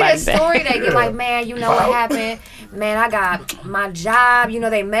 Pay It be the somebody story back. they get like, man, you know what happened? Man, I got my job. You know,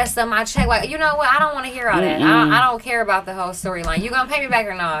 they messed up my check. Like, you know what? I don't want to hear all that. I don't care about the whole storyline. You gonna pay me back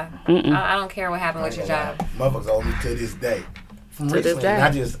or not? I don't care what happened with your job. Motherfuckers owe me to this day. recently. And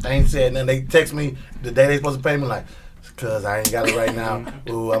I just ain't said nothing. They text me the day they supposed to pay me like, cause I ain't got it right now.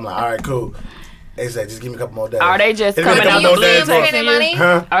 Ooh, I'm like, all right, cool. They said, just give me a couple more days. Are they just coming out the blue texting you?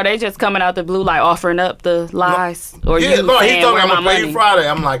 Huh? Are they just coming out the blue like offering up the lies? Or yeah, you no, he's saying, talking, I'm my gonna pay money? you Friday.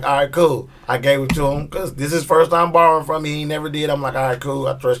 I'm like, all right, cool. I gave it to him because this is first time borrowing from me. He never did. I'm like, all right, cool.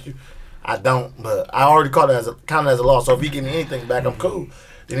 I trust you. I don't, but I already caught it as counted as a loss. So if he give me anything back, I'm cool.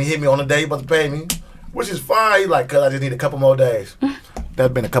 Then he hit me on the day he about to pay me, which is fine. He's like, cause I just need a couple more days.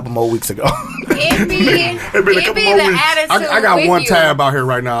 That's been a couple more weeks ago. It be the attitude. I got one you. tab out here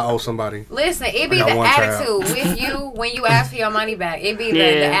right now. I owe somebody. Listen, it be the attitude with you when you ask for your money back. It be the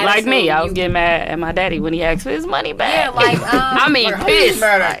attitude. Like me, I was getting mad at my daddy when he asked for his money back. Yeah, like I mean, pissed.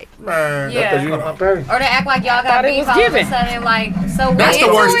 Man, yeah. Or they act like y'all got beef all of a sudden. Like, so we that's into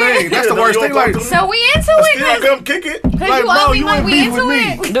the worst it. thing. That's the worst thing. Like, so we into it. Still come kick it. Cause like, you owe bro, me you money. ain't We beef into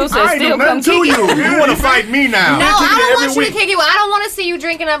with me. it. Dude said, I ain't still do nothing come to kick you. it. You want to fight me now? No, I don't want you week. to kick you. I don't want to see you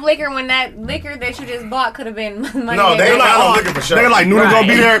drinking up liquor when that liquor that you just bought could have been money. No, they like, oh, looking for sure. They're like, Noodle gonna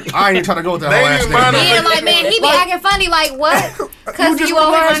be there. I ain't even trying to go with that whole ass nigga. Yeah, like, man, he be acting funny. Like, what? Because you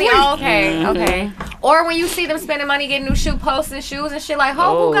owe him money. Oh, okay, okay. Or when you see them spending money getting new shoe posting shoes and shit, like,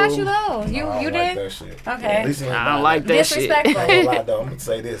 who got you those? You did? That shit. Okay. I don't like that shit. Disrespectful. I ain't gonna lie, though. I'm gonna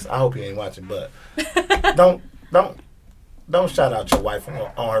say this. I hope he ain't watching, but don't shout out your wife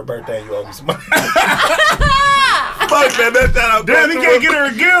on her birthday. You owe me some money. Fuck man, that shout out. Damn, you can't get her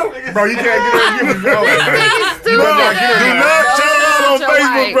a gift, bro. You can't get her a gift. Bro, do not shout out on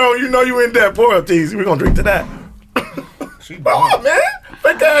Facebook, bro. You know you in that royalties. We're gonna drink to that. She bought, man.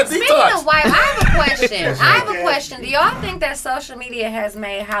 Speaking of wife, I have a question. Do y'all think that social media has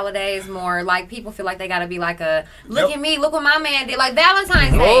made holidays more like people feel like they gotta be like a look at me, look what my man did, like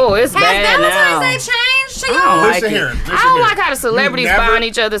Valentine's Day? Oh, it's has bad Valentine's now. Day changed to I y'all? don't like Listen it. here. I don't like how the celebrities buying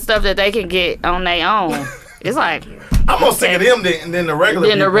each other stuff that they can get on their own. It's like I'm more sick of them than the regular.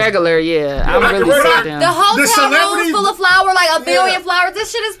 Than the regular, yeah. I'm like really the sick of them. The hotel rooms full of flowers, like a billion flowers.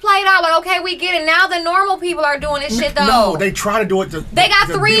 This shit is played out. Like, okay, we get it. Now the normal people are doing this shit though. No, they try to do it. They got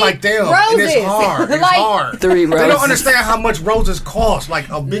to 3 be like them, roses. and it's hard. It's Like, hard. 3 roses. They don't understand how much roses cost. Like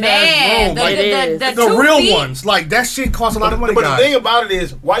a big Man, ass rose. the The real 2 feet. ones. Like that shit costs a lot of money. But the thing about it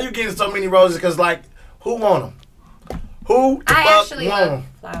is, why you getting so many roses? Because like, who want them? Who the I fuck actually want love them?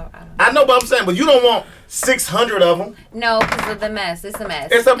 flowers. I know, but I'm saying, but you don't want 600 of them. No, because of the mess. It's a mess.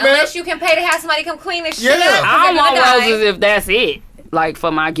 It's a mess? Unless you can pay to have somebody come clean this shit Yeah. up. 'cause I don't they're want gonna die. roses if that's it. Like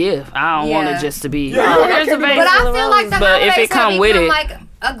for my gift, I don't want it just to be. Yeah, oh, here's a vase But I full of feel like the roses. But if holidays it come have with become it, like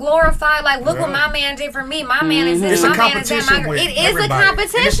a glorified, like, look what my man did for me. My man is this. It's a My man is that. competition with It is a everybody.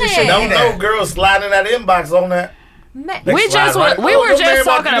 competition. Don't know girls sliding that inbox on that. They we slide just right- we Oh, were your just man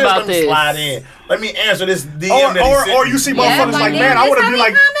talking do about Let me this. slide in. Let me answer this DM that he sent Or me. you see Yeah, motherfuckers like, like, man, I this want to how be they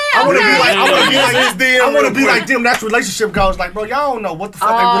like, come I in, want to be okay. like, I want to be like His DM I want to real be quick. like them. That's relationship goals. Like, bro, y'all don't know what the fuck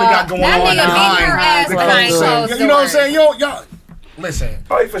they really got going that on nigga beat behind. her ass the behind closed closed doors. You know what I'm doors. saying? Y'all, listen.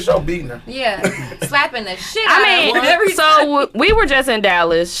 Oh, he for sure beating her. Yeah, slapping the shit out I of her every mean, so we were just in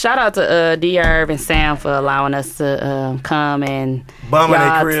Dallas. Shout out to D. Irv and Sam for allowing us to come and Bumming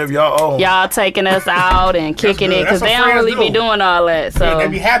their crib, y'all own. y'all taking us out and kicking good. it because That's they what don't friends really be do. doing all that. So Yeah, they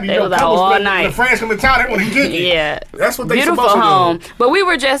be happy. They You know, was out couples, all when night. the friends come to town, they want to get it. Yeah, That's what they beautiful supposed home. to do. But we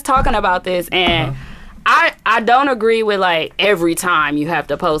were just talking about this, and I don't agree with like every time you have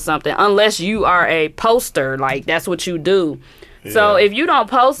to post something unless you are a poster. Like that's what you do. So if you don't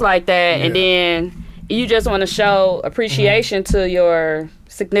post like that, and then you just want to show appreciation to your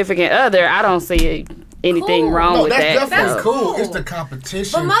significant other, I don't see anything wrong No, with that's that. definitely So. cool. It's the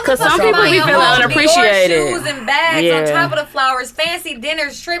competition. But Cause some motherfuckers people buying be a feeling whole unappreciated. Dior shoes and bags Yeah. on top of the flowers, fancy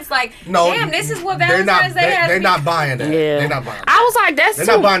dinners, trips. Like, No, damn, this is what they're not. Valentine's Day has. They're to not be. buying that. Yeah. They're not buying that. I was like, that's They're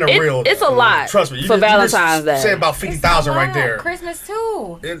too. not buying the real. It's a lot. Trust me. for Valentine's Day. Say about 50,000 right It's a there. lot. Christmas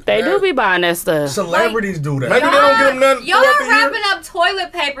too. They do be buying that stuff. Celebrities do that. Maybe they don't give them nothing. Y'all throughout are the year. wrapping up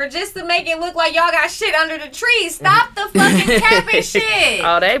toilet paper just to make it look like y'all got shit under the tree. Stop the fucking capping shit.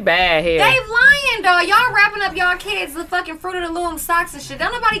 Oh, they bad here. They lying, dog. Y'all wrapping up y'all kids the fucking Fruit of the Loom socks and shit.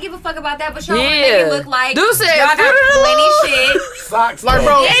 Don't nobody give a fuck about that, but y'all want to make it look like Dude said y'all got Fruit of the plenty Loom. shit. Socks, Like,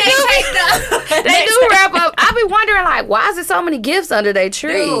 bro, They do wrap up. I be wondering, like, why is there so many gifts under their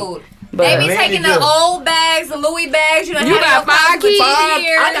tree? Dude. But They be Man, taking you the good. old bags, the Louis bags. You, done You had got your 5 closet for kids? 2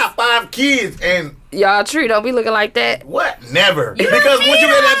 years. I got 5 kids, and y'all tree don't be looking like that. what? Never. You Because don't once you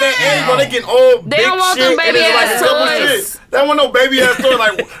need get at that that. age, bro, they getting old, They big don't want shit, them and it's baby like ass a couple toys. shit. They don't want no baby ass toy.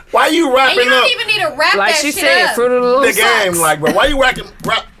 Like, why you And wrapping you don't up even need to wrap Like that she shit said, up. Fruit of the Loom the game? socks. Like, bro, why you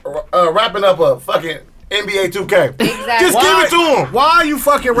wrapping up a fucking NBA 2K? Exactly. Just give it to them. Why are you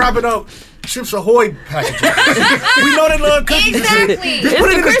fucking wrapping up Chips Ahoy packages. We know they love cookies. Exactly.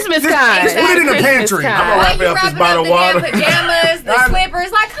 It's the Christmas kind. Just put it in the pantry. I'm Why wrap it you up this wrapping bottle up of the damn water. pajamas, the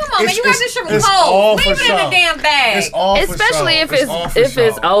slippers? Like, come on, man, you got this shit from it's all Kohl's. for Leave it in show. the damn bag. It's all for Especially show. if all for it's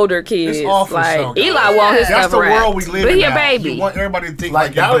show. older kids. It's all for like show. Eli want his That's stuff the wrapped. world we live But in he a now. baby. You want everybody to think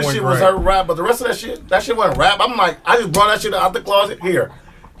Like you're Dollar doing shit was great. her rap, but the rest of that shit wasn't rap. I'm like, I just brought that shit out the closet. Here.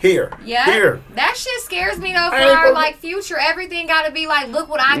 Yeah, Here. that shit scares me though. For I ain't our gonna- like future, everything got to be like, look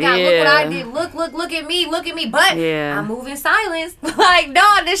what I got, look what I did, look at me. But I'm moving silence. Like,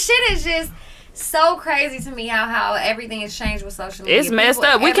 dog, this shit is just so crazy to me how everything has changed with social media. It's messed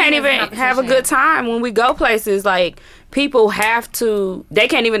People- up. We can't everything's even have a competition. good time when we go places. Like people have to. They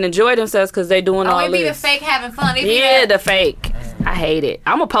can't even enjoy themselves because they doing Oh, all it be the this. fake having fun. It be Yeah, the the fake. I hate it.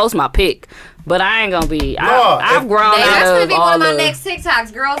 I'm gonna post my pic, but I ain't gonna be. No, I've grown That's out gonna of be one all of my the. next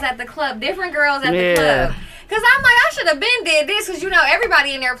TikToks. Girls at the club, different girls at the Yeah. club. Cause I'm like, I should have been did this, cause you know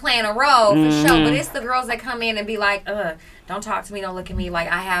everybody in there playing a role for sure. But it's the girls that come in and be like, don't talk to me, don't look at me. Like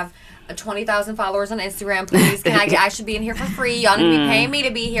I have 20,000 followers on Instagram. Please, I should be in here for free. Y'all need to be paying me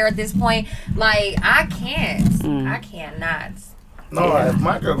to be here at this point. Like I can't, I cannot. No, if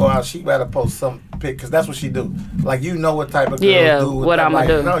my girl go out, she better post some pic, because that's what she do. Like, you know what type of girl Yeah, do. with what that. I'ma Like,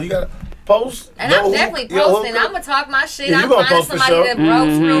 do. No, you gotta post. And Yo, I'm who- definitely yo, who- posting. I'm gonna talk my shit. Yeah, you I'm gonna finding post for somebody sure. that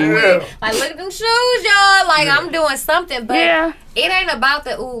broke real Yeah. quick. Like, look at them shoes, y'all. Like, I'm doing something, but Yeah. it ain't about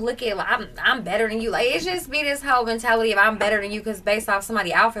the look at like, I'm better than you. Like, it's just be this whole mentality of I'm better than you because based off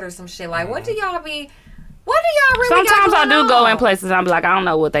somebody's outfit or some shit. Like, what do y'all be? What do y'all really? Sometimes got I going do go on? in places. I'm like, I don't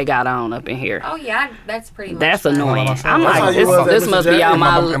know what they got on up in here. Oh yeah, that's pretty much. That's fine. annoying. I'm That's how like, you was at this Mr. must be J. out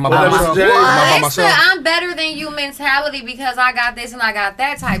my. Am I by my- myself? Am I by It's the myself? I'm better than you mentality because I got this and I got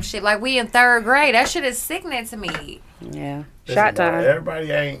that type shit. Like we in third grade. That shit is sickening to me. Yeah, Listen, shot bro, time.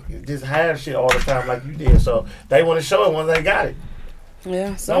 Everybody ain't just have shit all the time like you did. So they want to show it once they got it.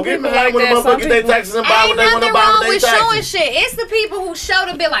 Yeah, Don't get mad when the motherfuckers get their taxes and buy Ain't what they want to nothing buy wrong with with their showing taxes. shit. It's the people who show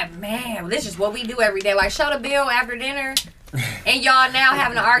the bill like, man, this is what we do every day. Like show the bill after dinner, and y'all now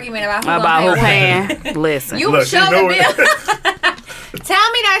having an argument about who About who gonna pay. paying? Listen, You Look, show you the know bill. it.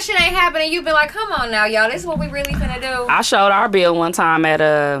 Tell me that shit ain't happening. You be like, come on now, y'all. This is what we really finna do. I showed our bill one time at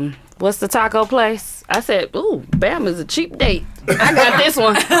what's the taco place? I said, "Ooh, Bam is a cheap date." I got this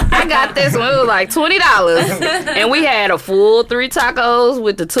one. It was like $20, and we had a full 3 tacos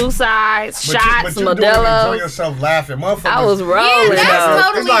with the 2 sides, shots, but you doing it, enjoy Modelo. yourself laughing, motherfuckers. I was Yeah, rolling. that's though.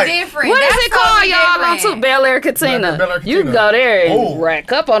 totally It's like- different. What is That's it called, totally y'all? On different. Bel Air Cantina. Bel Air You can Cantina. go there and Oh.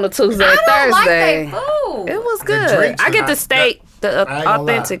 rack up on a Tuesday, I don't like Thursday. that food. It was The good. drinks I are get not- the steak, the I ain't gonna lie.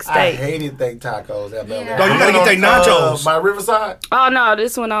 authentic I steak. hated they tacos at Bel Air. Yeah. No, you gotta get they nachos. By Riverside? Oh no,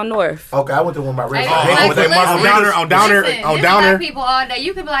 this one on North. Okay, I went to one by Hey, Riverside. Oh, like, with they listen, margaritas on downer, listen, on this downer. black people all day.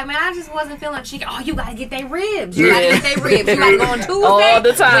 You could be like, man, I just wasn't feeling chicken. Oh, you gotta get their ribs. You gotta get their ribs. You gotta go on Tuesday. All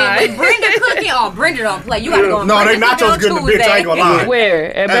the time. When Brenda cooking, oh, Brenda don't play. You gotta go on No, they Brenda cooking nachos on good in the bitch. I ain't gonna lie.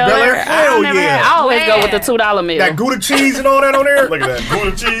 Where? At Bel Bel Air? Air? Hell yeah. I always go with the Man. $2 meal. That Gouda cheese and all that on there. Look at that.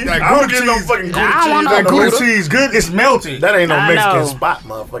 Gouda cheese. That I don't Gouda get no cheese. fucking Gouda I don't cheese. want no That Gouda. Gouda cheese good. It's melted. That ain't no I Mexican know. spot,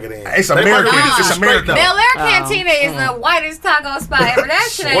 motherfucker. Then. It's They American. fucking It's straight American. though. Bel Air Cantina is the whitest taco spot ever. That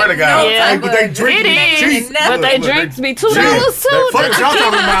shit ain't Swear to God. no Yeah. type But they of drink It cheese. is, nothing. but they Look, drinks they- be $2 too. Fuck what y'all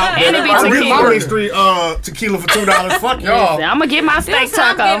talking about. And it be I read tequila. Lonely Street tequila for $2. Fuck y'all. Listen, I'm gonna get my steak That's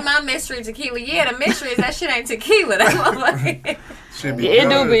how I'm getting taco. my mystery tequila. Yeah, the mystery is that shit ain't tequila. That motherfucker. Should be It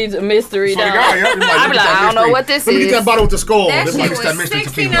do good. be a mystery though. Swear to God, y'all be I be like, I don't know what this Let me get is. that bottle with the skull. That This shit like was that mystery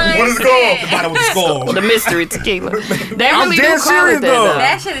tequila. 69 What is the skull? cents. The bottle with the skull. The mystery tequila. They I'm really do dead call serious, it that though. though.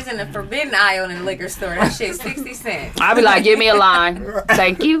 That shit is in the forbidden aisle in the liquor store. That shit 60 cents. I be like, give me a line.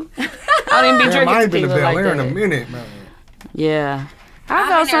 Thank you. I don't even be Damn, I drinking ain't been to tequila Bel like Air in a that. minute, man. Yeah. I I've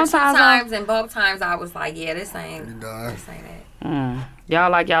go been there 2 sometimes. times, and both times I was like, yeah, this ain't Done. it.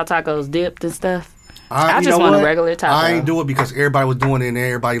 Y'all like y'all tacos dipped and stuff? I just you know want a what? regular taco. I ain't do it because everybody was doing it and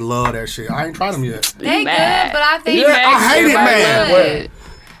everybody loved that shit. I ain't tried them yet. They good, mad. but I think He Yeah, mad I hate it, everybody man. love it.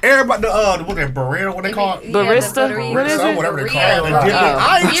 Everybody, what that burrito, what they call it? Barista? What is Some it? whatever they call Burrito. it. They dip it.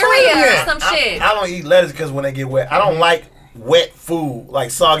 I ain't tried it Furia or yet. some shit. I don't eat lettuce because when they get wet, I don't like wet food,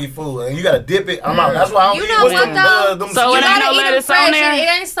 like soggy food, and you gotta dip it. I'm out. That's why I don't You eat know what's what, them, though? them So You it ain't gotta no eat them lettuce on fresh. there? It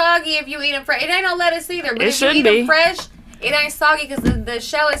ain't soggy if you eat them fresh. It ain't no lettuce either. But It if you shouldn't eat them be. fresh, it ain't soggy because the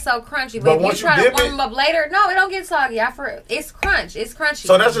shell is so crunchy. But But if you once you try to dip warm it- them up later, no, it don't get soggy. It's crunch. It's crunchy.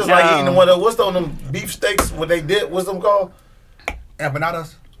 So that's just like No. eating one of what's on them beef steaks? What they dip? What's them called?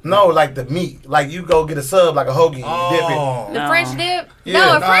 Empanadas. No, like the meat. Like you go get a sub like a hoagie, and you dip it. the No. French dip. Yeah,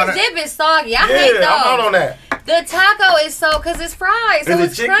 no, a nah, French that- dip is soggy. I Yeah, hate those. I'm out on that. The taco is so because it's fried, so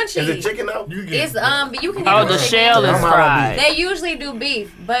it's crunchy. Is it chicken though? It's you can. Oh, the shell is fried. They usually do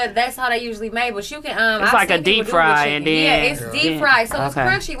beef, but that's how they usually made. But you can it's like a deep fry, and then it's deep fried, so it's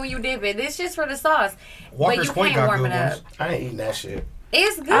crunchy when you dip it. It's just for the sauce, Walker's but you Point can't got warm good it up. ones. I ain't eating that shit.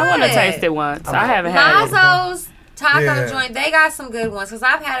 It's good. I want to taste it once. I haven't had it. Lazo's taco Yeah. joint. They got some good ones because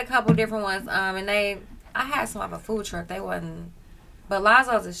I've had a couple different ones. And I had some off a food truck. They wasn't. But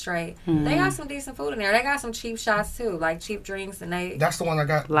Lazo's is straight. They got some decent food in there. They got some cheap shots too, like cheap drinks, and they. That's the one I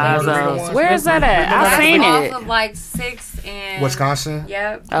got. Lazo's. Where is that at? I've That's seen off it. of like 6th and Wisconsin.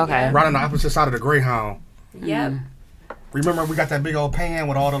 Yep. Okay. Right on the opposite side of the Greyhound. Yep. Remember we got that big old pan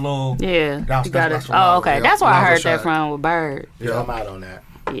with all the little. Yeah. That's You got that's it. from Oh, Lazo, okay. yeah. That's where I Lazo heard that shot. from with Bird. Yeah, I'm out on that.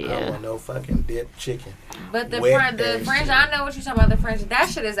 I don't Yeah. want no fucking dip chicken. But the Wet the ass French, shit. I know what you're talking about. The French, that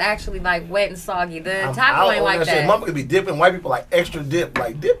shit is actually like wet and soggy. The I'm taco out ain't on like shit. that. Motherfuckers be dipping white people like extra dip.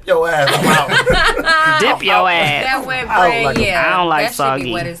 Like dip your ass. I'm out. Dip your ass. That wet I don't bread, like it. yeah. I don't like that should soggy.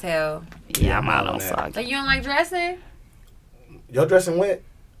 be wet as hell. Yeah, I'm out on that. soggy. So you don't like dressing? Your dressing wet?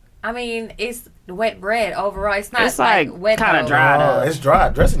 I mean, it's wet bread overall. It's not It's like wet kinda though. dry. Oh, it's dry.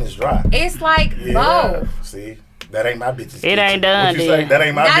 Dressing is dry. It's like both. See, that ain't my bitch's It kitchen. ain't done What you then. say? That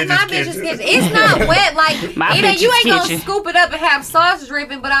ain't my That's bitch's my kitchen. bitch's kitchen. It's not wet like My it ain't, you bitch's ain't gonna kitchen. scoop it up and have sauce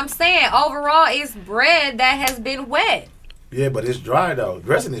dripping. But I'm saying overall, it's bread that has been wet. Yeah, but it's dry though.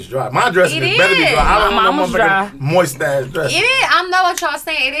 Dressing is dry. My dressing It is better be is. dry. I don't My want no mama's dry. motherfucking moist ass dressing. It is. I know what y'all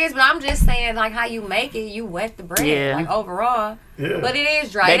saying. It is, but I'm just saying like how you make it. You wet the bread, Yeah. like overall. Yeah. But it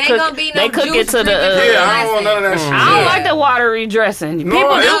is dry. They It ain't cook- gonna be no they cook juice it to the, dripping from Yeah, I don't want dressing. none of that shit. I don't Yeah. like the watery dressing. People it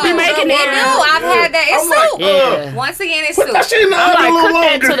do be don't making sound it. watery. No, I've had that. It's I'm like, soup. Yeah. Once again, it's Put soup. that shit in the I'm oven a like, little cook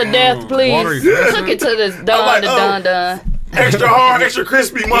that to longer. the death, please. watery Cook it to the done, like, done. Extra hard, extra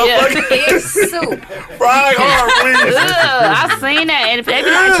crispy, motherfucker. It's soup. Fried hard, please. Ugh, I seen that. And if they be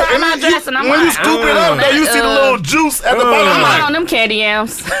like, try my dressing, I'm when you like, scoop it up, though, you see the little juice at the bottom. I'm I'm not on like, them candy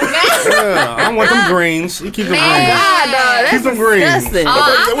yams. Yeah, I want them greens. You keep them Man. greens. God, dog, that's Keep them greens. disgusting. Oh,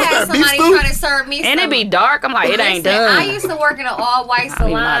 I've What's had that, beef somebody stew? try to serve me And it some. be dark. I'm like, it ain't Listen, done. I used to work in an all-white I don't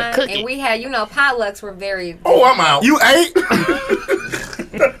even know how to salon, cook and it. we had, potlucks were very. oh, I'm out. You ate?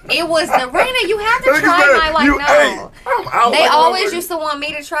 It was the Raina. You have to Look at try that. my You no. ate. I'm out. They like always motherfucker. used to want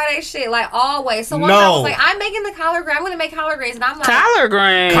me to try that shit, like always. So one time I No. was like, I'm making the collard greens. I'm gonna make collard greens, and I'm like, Collard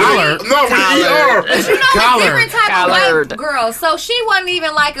greens. Collard. No, with Collard. ER. you know, Collard. a different type Collard. of white girl. So she wasn't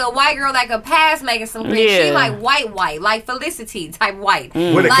even like a white girl that could pass making some greens. She Yeah. like white, like Felicity type white.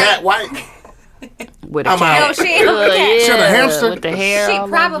 With a Like- cat white. With a I'm cat. out. No, she ain't no cat. Yeah, She had a hamster? with the hair. She all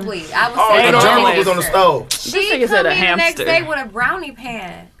over. probably. I would Oh, say Ain't the no journal way. was on the stove. She nigga said come a in the next hamster. day with a brownie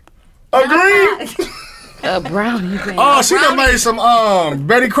pan. A green. A brownie pan. Oh, she done made some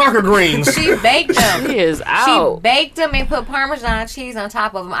Betty Crocker greens. She baked them. She is She out. baked them and put Parmesan cheese on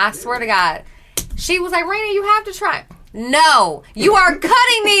top of them. I swear to God. She was like, Raina, you have to try. No, you are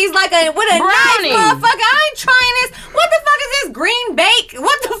cutting these like with a Brownie. knife, motherfucker. I ain't trying this. What the fuck is this green bake?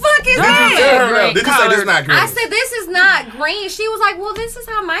 What the fuck is Did you that? tell her Green that? Did you say this is not green? I said, this is not green. She was like, well, this is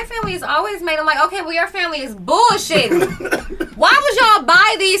how my family is always made. I'm like, okay, well, your family is bullshitting. Why would y'all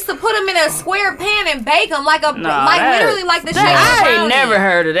buy these to put them in a square pan and bake them like a, literally like the shape of I brownie? ain't never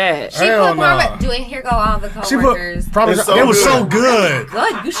heard of that. She Hell put Parmesan. nah. Doing here go all the She coworkers. put probably It's so it was good. so good.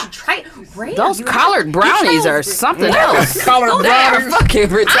 Good, you should try it. Raina, Those you collard brownies are something else. Collard They are brownies. fucking I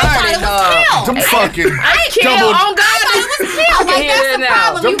thought retarded, it dog. was kale. Them fucking Kill double, on God. I thought it was kale. I can Like, hear that's it the now.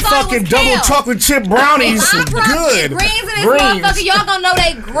 problem. them You thought it fucking was double kale. chocolate chip brownies. If I brought Good. greens in this motherfucker, y'all gonna know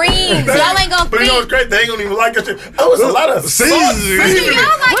they greens. Y'all ain't gonna But you know what's think. great? They ain't gonna even like that shit. That was a lot of Seasoning. Y'all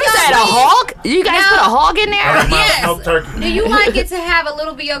like What is y'all that, a greens? hog? You guys No. put a hog in there? Yes. No turkey. Do you like it to have a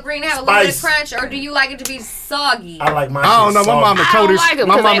little bit of green, have a little bit of Spice. crunch, or do you like it to be soggy? I like my. I don't know. My mom I don't Dakota's. like 'em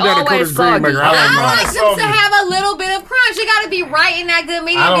My 'cause mom they and dad always Dakota's green soggy. maker. I I like like mine. them Soggy. to have a little bit of crunch. You gotta be right in that good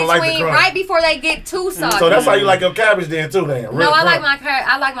medium I don't like the between, crunch. right before they get too soggy. So that's how you like your cabbage then too, then. Real No, I like crunch.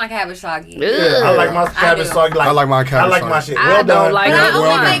 I like my cabbage soggy. Yeah, I like my cabbage do. soggy. Like, I like my cabbage I like my soggy. shit. I Well don't done. like But I it. only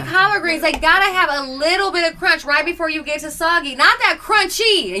well done. make collard greens. They gotta have a little bit of crunch right before you get to soggy. Not that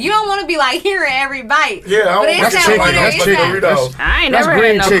crunchy. You don't want to be like hearing every bite. Yeah, I But don't it's That's that chicken. one. That's It's chicken. that. Doritos. I ain't That's never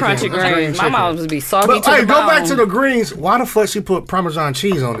green had no chicken. crunchy That's green greens. My chicken. mom would be soggy But to hey, the go back bone. to the greens. Why the fuck she put Parmesan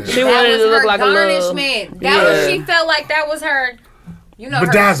cheese on She it? wanted it That to was look her like a little. garnishment. That was, she felt like that was her. You know, her.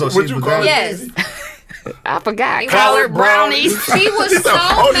 Bedazzle. What She's you call it? Yes. I forgot. Collard Collard brownies. She was so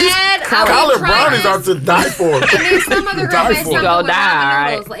Oh, these mad. Collard brownies are this. to die for. And then some other girl Die made for something it. Go with die,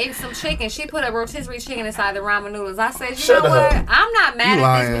 ramen noodles and some chicken. She put a rotisserie chicken inside the ramen noodles. I said, you Shut know what? up. I'm not mad You at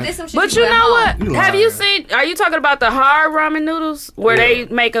lying. this, but this some shit But do you at know home. what? You Have you lying. seen? Are you talking about the hard ramen noodles where they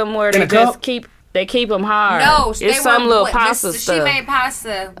make them where they a just cup? keep? They keep them hard. No, it's some little pasta stuff. She made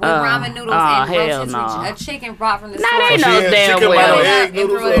pasta with ramen noodles and hell roaches no. with a chicken brought from the Nah, store. they know damn chicken well. with no egg And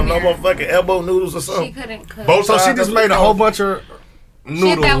noodles threw it or in no there. motherfucking elbow noodles or She something. couldn't cook. Both So she sides just of made the a whole noodles. bunch of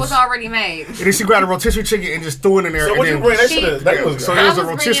noodles. Shit that was already made. And then she grabbed a rotisserie chicken and just threw it in there. So and what you then, bring? That She- shit. That was So good. it was I a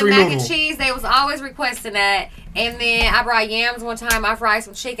was rotisserie bringing mac noodle. and cheese. They was always requesting that. And then I brought yams one time. I fried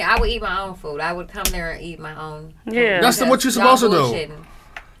some chicken. I would eat my own food. I would come there and eat my own. Yeah. That's what you're Y'all supposed to do. bullshitting.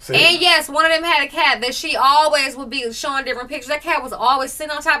 See? And yes, one of them had a cat that she always would be showing different pictures. That cat was always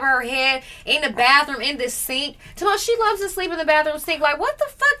sitting on top of her head in the bathroom, in the sink. Tomorrow she loves to sleep in the bathroom sink. Like, what the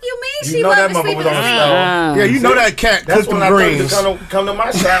fuck you mean? You She know loves that to sleep motherfucker in was on the the sink. stove. Yeah, you know that cat That's cooked when them I told you greens. to come to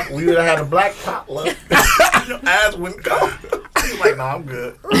my shop. We would have had a black potluck. Your ass wouldn't go. She's like, no, I'm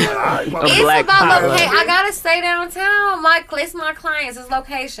good. All right, my A It's black about potluck. location. I gotta stay downtown. It's my clients. It's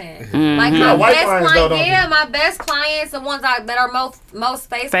location. Mm-hmm. Like You my got white best clients, clients. though, don't Yeah, you? my best clients, the ones that are most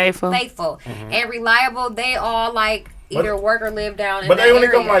faithful, and reliable. They all like either work or live down in But that they only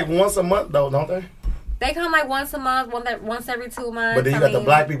area. come like once a month, though, don't they? They come like once a month, once every 2 months. But then you I got the mean,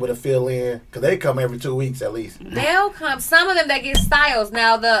 black people to fill in because they come every 2 weeks at least. They'll come. Some of them that get styles.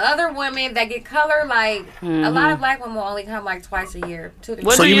 Now the other women that get color, like a lot of black women will only come like twice a year.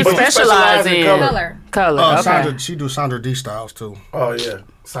 What So do you- you but you specialize in? Color. Color. Okay. Sandra, she do Sandra D styles too. Oh yeah,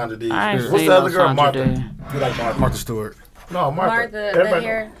 Sandra D. I ain't What's seen the other no girl? Sandra Martha. D. You like Martha? Martha Stewart. No, Martha. Martha, the Everybody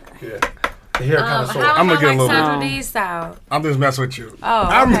hair. know. Yeah. The hair kind of How sort. I'm am gonna I get a like little- Sandra D style? I'm just messing with you. Oh,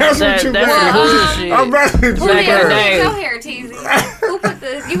 I'm okay. messing with you, That's man. bullshit. I'm messing with Who you, Back did in the girl. day. your hair, Teasy? Who put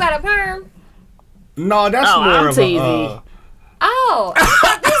this? You got a perm? No, that's Oh, more I'm of teasy. a. Oh,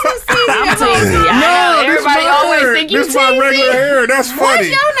 this is Teasy. I'm the whole teasy. time. I know. this Everybody my always hair. think you This my teasy. regular hair. That's What's funny.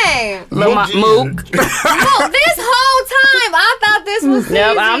 your name? Mook. Oh, this whole time I thought this was Teasy.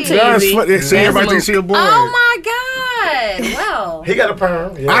 Nope, I'm That's Teasy. funny. See, That's everybody Mook. thinks she a boy. Oh my God! Well, He got a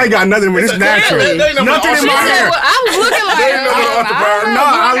perm. Yeah. I ain't got nothing with this natural. They know Nothing in she my said, hair. Well, I was looking like No,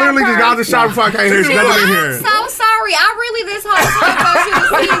 I literally just got out the shop before I came here. There's nothing in here. I'm so sorry. I really this whole time thought you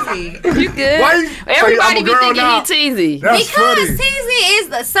was Teasy. you good. Why you- Everybody I'm a be girl thinking now. he teasy. That's Because funny. Teasy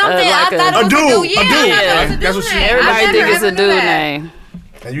is something like I thought it was a dude. Yeah, A dude. I thought Yeah, it was a that's dude what she- name. Everybody I think never it's a ever knew dude that. name.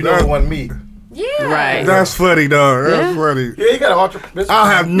 And you know it wasn't me. Yeah. Right. That's funny, dog. That's Yeah. funny. Yeah, he got an ultra. I'll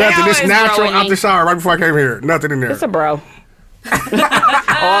have nothing. This always natural throwing out me. the shower right before I came here. Nothing in there. It's a bro.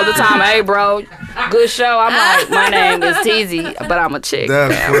 All the time. Hey, bro. Good show. I'm like, my name is Teasy, but I'm a chick.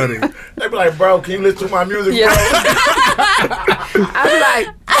 That's funny. They be like, bro, can you listen to my music, Yeah. bro? I'm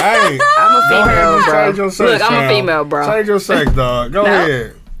like, Hey, I'm a female, bro. change your sex. Look, I'm a child. female, bro. Change your sex, dog. Go No.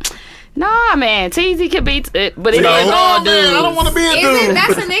 ahead. Nah, man. Teasy could be, but it's No. all dudes. I don't want to be a Is dude. it?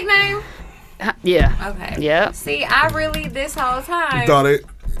 That's a nickname? Yeah. Okay. Yep. See, I really this whole time. Thought it.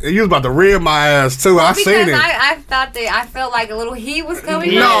 You was about to rib my ass too. I because seen it. I thought that I felt like a little heat was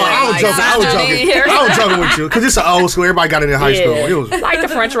coming. Yeah. No, on. I was Like joking. I was Sandra D joking. here. I was joking with you because it's an old school. Everybody got it in high school. It was. Like the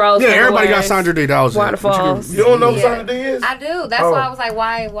French Rose. Yeah, everybody got Waterways, Sandra D. That was it. Waterfalls. You don't know who Yeah. Sandra D is? I do. That's Oh. why I was like,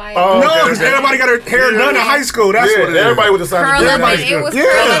 why? Oh, No, okay, because okay. everybody got their hair done in high school. That's Yeah, what it is. everybody with the Sandra Curl D. up in high and it school. was Yeah.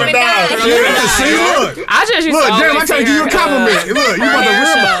 curl up and down. Yeah, see, look. I just used Look, to damn, always I tried to see give you a her, compliment. Look, you about to hair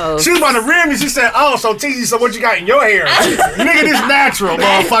rim me. shows. She was about to rim me. She said, oh, so TZ, so what you got in your hair? Nigga, this natural,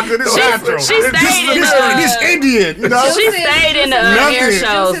 motherfucker. This natural. she stayed in This Indian, you know? She stayed in the Nothing. hair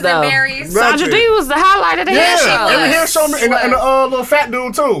shows Juices and though. berries. Sandra D was the highlight of the hair Yeah, every show. hair show, and the little fat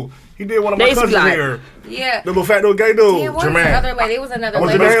dude, too. He did one of my They used to cousins be like- here. Yeah. The little fat dude, gay dude. Yeah, what was the Jermaine. other lady? It was another I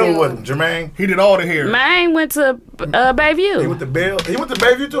went to lady. middle too. school with him. Jermaine. He did all the hair. Mine went to He Bayview. went to Bell. He went to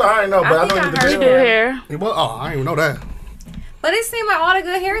Bayview too. I ain't know, but I think know I he went to heard She Bell. do hair. He was, oh, I didn't even know that. But it seemed like all the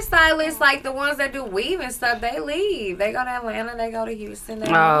good hairstylists, like the ones that do weave and stuff, they leave. They go to Atlanta. They go to Houston. They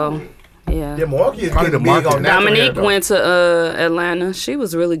Oh, yeah. Yeah, Milwaukee is Probably getting the big market. on natural Dominique hair, though. went to Atlanta. She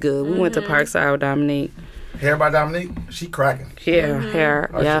was really good. We went to Parkside with Dominique. Hair by Dominique. She cracking. Hair.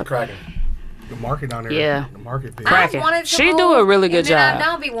 Oh, Yeah. she cracking. The market down there. Yeah. The market big. Crack. I wanted to She move, do a really good and then job. I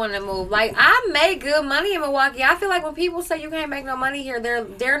don't be wanting to move. Like I made good money in Milwaukee. I feel like when people say you can't make no money here,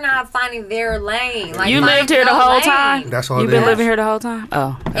 they're not finding their lane. Like You finding lived here the your whole lane. time? That's all You it been is. living here the whole time?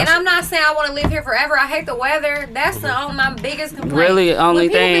 Oh. And I'm not saying I want to live here forever. I hate the weather. That's my biggest complaint. Really, only when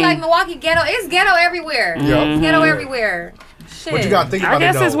people thing- be like Milwaukee ghetto, it's ghetto everywhere. Yeah. It's ghetto everywhere. Shit. What you got to think I about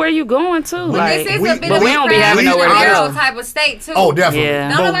guess it, though. it's where you going to. Like, This is we- a bit but of we a don't be having crazy nowhere to narrow go. type of state too. Oh, definitely. Yeah.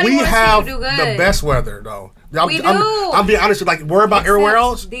 Don't But nobody we wanna see have you do good. the best weather, though. We do. I'm being honest with you. Like, worry about everywhere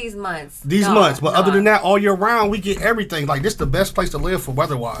else. These months. These No, months. But no. other than that, all year round, we get everything. Like, this is the best place to live for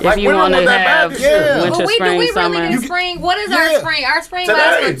weather-wise. if Like, you winter want to wasn't that bad have this year. Yeah. winter, But we spring, really summer. in spring. What is our Yeah. spring? Our spring Today.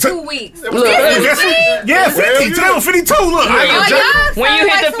 lasts for 2 weeks. It was Look, today. Yes, yeah, 50. Well, Today was 52. Look, I Yeah. ain't Oh, joking. y'all When you sound hit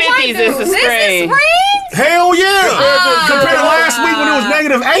like the some white 50s, it's dudes. the This spring. is spring? Hell yeah! Compared to last week when it was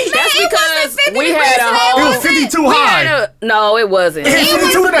 -8. That's it because wasn't 50 we had a degrees whole. It was 52 high. No, it wasn't. It hit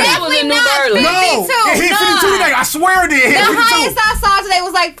 52 today. That was in New not Berlin. 50. No, it hit 52 today. I swear it did. It The hit 52. highest I saw today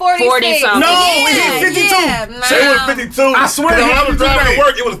was like 46. 40-something. No, it hit 52. Yeah, So it was 52. I swear When it I was hit driving 52. to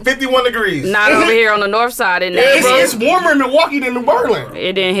work, it was 51 degrees. Not over here on the north side. It didn't hit. It's warmer in Milwaukee than New Berlin.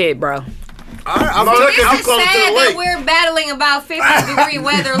 It didn't hit, bro. I'm No, telling you, I'm It's close to sad the that lake. we're battling about 50-degree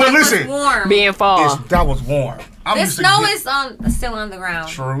weather But like listen, it's warm. Being fall. that was warm. I'm The used to snow get- is still on the ground.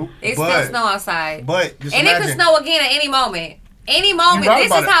 True, It's but- still snow outside. But just And it imagine, could snow again at any moment. Any moment. right This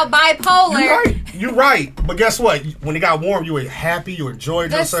about is it. how bipolar. You're right. But guess what? When it got warm, you were happy. You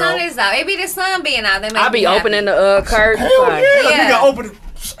enjoyed The yourself. sun is out. It be the sun being out that makes I be me happy. opening the curtains. Hell like, yeah! Yeah. Nigga open,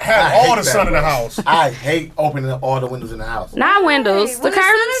 have I all hate the that, sun in the bro. house. I hate opening all the windows in the house. Not windows, the When the sun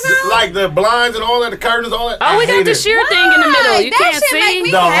curtains. is out? Like the blinds and all that, the curtains, all that. Oh, we I got hate the it. sheer thing in the middle. You That can't shit make see.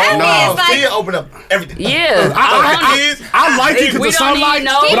 me The happy. whole It's like, still open up everything. Yeah. I like it because We the don't need sunlight,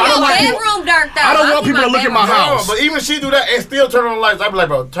 no- but keep I your don't like people. bedroom dark though. I don't want keep people to look at my bedroom dark. house. But even she do that and still turn on the lights. I be like,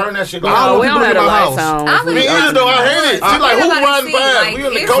 bro, turn that shit I on. don't Oh, we want don't have people the in my lights house. on. I would Me either though. I hate it. She like, who Everybody runs see, fast? like, We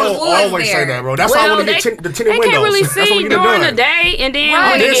in the it's cold. the woods Always say there. that, bro. That's why I Well, want to get the tinted they windows. can't really That's what see we get it during done. the day, and then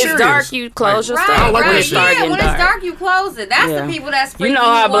Right. when it Dead gets serious. dark, you close your Right, stuff. I don't like right. that shit. Yeah, when it's dark, you close it. That's Yeah. the people that's freaky. You know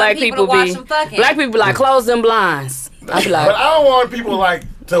how want black to people watch be. them fucking. Black people be like, close them blinds. I be But like, I don't want people like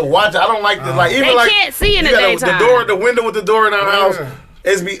to watch. I don't like this. Like even They like can't see in you the got daytime. the window with the door in our house.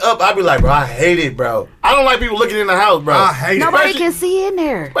 It's be up. I be like, bro, I hate it, bro. I don't like people looking in the house, bro. I hate nobody it. can see in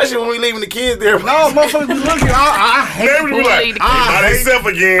there. Especially when we leaving the kids there. No, motherfuckers be looking. I hate They be like, I by hate- themselves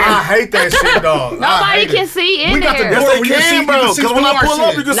again. I hate that shit, dog. Nobody can see in We got the there. door. Yes, they We can see- can, you bro. can see Because when I through our pull up,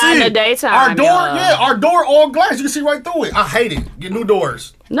 shit. you can Not in see the it. daytime. Our door, y'all. yeah, our door all glass. You can see right through it. I hate it. Get new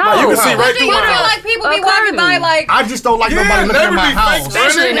doors. No, you can see But right do through you our feel house. like people be A walking by curtain. like, I just don't like Yeah, nobody looking they at my be house. fake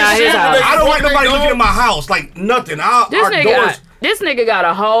Especially running not and his shit, house. they I don't like fucking nobody go. looking at my house. Like nothing. Our doors. This nigga got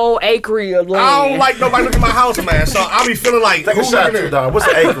a whole acre of land. I don't like nobody looking at my house, man. So I be feeling like Take a who's shot looking too, at- dog. What's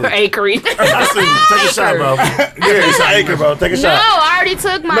an acre? acre. I see you. Take a shot, bro. Yeah, it's an acre, bro. Take a No, shot. I already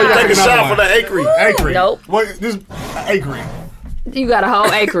took mine. No, you Take a Another shot one. for the acre. Acre. Nope. What this acre? You got a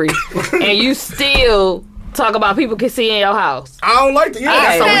whole acre, and you still talk about people can see in your house. I don't like the. Yeah,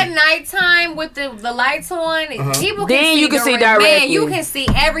 Alright. that's at how nighttime with the lights on, people can Then see you can see Man, directly. you can see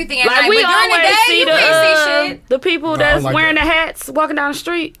everything at Like night. we But during the always day, see you the can't see shit. the people I that's don't like wearing that. the hats walking down the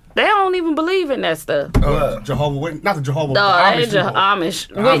street. They don't even believe in that stuff. Jehovah Witness, not the Jehovah. No, the they Amish just people. Amish.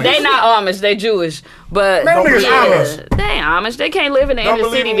 Amish. They not Amish. They Jewish. But Man, niggas yeah, Amish. they ain't Amish. They can't live in the Don't inner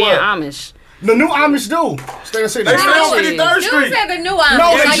believe city in being what? Amish. The new Amish do. Stay in the city. They stay on Jewish. 53rd Dudes Street. said the new Amish.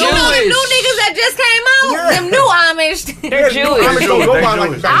 No, they like, you know the Jewish. new niggas that just came out? Yeah. Them new Amish. They're Amish Jewish. don't go They by like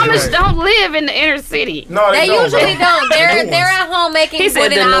Jewish. back in the Amish day. don't live in the inner city. No, They don't, usually bro. don't. The They're new at home making He said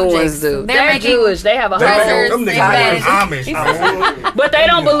wooden the new objects. ones do. They're They're making Jewish. They have a Dressers. whole. Them They niggas make- Amish. But they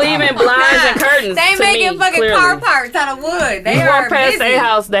don't believe in blinds and curtains. They to making me, fucking clearly. car parts out of wood. They You are walk past busy. their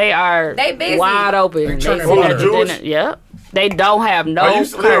house, they are They busy. wide open. They turn sit their at water. the dinner. Yep. They don't have no I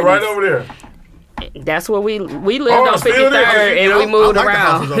used to live right curtains. over there. That's where we lived Oh, on still there? 53rd and we I moved like the around.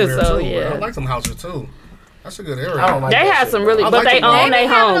 houses over there So too. I yeah. like them houses too. That's a good area. I don't like They that had shit, some bro. really, I but like they them. own They their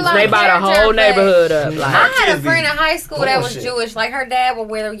be having a homes. lot They of bought a character, whole but- neighborhood up. I Like, had a kids be friend in high school that was bullshit. Jewish. Like her dad would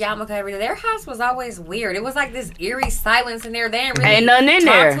wear a yarmulke every day. Their house was always weird. It was like this eerie silence in there. They didn't really Ain't nothing in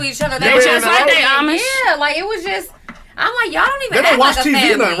talk there. to each other. They were just like they Amish. Yeah, like it was just. I'm like, y'all don't even They don't act watch like a TV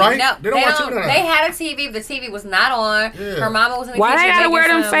family. none, right? No, They don't watch TV none. They had a TV, but the TV was not on. Yeah. Her mama was in the why kitchen they gotta making wear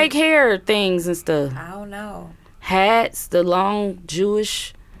them some- fake hair things and stuff? I don't know. Hats, the long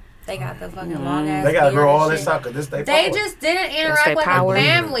Jewish. They got the fucking long ass. They gotta beard grow all and this shit. out because this they They power. just didn't their interact like power. a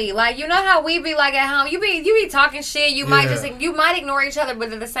family. Like you know how we be like at home. You be talking shit. You might Yeah. you might ignore each other,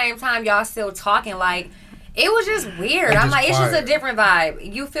 but at the same time y'all still talking. Like it was just weird. It's I'm just like, it's just a quiet. different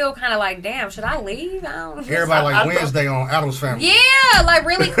vibe. You feel kind of like, damn, should I leave? I don't. Everybody like I- Wednesday on Adam's Family. Yeah, like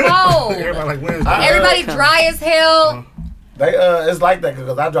really cold. Everybody like Wednesday. Everybody dry as hell. They it's like that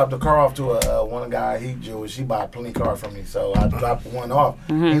because I dropped the car off to one guy. He Jewish. He bought plenty car from me, so I dropped one off.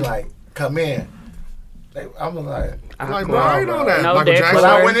 He like come in. I'm like, Like, bro, I ain't on that. No Michael different. but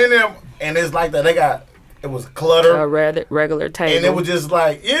Jackson. I went in there and it's like that. They got it was cluttered. A regular table. And it was just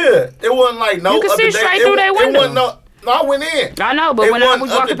like, yeah, it wasn't like no You could up see to date. straight It through wa- that it window. wasn't no, I went in. I know, but It when I wasn't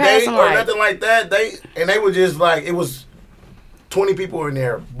was up walking to past date them, or like, nothing like that. They were just like it was 20 people in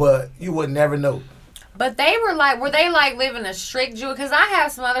there, but you would never know. But they were they like living a strict Jewish? Because I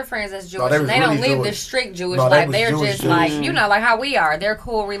have some other friends that's Jewish, they and was they don't really live the Jewish. strict Jewish No, they life. was They're Jewish, just Jewish. like, you know, like how we are. They're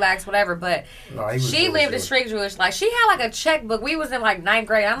cool, relaxed, whatever. But No, he was she Jewish, lived a Jewish. strict Jewish life. She had like a checkbook. We was in like 9th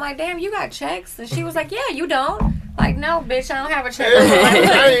grade. I'm like, damn, you got checks? And she was like, yeah, you don't. Like, no, bitch, I don't have a checkbook.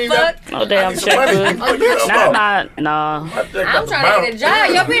 Yeah, I ain't Fuck. oh, no damn need some money. checkbook. No. I'm trying to get a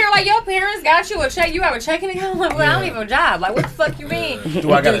job. Your parents got you a check. You have a checking account? Like, well, I don't even have a job. Like, what the fuck you mean?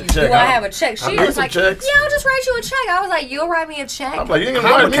 Do I got a check? Do I have a check? She I need was some like, checks. yeah, I'll just write you a check. I was like, you'll write me a check? I'm like, you ain't gonna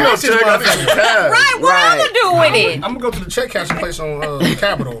write me no check. I need some cash. Right, what I'm gonna do with it? I'm gonna go to the check cashing place on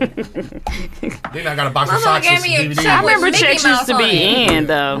Capitol. Then I got a box My of mom socks gave and me a DVDs. check. I remember Mickey checks Mouse used to on be it. in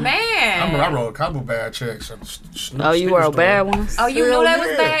though. I Man. wrote a couple bad checks. Oh, you wrote bad ones? Oh, you knew that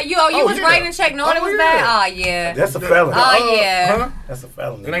was bad? You was yeah. writing a check knowing it was bad? Oh, yeah. That's a felony. Oh, yeah. Huh? That's a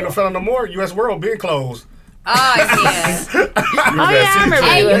felony. It ain't no felon no more. U.S. World being closed. Oh, yeah. Oh, yeah, I remember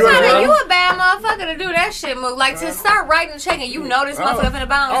Hey, you. you a bad motherfucker to do that shit move. Like, to start writing a check and you know this motherfucker finna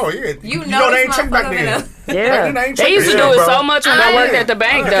bounce. Oh, yeah. You they know this ain't check back motherfucker then. finna... Yeah, They ain't they used to checking. do it Yeah, so bro. much when I worked at the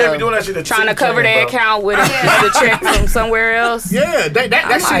bank, I can't be doing though. that shit at Trying to 6 cover their bro. account with the check from somewhere else. Yeah, that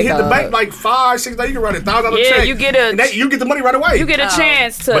I'm shit like, hit the bank like 5-6 days. You can write $1,000 Yeah, check. you get you get the money right away. you get a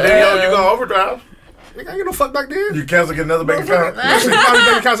chance to. But then you go overdrive. I ain't get no fuck back then. You cancel, get another bank account. That's the only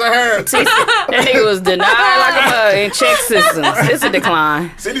bank accounts I had. That nigga was denied like a bug in check systems. It's a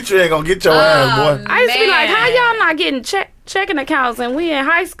decline. City Tree ain't gonna get your ass, boy. I used to be like, Man. how y'all not getting checking accounts and we in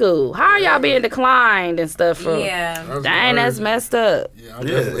high school? How y'all being declined and stuff from? Yeah. Dang, that's messed up. Yeah,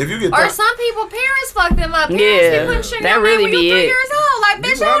 if you get Or some people, parents fuck them up. Parents Yeah, be putting shit in that your really name when be you 3 it. years old. Like,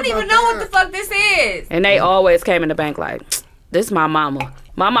 bitch, I don't even know what the fuck this is. And they always came in the bank like, this my mama.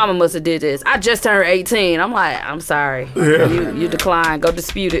 My mama must have did this. I just turned 18. I'm like, I'm sorry. You declined. Go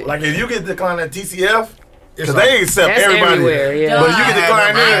dispute it. like if you get declined at TCF, because like- they accept That's everybody. everywhere, yeah. But you get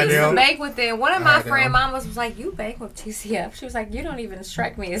declined I there. used to them. bank with them. One of my had friend them. mamas was like, "You bank with TCF?" She was like, "You don't even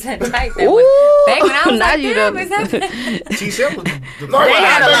strike me as that type that Ooh, would bank." And I was now like, you "Damn, done- is that?" TCF was the No, They but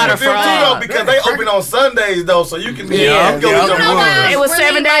had I a lot bank of with them too, though, fraud. because they open on Sundays though, so you can be Yeah. you can go Yeah. with your You know why mom. I It was really,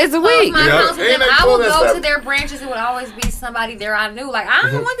 7 days a close week. My Yeah. accounts with Ain't them. they I cool would that go stuff? to their branches. It would always be somebody there I knew. Like, I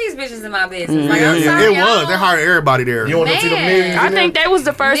don't want these bitches in my business. Like, Yeah, I'm yeah, sorry, it y'all. was. They hired everybody there. You want to see the Man. millions? I think they was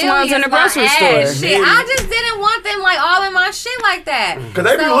the first ones in the Millions grocery my store. ass. Shit, I just didn't want them like all in my shit like that. because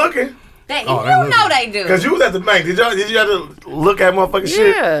they be So, looking. That, Oh, they you looking. know they do. Because you was at the bank. Did you have to look at motherfucking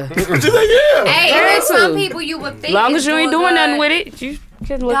shit? Yeah. Did you say yeah? Hey, Yeah, there's some too. people you would think. Long is as you ain't doing doing good. nothing with it, you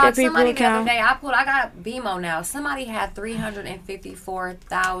can look Dog, at people's somebody the other account. day, I got BMO now. Somebody had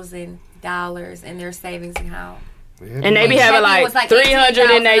 $354,000 in their savings account. And they be Checking having like was like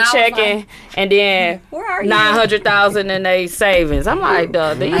 300 in their $18,000. I was checking, like, and then Where are you? 900,000 in their savings. I'm like,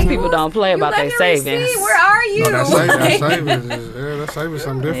 dog, these people don't play about their savings. Where are you? That savings is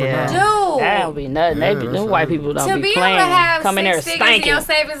something different Yeah. now. Dude. That would be nothing. They be, Yeah, them that's white right. people don't To be be able to playing. have Come in there 6 figures in your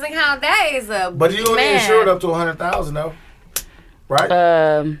stinking. savings account, that is a But you only man. insured up to 100,000 though, right?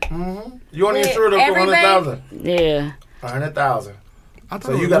 You only With insured up to every 100,000. Yeah. 100,000. I thought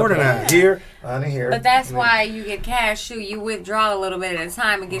So it you was got more than that. here, under here. But that's why you get cash. Shoot, you withdraw a little bit at a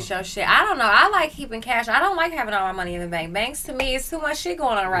time and get your shit. I don't know. I like keeping cash. I don't like having all my money in the bank. Banks to me, it's too much shit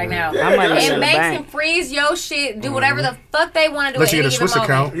going on right now. Yeah, I'm money yeah. in And the banks bank. can freeze your shit, do whatever the fuck they want to do. Unless at you get a any Swiss given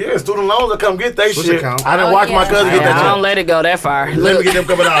moment. account. Yeah, student loans will come get they Swiss shit. account. I done Oh, watched my yeah. cousin get Yeah, that I don't shit. let it go that far. Let me Look, get them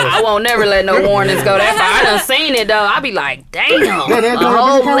couple I dollars. won't never let no warnings go that far. I done seen it though. I be like, damn, they a do have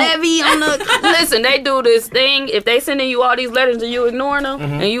whole an account? levy on the. Listen, they do this thing. If they sending you all these letters and you ignoring them,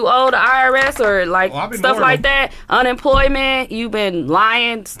 and you owe the IRS or like I've been stuff ignoring like that, unemployment, you been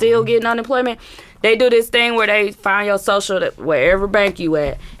lying, still getting unemployment. They do this thing where they find your social wherever bank you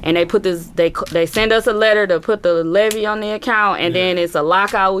at, and they put this. They send us a letter to put the levy on the account, and then it's a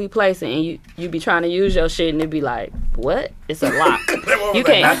lockout we place it, and you be trying to use your shit, and it be like, what? It's a lock. You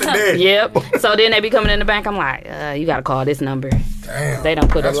can't. Yep. So then they be coming in the bank. I'm like, you gotta call this number. Damn. They don't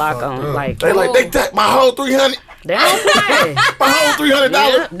put a That's lock fucked on. up. Like They like, they take my whole 300, they don't play. my whole $300.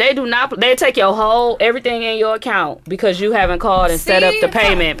 Yeah, they do not. They take your whole everything in your account because you haven't called and set up the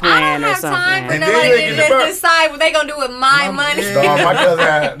payment plan I or don't have time for something. And then nobody you to get the burn. just decide what they gonna do with my money. No, my cousin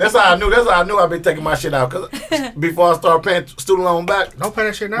had, that's how I knew I've been taking my shit out. Cause before I started paying student loan back, Don't pay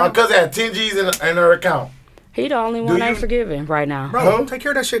that shit now. my cousin had 10 G's in her account. He the only one you- ain't forgiving right now. Bro, Huh? take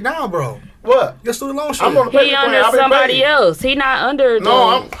care of that shit now, bro. What? Your student loan shit. I'm on the He payment plan. under I've been somebody paying. else. He not under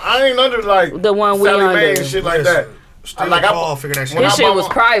No, I ain't under like the one we Sally Mae under. and shit like that. Still Like, I- call, figure that shit when out. His I shit bought was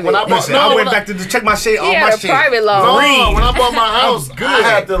my- private. When I bought, Listen, no, I when went back to check my shit, all He my had a shit. private loan. No, when I bought my house, good. I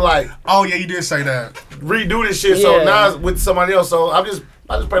had to like Oh yeah, you did say that. redo this shit. So Yeah. now it's with somebody else. So I just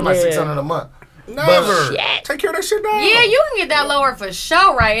pay like Yeah. $600 a month. Never. Shit. Take care of that shit now. Yeah, you can get that lower for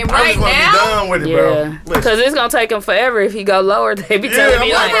sure, right? And I right just want to be now, done with it, bro. Yeah, because it's gonna take him forever if he go lower. They be Yeah, telling I'm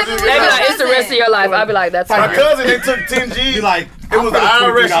me like, like, what they be is like, it's the rest of your life. I be like, that's My fine. cousin, they took 10 G's. Be like, It was the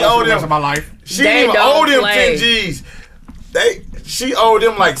IRS. She owed the rest of my them. life. She They didn't even don't owe them play. 10 G's. She owed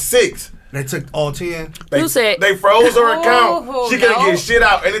them like 6. They took all 10. Who said? They froze her account. Ooh, She couldn't no. get shit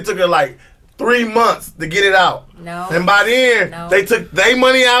out, and it took her like 3 months to get it out. No. And by then, No. they took their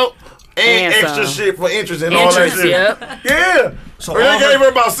money out and And extra some. shit for interest and all that Interest, shit. yep. Yeah. So So and all they gave her- her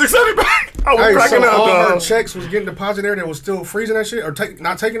about $600 back. I was Hey, cracking so up, all her dog. checks was getting deposited there that was still freezing that shit or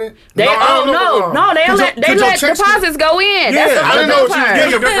not taking it? They, No, I don't know. no, they Could let your- could your let checks- deposits go in. That's the I didn't know dope what she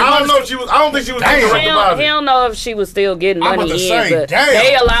was part. getting. I don't know if she was. I don't think she was getting He direct don't, he deposit. don't know if she was still getting I'm money about to in, say, but damn.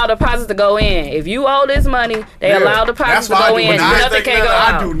 they allow deposits to go in. If you owe this money, they Yeah. allow deposits That's to why I go do in. not Nothing take can go that.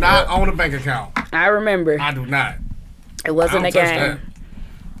 I out. do not own a bank account. I remember. I do not. It wasn't I a don't touch game. that.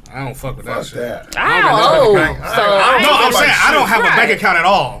 I don't fuck with that Fuck shit. that. I don't don't know owe. about the bank. So I don't No, know I'm about saying I don't have a Right. bank account at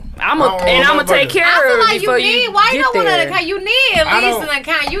all. I'm I don't gonna know take about care I of feel it like before you need. you Why you get don't want there. an account? You need at I least don't- an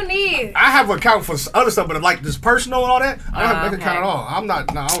account. You need. I have an account for other stuff, but like this personal and all that, I don't have a bank okay. account at all. I'm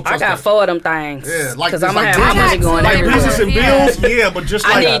not. No, I don't I trust got that. 4 of them things. Yeah, like because this, I'm gonna like have my business- money going like everywhere. business and Yeah. bills, yeah, but just I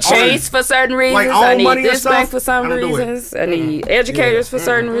like need Chase for certain reasons. like I own need money and this bank stuff, for some I don't do it. reasons. I need educators for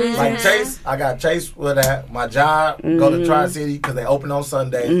certain reasons. Like Chase, I got Chase with that. My job, go to Tri-City because they open on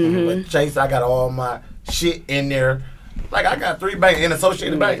Sundays. But Chase, I got all my shit in there. Like I got 3 banks in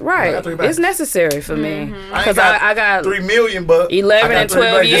Associated Bank. I Right. got 3 banks. It's necessary for me. ain't Because I got 3 million, but 11 I got and 3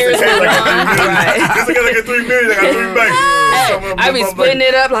 12 banks. years Just in case I got 3 going on. million. Right. Just in case I get 3 million, I got 3 banks. Hey, I be splitting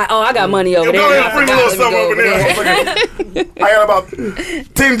it up like, oh, I got money over there. Go ahead I and bring a forgot, little let me something go over there. I got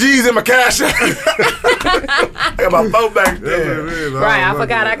about 10 G's in my cash. I got about 4 banks there. Right, I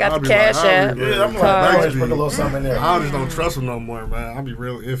forgot I got the cash app. Yeah, I'm like, Card. I just put a little something in there. I just don't trust them no more, man. I'll be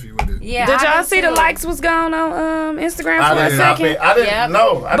real iffy with it. Yeah. Did I y'all do see the too. likes was gone on Instagram I for a didn't know. second? I didn't Yep.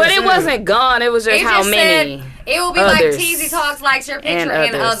 know. I But didn't it see wasn't gone. It was just It how just many. said it will be Others. like TZ Talks likes your picture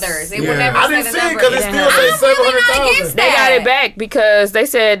and others. others. It Yeah. will never I say didn't the see it number. because it Yeah. still says I'm really not 700,000. against They got it back because they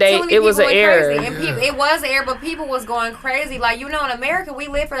said Too many it was people an went error. crazy. And it was an error, but people was going crazy. Like, you know, in America, we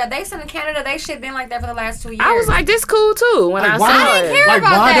live for that. They said in Canada, they shit been like that for the last 2 years. I was like, this cool too when I why, saw I didn't it. care like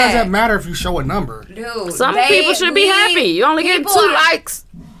about why does that. that matter if you show a number? dude, Some they people should be need happy. You only get people 2 are- likes.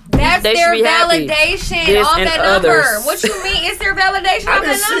 That's They their should be happy. validation This off and that number. others. What you mean? It's their validation I off didn't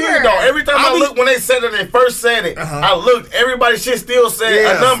that see number. it though. Every time I looked when they said it, they first said it. I looked. Everybody shit still said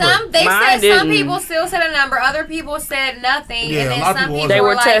Yeah. a number. They Mine said some didn't. people still said a number, other people said nothing, Yeah, and a then lot of some people people They were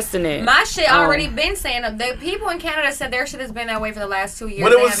were like, testing it. My shit Oh. already been saying the people in Canada said their shit has been that way for the last 2 years.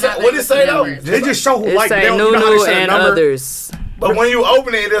 What it They was have say- not what been it say, though? numbers. They just show who It like say they don't, you know how they Nunu say a and number. others. But when you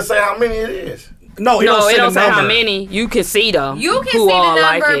open it, it'll say how many it is. No, No, it say don't the say how number. many. You can see them. You can who see all the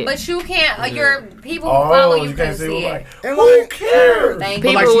like number, it. but you can't. Your people who follow you can't see who it. like. And Who like- cares? Thank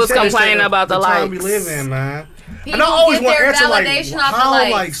But you. People she was said, it's complaining about the time we likes. live in, man. People And I always get want to their answer like, validation off the how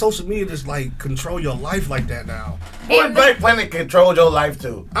likes. like social media just like control your life like that now. What bank planet controlled your life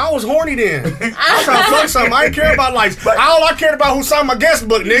too? I was horny then. I was trying to fuck something. I didn't care about likes. All I cared about who signed my guest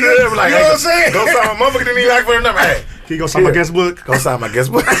book, nigga. Yeah, like, you know what I'm saying? Go sign my motherfucker didn't even ask for the number. Hey, He go sign my guest book. go sign my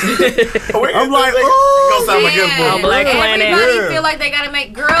guest book. I'm like, go sign my Yeah. guest book. On Black Planet. Everybody Yeah. feel like they gotta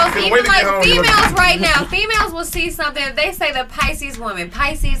make girls, Can't even wait to like get home. females right now. Females will see something. They say the Pisces woman.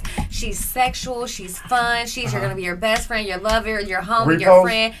 Pisces, she's sexual, she's fun, she's you're gonna be your best friend, your lover, your homie, your Repost.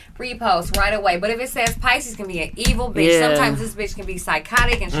 friend. Repost right away. But if it says Pisces can be an evil bitch, Yeah. sometimes this bitch can be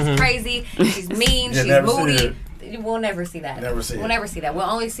psychotic and she's crazy, she's mean, Yeah, she's never see moody. it. We'll never see that. Never see We'll it. never see that. We'll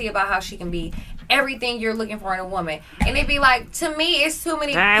only see about how she can be everything you're looking for in a woman. And it'd be like, to me, it's too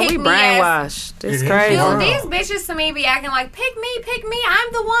many Dang, we pick-me-ass. brainwashed. It's It is. crazy. Dude, Wow. these bitches to me be acting like, pick me,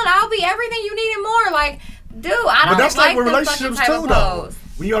 I'm the one, I'll be everything you need and more. Like, dude, I don't But that's like with them relationships fucking type too, of though. pose.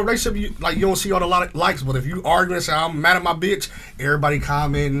 When you're in a relationship, you don't see all the lot of likes. But if you arguing and say I'm mad at my bitch, everybody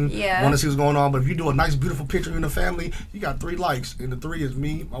commenting, Yeah. want to see what's going on. But if you do a nice, beautiful picture in the family, you got 3 likes, and the 3 is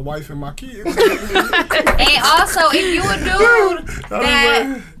me, my wife, and my kids. And also, if you a dude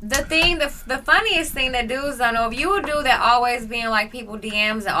that Anyway. the funniest thing that dudes don't know, if you a dude that always being like people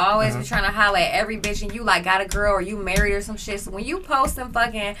DMs and always be trying to holler at every bitch and you like got a girl or you married or some shit, so when you post them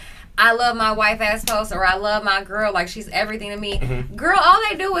fucking I love my wife ass post or I love my girl like she's everything to me, girl, all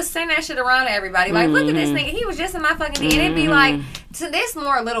they do is send that shit around to everybody. Like, look at this nigga, he was just in my fucking D. And it'd be like, to this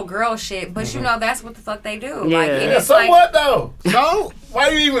more little girl shit, but you know that's what the fuck they do. Like, Yeah. and Yeah, it's so like, what though? So Why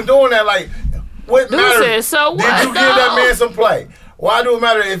you even doing that? Like, what Dude matters? said, so Did what, you give that though? man some play? Why do it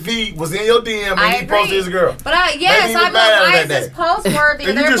matter if he was in your DM and I he agree. posted his girl? But yes, Maybe he I'm was mad like, why at is that this day. post worthy?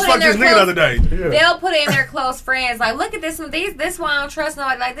 and you just fucked this nigga the other day. They'll put in their close friends. Like, look at this one. This one I don't trust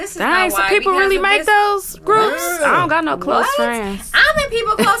nobody. Like, this is Dang, not so why. people because really of make this. those groups? Yeah. I don't got no close What? friends. I'm in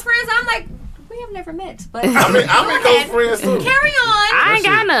people close friends. I'm like, we have never met, but I'm in go close ahead. friends too. Carry on. I ain't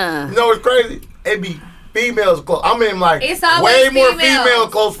got none. You know what's crazy? It be females close. I'm in like It's always way more females. female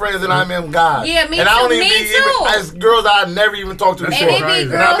close friends than I'm in guys. Yeah, me and I too, don't even me be too. as girls I never even talked to And before. it be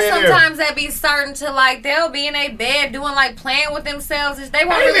crazy. And I'm girls in there. sometimes that be starting to like they'll be in their bed doing like playing with themselves. If they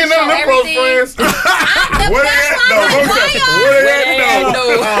want I to ain't really in show none of them close everything. friends. Where they at? No, Why y'all? where they at? No.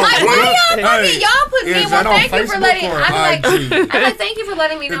 Like, why y'all? I mean, y'all put me Is in. that Well, on thank you for Facebook letting. or I'm IG? like, thank you for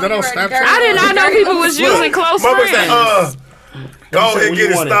letting me know that you on were Snapchat? dirty. I did not know people was using close Mama friends. said, go ahead and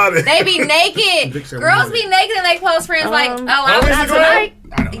get it started. They be naked. Vic said Girls we be naked and they close friends. Like, Um, oh, I'm not Instagram? tonight.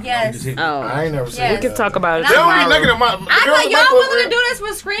 I don't know. Yes. Oh, I ain't never seen Yes. it. we can talk about it. They don't I'm be naked in my I girls thought in my y'all close willing to do friends. this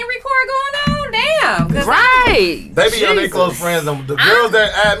with screen record going on. Damn. 'Cause Right. They be on their Jesus. close friends. And the girls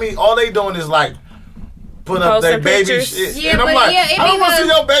that add me, all they doing is like putting up their Posting baby pictures? shit. Yeah, and I'm but like, yeah, it I don't be want to see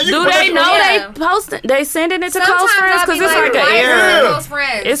the- your baby. You Do put they that know Yeah. they posting? They sending it to Sometimes close friends I'll be because it's like an why is error. it Yeah. close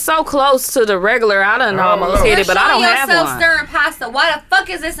friends? It's so close to the regular. I don't almost know. hit You're it, but I don't showing have yourself one. stirring pasta. Why the fuck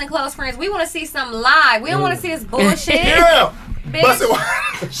is this in close friends? We want to see something live. We don't want to see this bullshit. Yeah. Bitch, Busted.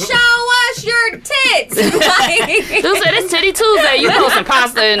 show us your tits. Like, Dude said it's Titty Tuesday. You posting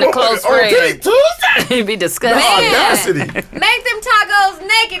pasta in the close On Titty friends. Tuesday. It'd be disgusting. Man. Audacity. make them tacos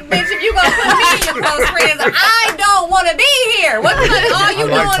naked, bitch. If you gonna put me in your close friends, I don't want to be here. What the fuck are you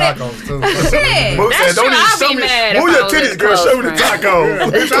I like doing? tacos too. Shit. Moose That's said, don't true. even I'll show be me. mad Move if I your was titties, in girl. close Show me the friends.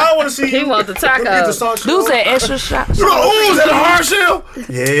 tacos. Bitch, I don't want to see He you. want the Get the tacos. sauce. Dude said extra shot. Ooh, is that a hard shell?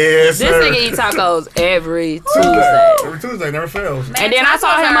 Yes, This sir. nigga eat tacos every Tuesday. Every Tuesday never fails. Man, And then I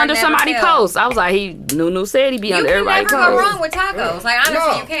saw tacos him are under never somebody's fail. post. I was like, Nunu said he be You under can everybody's never go post. wrong with tacos. Like honestly,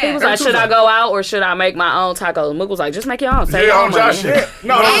 No. you He can't. was like, should I go out or should I make my own tacos? Mook was like, just make your own. Save Yeah, your on own Josh money. shit.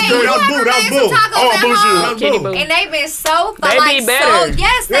 No, that was Hey, good. you That was ever boo. That made was some boo. tacos Oh, at bullshit. home? That was Kitty boo. boo. And they've been so They like be better. so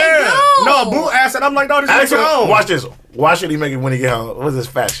yes, they Yeah. do. No, boo asked it. I'm like, no, this is Actually, your own. watch this. Why should he make it when he get home? What's this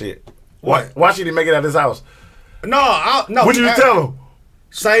fat shit? Why should he make it at his house? No, no. What you tell him?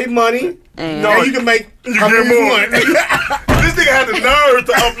 Save money. And No, you can make. You get more. This nigga had the nerve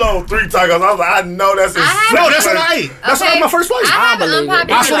to upload 3 tacos. I was like, I know that's his. No, that's what I ate. That's Okay, my first place. I have an believe it.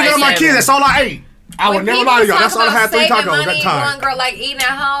 unpopular I swear to God, my Like kids, that's all I ate. I would When never people lie to y'all. talk That's all I about had 3 saving tacos money, that time. One girl like eating at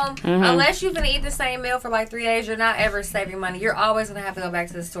home. Mm-hmm. Unless you're gonna eat the same meal for like 3 days, you're not ever saving money. You're always gonna have to go back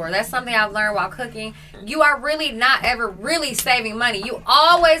to the store. That's something I've learned while cooking. You are really not ever really saving money. You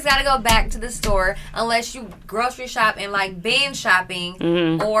always gotta go back to the store unless you grocery shop and like binge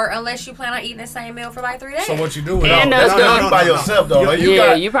shopping, or unless you plan on eating the same meal for like 3 days. So what you do is And us That's going- you by yourself though. Like,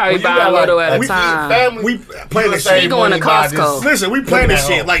 Yeah, you probably when buy got, a little at a we time. Family, We play you this save shit. He going to money by Costco. this. Listen, we plan this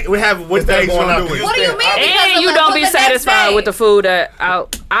Looking at shit. home. Like, we have what Instead of days going gonna out do to it. What do you mean? Because And of you the- don't for be the next satisfied day. with the food that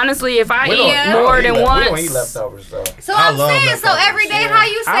out. Honestly, if I We don't- eat Yeah. more we than don't eat once, leftovers though. So I I'm love saying, so leftovers, every day, yeah. how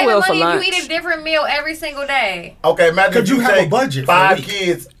you I saving will for money if lunch. you eat a different meal every single day? Okay, imagine Could if you have a take budget for a 5 week?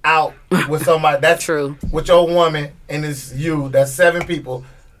 kids out with somebody. That's True. With your woman and it's you. That's 7 people,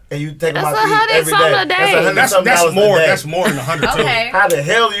 and you take them That's out to eat $100 every something day. a day. $100 That's something that's dollars a more. day. That's more than 100 too. Okay. How the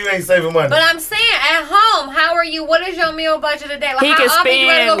hell you ain't saving money? But I'm saying, at home, how are you? What is your meal budget a day? Like, he how can often you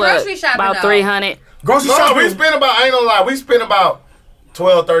gotta spend go grocery shopping? about though? 300. Grocery no, shopping. we spend about. I ain't gonna lie. We spend about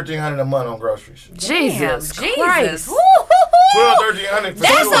 $1,200-$1,300 a month on groceries. Jesus Jesus. Christ. $1,200-$1,300 for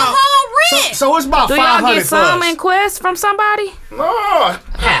That's sure. a whole rent. So it's about Do y'all 500 get some plus. in Quest from somebody? No.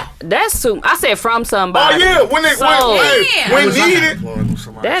 That's too. I said from Oh somebody. yeah, when it So- when Yeah. needed.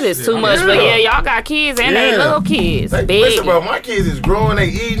 That is too much. But yeah, y'all got kids and they Yeah. little kids. Like, Big. listen, bro, my kids is growing. They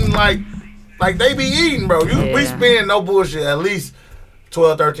eating like they be eating, bro. We Yeah. spend no bullshit at least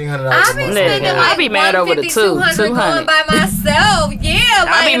 $1,200-$1,300 I a be month. spending Yeah. like I be mad over the 150, 200 going 200. by myself. Yeah,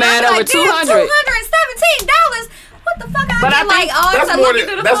 like, be and mad I'm over like, damn, $200. $217. What the fuck? But I I get like, think oh, That's I'm more looking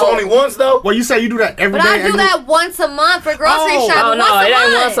through than. the That's phone. only once though. Well, you say you do that every But day. I do and that once a month for grocery Oh. shopping. Oh no, once it a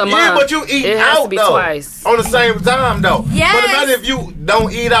ain't month. once a month. Yeah, but you eat It has out to be though twice. on the same time though. Yes. But imagine if you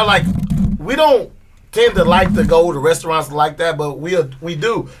don't eat out. Like we don't tend to like to go to restaurants like that, but we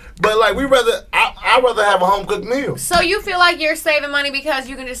do. But like I'd rather have a home cooked meal. So you feel like you're saving money because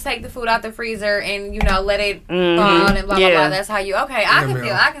you can just take the food out the freezer and let it thaw and blah blah Yeah. blah. That's how you. Okay, I can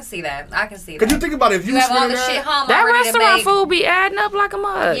meal. I can see that. I can see that. Could you think about it? If you You have all spend the shit that, home That already to restaurant make. food be adding up like a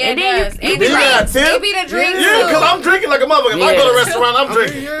mug. Yeah, and it then does. you It be You like, got a tip? It be the drinks Yeah, too. because I'm drinking like a motherfucker. If I go to a Yeah. restaurant, I'm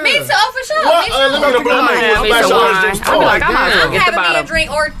drinking. yeah. Me too, for sure. What? Me too. Let me get a blue I'm gonna have I'm me back some to orange wine. juice. I'll be like, I might as well I'm get the having me a bottom. drink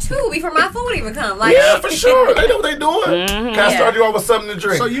or two before my food even come. Like, Yeah, for sure. They know what they doing. Can I start you off with something to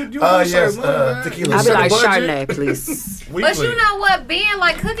drink? So you yes, save money, man. tequila. I'll be Set a like budget. Chardonnay, please. But you know what? Being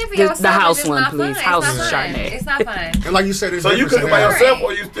like cooking for The yourself house is just one, not please. fun. House it's not fun. Chardonnay. It's not fun. And like you said, it's So you cooking by Right. yourself,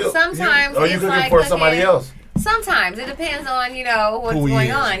 or you still? Sometimes Or you it's cooking like for somebody cooking- else? Sometimes it depends on what's Who he going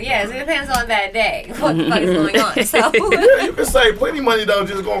is. on. Yes, it depends on that day. What the fuck is going on? So, Yeah, you can save plenty money though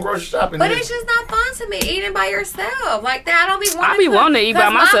just going grocery shopping. but it's just not fun to me eating by yourself like that. I don't be wanting. I be wanting to eat by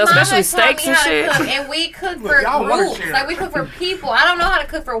 'cause my myself, mama especially taught me steaks and how to shit. cook, and we cook for y'all wanna groups. share. Like we cook for people. I don't know how to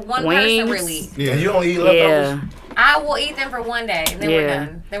cook for one person Wings. really. yeah, you don't eat leftovers. Yeah, I will eat them for one day, and then we're yeah.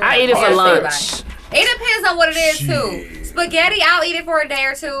 done. Then we're I done. eat it for Don't worry about lunch. it. It depends on what it is too. Spaghetti, I'll eat it for a day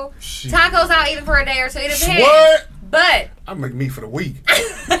or two. Tacos, I'll eat it for a day or two. It depends. What? But I make meat for the week.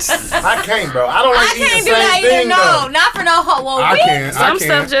 I can't, bro. I don't like I eating can't the do that same either. thing No, though. not for no whole I week. can. Some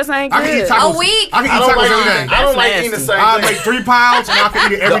stuff just ain't I can eat good. tacos. A week? I can I eat don't tacos like every eating. day. I don't like That's eating the nasty. same I thing. make 3 pounds and I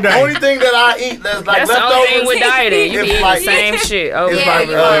can eat it every The day. only thing that I eat that's like That's the only thing with leftovers dieting. You is be eating like- the same shit over is Yeah, like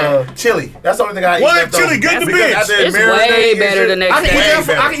you are. chili. That's the only thing I eat. What? leftovers. Chili good to Because bitch. after It's marinating way and better shit, the next I can eat day. that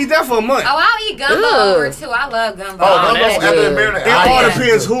for. I can eat that for a month. Oh, I'll eat gumbo Ugh. over too. I love gumbo. Oh, Oh, gumbo that's after good. marinade. It all yeah.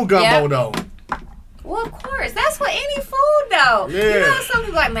 depends who gumbo Yeah. though. Well, of course. That's what any food, though. You Yeah. know, some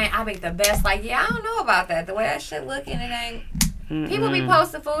people like, man, I make the best. Like, yeah, I don't know about that. The way that shit looking, it ain't. People be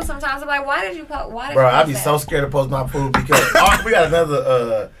posting food sometimes. I'm like, why did you post? Why did Bro, you I post be that? so scared to post my food because we got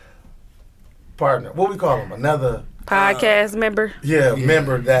another partner. What we call him? Another Podcast member.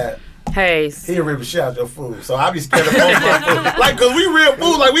 member that Hayes. he'll rip the shit out your food. So I be scared to post my food. Like, cause we real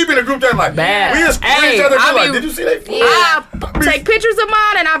food. Like we been in a group chat like Bad. we just Hey, each other I be like, be- did you see that food? Yeah. I take pictures of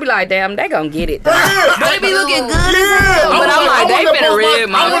mine and I'll be like, damn, they gonna get it. Though. Yeah. They be looking good as Yeah, hell. But I'm like, they finna rib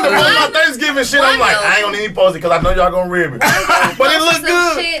I my want to food. post my Thanksgiving shit. I'm like, I ain't gonna even post it because I know y'all gonna rib it. But it look Some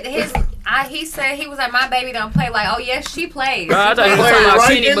good. Shit, he said he was like, my baby don't play. Like, oh yes, she plays. Bro, I thought you She was plays. talking about Right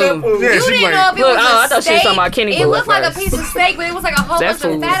Kenny in that Boo. food. Yeah, You she didn't like- know if it Look, was I a thought she was steak. talking about Kenny It Boo looked at like a first. piece of steak, but it was like a whole That bunch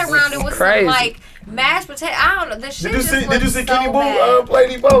of food fat was around it with crazy. some like mashed potato. I don't know. The shit Did you just see? Did you see looked Kenny so Boo bad. play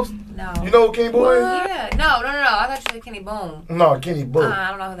these posts? No. You know who Kenny Boo is? Yeah. No. I thought you said Kenny Boom. No, Kenny Boo. I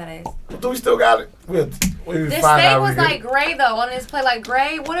don't know who that is. Do we still got it? We'll The find steak out. was we like get it. gray though on this plate, like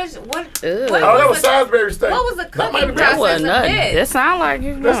gray. What? Ugh. Oh, that was Salisbury steak. What was the That might cooking have been- That process wasn't of nothing. this? That sound like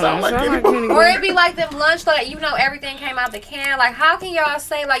you know. That sound like Kenny Boo. Or it'd be like them lunch, like everything came out the can. Like how can y'all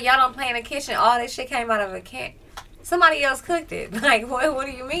say like y'all don't play in the kitchen? All this shit came out of a can. Somebody else cooked it. Like what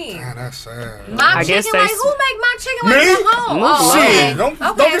do you mean? Man, that's sad. My I guess chicken, they- like who make my chicken like Me? from home? Me? Oh, Shit, okay. don't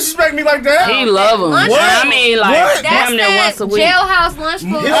Okay. disrespect me like that. He love them. Lunch- I mean, like, What? That's damn near that once a week. jailhouse lunch food.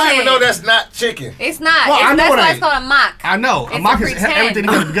 He don't even shit. know that's not chicken. It's not. Well, I know That's what why I- it's called a mock. I know. It's A mock a is pretend. everything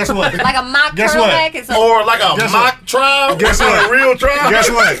together. But guess what? Like a mock Guess what? turtleneck. It's a Or like a Guess mock trial. Guess Not what? a real trial. Guess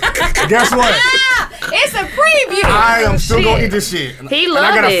what? Guess what? it's a preview. I am still Shit. gonna eat this shit. He and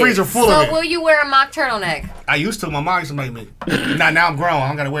I got love a it. freezer full So of it. will you wear a mock turtleneck? I used to. My mom used to make me. Now I'm grown. I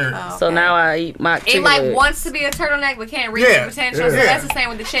don't gotta wear it. Oh, So okay. now I eat my It chicken like leg. wants to be a turtleneck but can't reach Yeah, the potential. yeah. So that's the same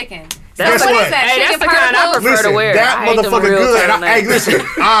with the chicken. That's Guess what what? is that? Hey, that's Chicken the kind I purple? prefer to Listen, wear. that I hate them motherfucker real good. And hey, turtlenecks. listen,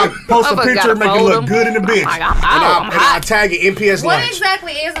 I post a Motherfucker picture, gotta make it fold look them. good in the bitch. Like, I'm out. I'm and I hot. tag it NPS What lunch.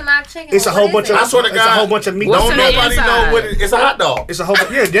 exactly is a mock chicken? It's a What whole is bunch it? of. I swear to It's a God. whole bunch of meat. What's Don't in the nobody know inside? what it is. It's a hot dog. It's a whole.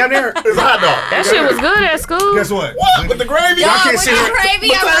 Yeah, damn near. It's a hot dog. That shit was good at school. Guess what? What? With the gravy? Yo, I can't with see the her.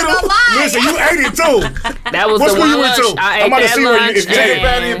 gravy, I'm not gonna lie. Listen, you ate it too. That was What the school you one went lunch. to? I I'm ate about to that see where you. lunch If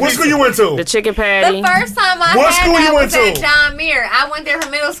and what school you went to? the chicken The patty. first time I What had school that you was went at to? John Muir. I went there for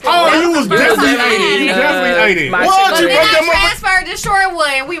middle school. Oh, That you was the first definitely time I ate had it. You it. definitely ate it. my What? But You then broke I that mother- transferred to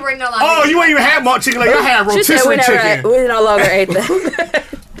Shorewood and we were no longer. Oh, you ain't even had my chicken leg. I had She said we rotisserie never, chicken. we no longer ate that.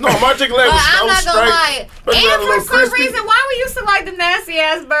 No, my chicken leg But was I'm so not gonna lie. straight. But you And had a for little some crispy. reason, why we used to like them nasty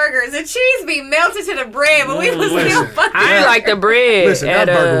ass burgers? The cheese be melted to the bread, but we was still Listen, fucking. I ain't like the bread. Listen, that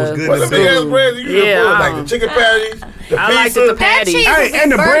at, burger was good. What's the big ass bread you Yeah, yeah, I like the don't- chicken patties, the I liked pizza. the patties. cheese- Hey,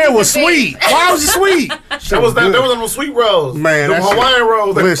 and the bread was sweet. Why was it sweet? That was that. That was on those sweet rolls. Man, the that shit- Hawaiian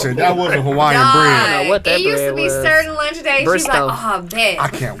rolls. Listen, that was a Hawaiian God. bread. know what that It used to bread be was. certain lunch days. She's like, Bristol. oh, I bet. I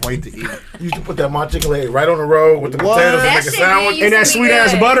can't wait to eat it. You used to put that my chicken leg right on the road with the What? potatoes and That make a shit sandwich. used And that to be sweet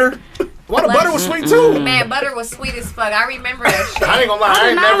ass good. butter. Well, the butter was sweet too. Man, butter was sweet as fuck. I remember that shit. I ain't gonna lie, I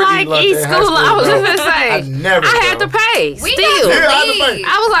ain't I never like eat lunch eat in high school. school. I was bro. just gonna say. I never. I had bro. to pay. We Still. got Yeah, I had to leave. pay.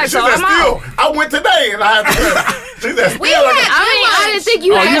 I was like, She so said, I'm out. still, I went today and I had to pay. She said, We still, had- I mean, I didn't think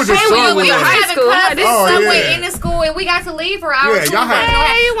you Oh, had you to was just pay when you strong went with to it. high school. Cousins Oh, somewhere yeah. in the school, and we got to leave for our Yeah, y'all had-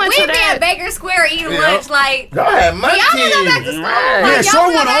 Yeah, you went we to be that. at Baker Square eating Yeah. lunch like. y'all had money. Y'all wanna go back to school? Right. Yeah, Y'all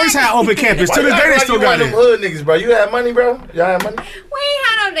Shorewood wanna always back- had open campus. Why To you this act day, they like still you got one of it. them hood niggas, bro. You had money, bro. Y'all had money. We ain't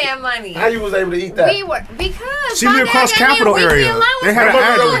had no damn money. How you was able to eat that? We were because See, my we dad across gave me a Capitol weekly area. allowance They had for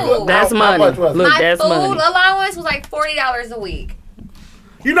an food. average. That's How money. much was it? Look, My that's food money. allowance was like $40 a week.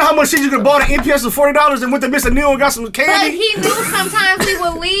 You know how much shit you could bought at MPS for $40 and went to Mr. Neal and got some But candy? he knew sometimes we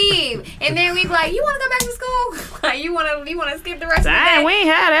would leave, and then we'd be like, "You want to go back to school? Like, you want to skip the rest of the Dang, day?" we ain't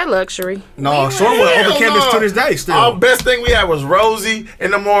had that luxury. No, Shorewood Hell open campus no. to this day still. Our best thing we had was Rosie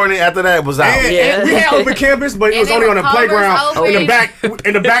in the morning. After that, it was out. And, Yeah. and we had open campus, but it And was then only on the Culver's playground open. in the back.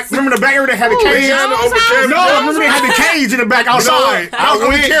 In the back, remember the back area that had the cage? Yeah, the open campus. No, remember they had the cage in the back You know outside. what? I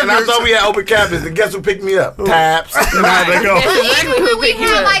went and I thought we had open campus. And guess who picked me up? Taps. Nah, they go. Even when we Pick you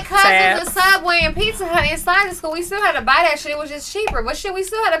had up. like cousins Tabs. at Subway and Pizza Hut inside the school, we still had to buy that shit. It was just cheaper, but shit, we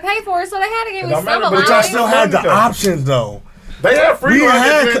still had to pay for it, so they had to give me don't some matter, allowance. But y'all still had the options though. They had free. We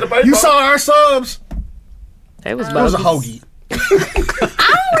lunch. had. You saw our subs. They was It was a bogus. hoagie. I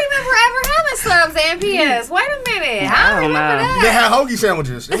don't remember ever having subs at MPS. Wait a minute, I don't remember know. They that. had hoagie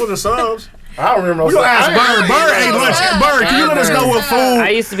sandwiches. It wasn't subs. I don't remember. We don't ask Bird. Bird ain't ate lunch. lunch. Bird, can you let us know what I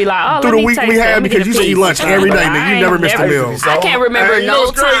food used to be like, oh, through let the me week taste we that. had Let me because get you a should eat piece. lunch every day, I nigga. You ain't never missed a never- meal. I can't remember Hey, you know no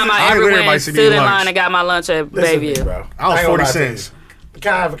what's crazy? time I I ain't ever let everybody went see me stood eat in lunch. line and got my lunch at Listen to Bayview. me, bro. I was ain't gonna lie to 46. you.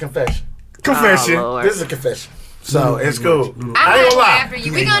 Can I have a confession? Confession. Oh, Lord. This is a confession. So it's cool. I I ain't had gonna one lie. after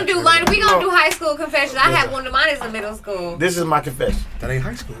you. We gonna do lunch. We gonna do high school confessions. I had one of mine in middle school. This is my confession. That ain't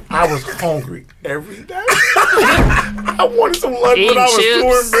high school. I was hungry every day. I wanted some lunch, but I was Eating too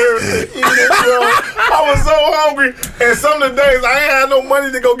chips. embarrassed to eat it, bro. I was so hungry. And some of the days, I ain't had no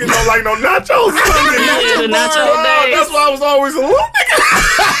money to go get no nachos. Yeah, the nacho days. That's why I was always a little nigga.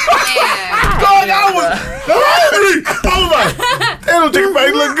 Yeah. Dog, I was hungry. I was like, damn, them chicken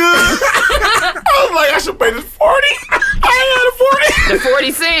fingers look good. I was like, I should pay this 40. I ain't had a 40. The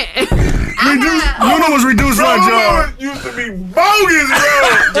 40 cent. Luna was reduced Bro, lunch, my y'all. mama used to be bogus,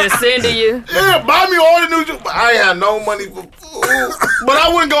 bro. Just sending you. Yeah, buy me all the new juice. I ain't had no money for food. But I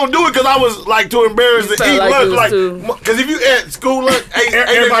wasn't going to do it because I was like too embarrassed to felt eat like lunch. you was too- Because if you at school lunch,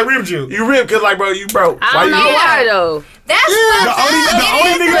 Everybody ribbed you. You ripped because, like, bro, you broke. I don't know you why though. That's Yeah, fucked the up.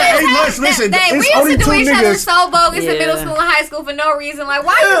 only It is nigga that what it ate is. lunch, listen, That- it's we only used to two do each other niggas. so bogus in Yeah. middle school and high school for no reason. Like,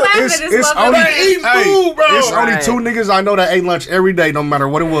 why you laughing at this It's only, motherfucker? eat food, bro. It's only Right. two niggas I know that ate lunch every day, no matter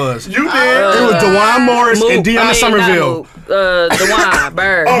what it was. You did. It was DeJuan Morris and Deion Somerville. DeJuan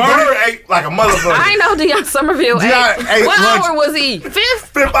Bird. Oh, Bird ate like a motherfucker. I ain't know Deion Somerville Deion ate What lunch. hour was he?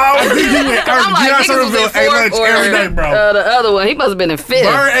 Fifth? Fifth hour. I'm Deion niggas Somerville was in ate fourth lunch or, every day, bro. The other one, he must have been in fifth.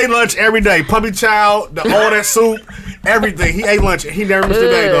 Bird ate lunch every day. Puppy chow, all that soup, everything. He ate lunch. He never missed a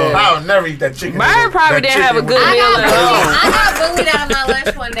day, Ugh. dog. I'll never eat that chicken. Bird probably didn't have a good I meal got, at all. I got bullied out of my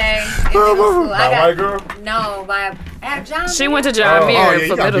lunch one day in middle school. I By a white got, girl? no, by at John. She went to John Oh, Muir yeah, you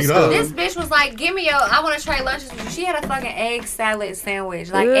for got middle beat school. up. This bitch was like, "Give me your. I want to trade lunches with you." She had a fucking egg salad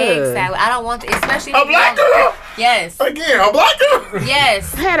sandwich, like Ugh. egg salad. I don't want, especially A black girl? Yes, Again, a black girl?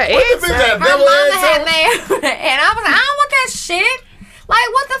 yes. Had an What egg the bitch salad. had Her devil mama eggs had on? made, and I was like, I don't want that shit.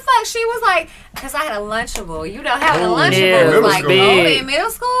 Like, what the fuck? She was like, because I had a Lunchable. You know, having a Lunchable yeah, was middle like, school. oh, Big. in middle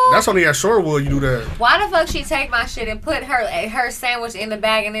school? That's only at Shorewood you do that. Why the fuck she take my shit and put her sandwich in the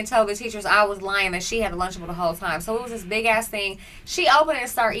bag and then tell the teachers I was lying and she had a Lunchable the whole time? So it was this big ass thing. She opened it and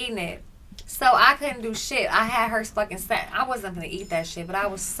started eating it. So I couldn't do shit. I had her fucking I wasn't gonna eat that shit, but I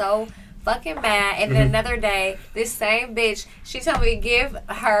was so fucking mad. And then another day, this same bitch, she told me to give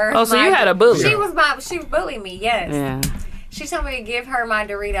her. Oh, so you had a bully. She bullied me. Yes. Yeah. She told me to give her my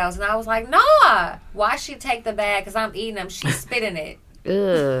Doritos, and I was like, nah. Why she take the bag? Because I'm eating them. She spit in it.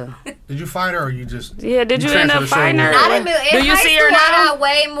 Ugh. Did you fight her or you just... Yeah, did you You end up transferred to fighting her? Shorewood. Not in middle. Do In you high see school, her now? I got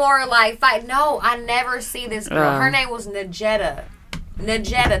way more like fight. No, I never see this girl. Oh. Her name was Najetta.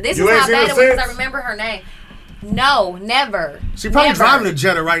 Najetta. This You is ain't how seen bad her it was because I since? remember her name. No, never. She probably Never. driving a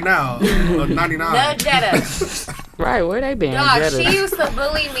Jetta right now. 99. Najetta. Right, where they been? Dog, Jetta. she used to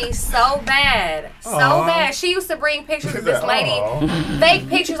bully me so bad. So Aw. bad. She used to bring pictures of this lady. Fake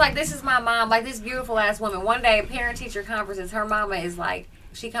pictures like, this is my mom. Like, this beautiful ass woman. One day, parent-teacher conferences, her mama is like,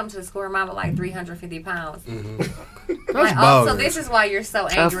 she comes to the school, her mama like 350 pounds. Like, oh, so bogus. this is why you're so a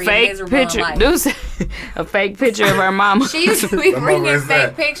angry and fake miserable in picture. life. Dude said a fake picture of her mama. She used to be The bringing mother is fake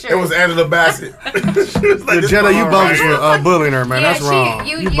that. pictures. It was Angela Bassett. She was like, The this Jetta, you mama bogus right for bullying her, man. yeah, That's wrong.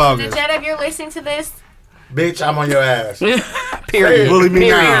 You bogus. Jetta, if you're listening to this, Bitch, I'm on your ass. Period. Bully me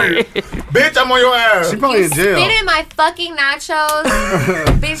now. Period. Bitch, I'm on your ass. She probably in jail. spit in my fucking nachos.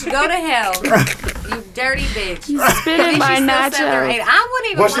 Bitch, go to hell. You dirty bitch. Spit in my Bitch, you still 7 or 8. nachos. I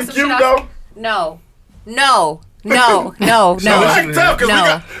wouldn't even Was want she some cute, shit though? off- No, no. I can tell because No. we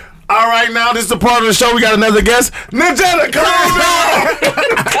got. All right, now this is the part of the show. We got another guest, Najetta. Come on down.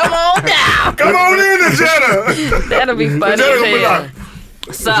 Come on down. Come on in, Najetta. That'll be funny Najetta gonna be as hell. like,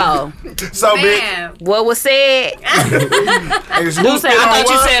 So, so bitch. Man, what was said? Hey, Dude said, I thought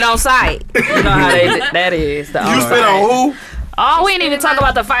you said on site. You know how that is. The You on spit site. on who? Oh, we didn't even talk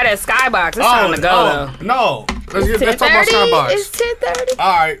about the fight at Skybox. It's time to go, though. No. Let's talk about sound bites. It's 10:30. All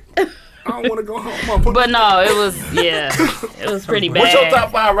right. I don't want to go home. But no, it was it was pretty bad. What's your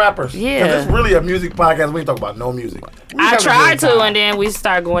top 5 rappers? Yeah. Because it's really a music podcast. We ain't talk about no music. I tried to, and then we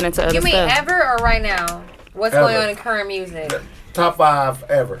start going into other You mean stuff. ever or right now? What's Ever. going on in current music? Top 5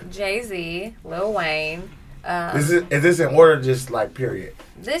 ever. Jay-Z, Lil Wayne. Is this in order, just like period?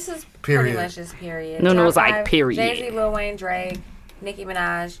 This is Period. pretty much just period. No, Top was like 5, period. Jay-Z, Lil Wayne, Drake, Nicki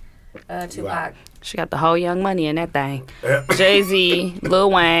Minaj, Tupac. She got the whole Young Money in that thing. Yeah. Jay-Z,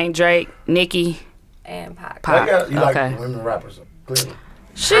 Lil Wayne, Drake, Nicki. And Pac. Pac. You Okay. like women rappers, clearly.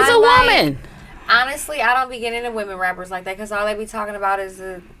 She's I a like- woman. Honestly, I don't be getting into women rappers like that because all they be talking about is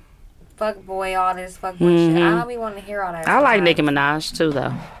the fuck boy, all this fuck boy shit. I don't be wanting to hear all that. I like sometimes. Nicki Minaj too,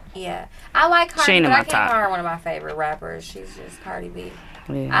 though. Yeah, I like She Cardi, ain't but in I my can't top. call her one of my favorite rappers. She's just Cardi B.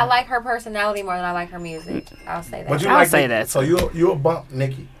 Yeah. I like her personality more than I like her music. I'll say that. But you I'll like say Nicki, that. So you'll bump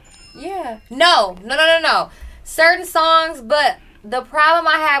Nicki. Yeah. No. Certain songs, but the problem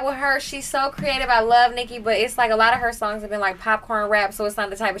I have with her, she's so creative. I love Nicki, but it's like a lot of her songs have been like popcorn rap, so it's not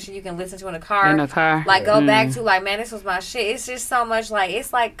the type of shit you can listen to in a car. In a car. Like go back to like, man, this was my shit. It's just so much like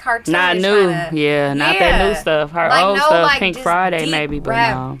it's like cartoonish. Not new. Kinda. Yeah, not that new stuff. Her Like, old no, stuff, like, Pink just Friday deep maybe, but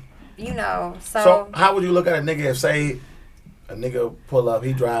rap. no. You know, So how would you look at a nigga if, say, a nigga pull up,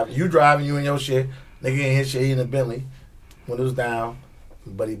 he driving, you in your shit, nigga in his shit, he in the Bentley, windows down,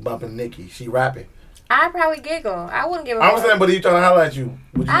 but he bumping Nicki, she rapping. I'd probably giggle. I wouldn't give a I'm fuck. saying, but he trying to holler at you.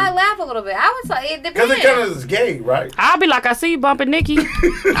 I laugh a little bit. I would say it Because depends. it kind of is gay, right? I'll be like, I see you bumping Nicki. I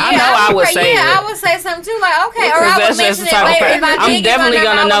Yeah, know I would say yeah, it. I would say something too, like okay, or Because I that's would just mention the it type of later. fact- If I I'm did definitely give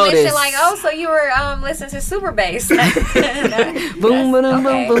gonna I would notice. mention like, oh, so you were listening to Super Bass. Boom, boom, boom,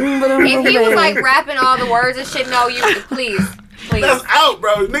 Okay. boom, boom, boom, If he boom. was like rapping all the words and shit, no, you please. That's out,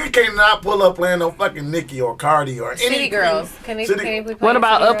 bro. Nigga can't not pull up playing no fucking Nicki or Cardi or anything. City Girls. Can you please play What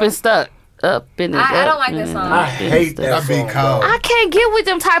about City Up and Girls? Stuck? Up in the I don't like this song. I hate that That'd be song, cold. bro. I can't get with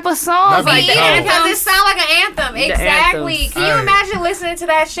them type of songs. That'd be Like Me cold. either, that. because it sounds like an anthem. Exactly. anthems. Can you Hey. imagine listening to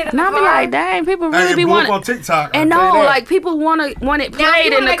that shit in And the I be car? like, dang, people really Hey, it be blew up wanting. on TikTok. And I'll tell no, you that. like people want it Now, if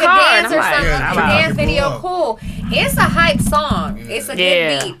played you in the make car. a dance And or I'm like, something, Yeah, a nah. dance People video, up. cool. It's a hype song. It's a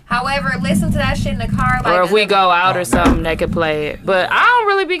Yeah. good beat. However, listen to that shit in the car. Like, or if we go out or something, they could play it. But I don't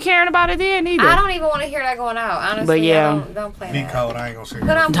really be caring about it then either. I don't even want to hear that going out. Honestly, But yeah. don't play Be that. cold. I ain't gonna say Put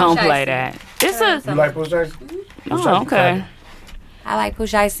that. on Don't Push play Icy. that. It's a. You like Push Icy? Oh, okay. I like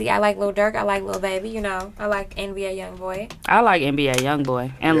Push Icy. I like Lil Durk. I like Lil Baby. You know, I like NBA YoungBoy. I like NBA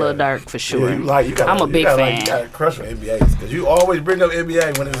YoungBoy and Lil Durk for sure. Yeah, you like, you gotta, I'm a you big gotta, fan. you got a crush on NBAs because you always bring up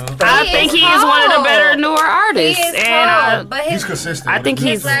NBA when it's. I He think is he is one of the cold. better newer artists, He is and cold, but his, He's consistent. I with think it.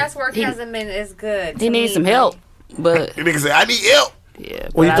 he's- his last work he- hasn't been as good. he to needs me, some but help. But You nigga say, I need help. yeah,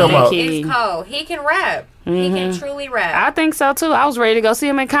 What you but talking I about? think he. It's cold. He can rap. He can truly rap. I think so too. I was ready to go see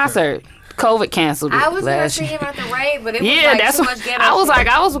him in concert. COVID canceled it I was gonna last see year. him at the rave, but it was Yeah, like that's too what much ghetto I was shit. like.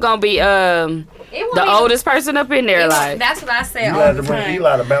 I was gonna be It wasn't the even- oldest person up in there. it was- Like, that's what I say You all like the to bring time.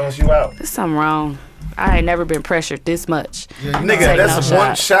 Eli to balance you out. there's something wrong. I ain't never been pressured this much. Yeah, you know, Nigga, Take that's no one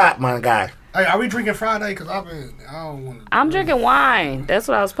shot. shot, my guy. Hey, are we drinking Friday? Cause I don't want to. I'm drinking wine. That's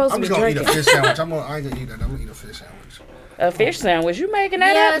what I was supposed I'm to just be gonna eat a drinking. fish sandwich. I ain't gonna eat that. I'm gonna eat a fish sandwich. A fish sandwich. You making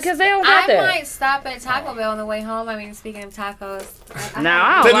that Yes, up because they don't got I that. might stop at Taco Bell on the way home. I mean, speaking of tacos,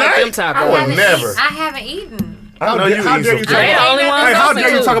 Now I don't like them Tonight? tacos. I would haven't never. I haven't eaten. I know you How eat dare some you They talk the about? only ones Hey, how supposed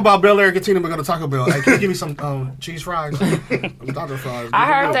dare you to. talk about Bel Air Cantina? We're gonna Taco Bell. Hey, can you give me some cheese fries? Taco fries. I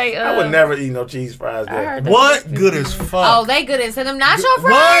heard they. I would never eat no cheese fries I there. heard they- What? Good as fuck. Oh, they good as them nacho What?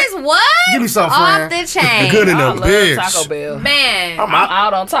 fries. What? Give me some, Off friend. the chain. Good in I them, love bitch. Taco Bell. Man. I'm I'm out.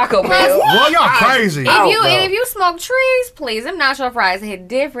 out on Taco Bell. Boy, y'all crazy. Out, If you bro. and if you smoke trees, please, them nacho fries hit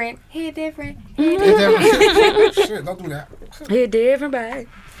different. Hit different. Shit, don't do that. Hit different bag.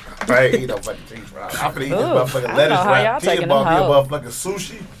 I ain't eat no fucking cheese fries. I'm finna eat this Ooh, motherfucking I lettuce know how y'all wrap. taking Tia bought me a them motherfucking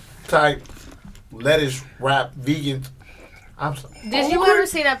sushi type lettuce wrap vegan. I'm so, Did you ever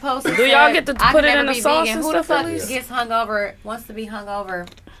see that post? that Do y'all said, get to "I put can it in never the be sauce vegan"? and Who the stuff at fuck least? gets hungover, wants to be hungover,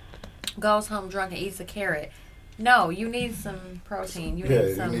 goes home drunk and eats a carrot? No, you need some protein. You yeah,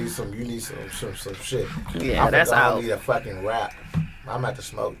 need some. you need some shit. Yeah, I'm that's gonna out. need a fucking wrap. I'm at to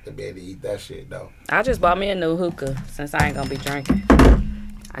smoke to be able to eat that shit though. I just bought me a new hookah since I ain't gonna be drinking.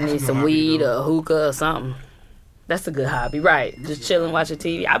 I need some hobby, weed though. or hookah or something. That's a good hobby, right? Just chilling, watching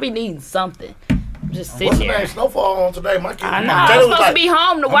TV. I be needing something. Just sit What's the here. name? Snowfall on today. My kid. I know. Taylor I'm was supposed to be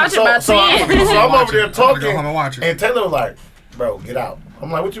home to watch it by so 10. I'm over there I'm gonna go home talking, and watch it. and Taylor was like, "Bro, get out."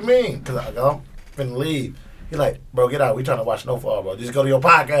 I'm like, "What you mean?" Because I'm finna leave. He like, bro, get out. We trying to watch Snowfall, bro. Just go to your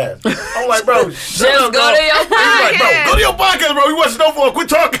podcast. I'm like, bro, Just go to your He's like, bro, go to your podcast, bro. We watch Snowfall. Quit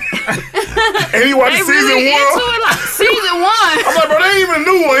talking. And he watched They season really one. into it, like season one. I'm like, bro, they ain't even a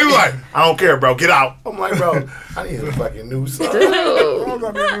new one. He was like, I don't care, bro. Get out. I'm like, bro, I need a fucking new son. Dude, I'm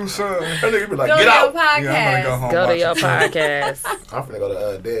gonna be a new son. That nigga be like, Go to get your out. podcast. Yeah, I'm gonna go home. go to watch your it. podcast. I'm finna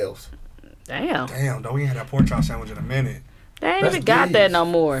go to Dale's. Damn, Damn, though, we ain't had that pork chop sandwich in a minute. they ain't That's even got D's. that no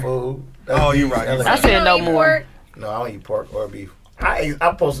more. Food. Oh, you right. I said You no don't eat more. pork? No, I don't eat pork or beef. I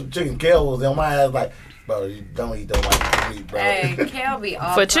post some chicken. Kale was on my ass like, bro, you don't eat that white meat, bro. Hey, Kel be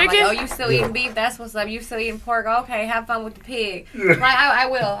off. For I'm chicken? Like, oh, you still eating beef? That's what's up. You still eating pork? Okay, have fun with the pig. Like, I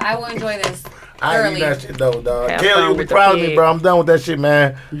will enjoy this I ain't thoroughly. eat that shit though, dog. Have Kale, fun you be with the proud of me, pig. bro. I'm done with that shit,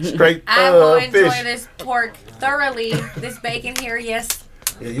 man. Straight I will enjoy fish. this pork thoroughly. This bacon here, yes.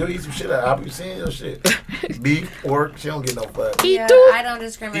 Yeah, you'll eat some shit. I'll be seeing your shit. Beef, pork, she don't get no fuck. Eat Yeah, too. I don't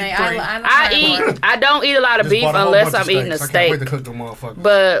discriminate. Eat three. I'm a I carnivore. eat. I don't eat a lot of Just beef bought a whole unless bunch of I'm eating a steaks. I can't wait to steak. cook them motherfuckers.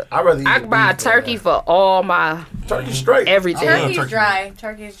 But I'd rather eat I the buy beef, turkey man. for all my Turkey straight. everything. I love Turkey's turkey. dry.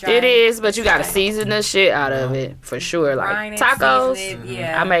 Turkey's dry. It is, but you gotta season the shit out of it for sure. Like Brine it, tacos, season it,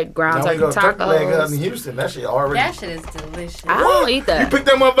 yeah. I make ground Now we turkey go to turkey leg hut in tacos. Houston. That shit already. That shit is delicious. I don't eat You that. pick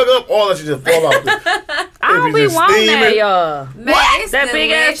that motherfucker up, all that shit just fall off. I don't It be just wanting that, steaming. y'all. Man, it's That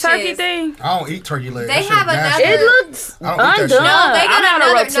big ass turkey delicious. thing. I don't eat turkey legs. They That shit have nasty. another- It looks I don't eat that undone. shit. No, they got I'm not a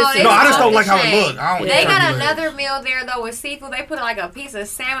another- rotisserie. no, they No, I just off don't the like how it chain. look. I don't eat They got turkey legs. another meal there though with seafood. They put like a piece of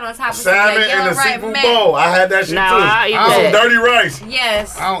salmon on top of Salmon some and a right, seafood man. bowl. I had that shit Nah, too. I eat Some that. dirty rice.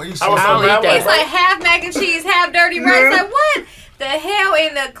 Yes. I don't eat I was I so don't eat mad. that. It's like half mac and cheese, half dirty rice. Like what the hell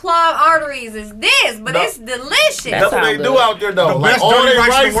in the clogged arteries is this? But No. it's delicious. That That's what they sound do good. out there though. The Like best all dirty their rice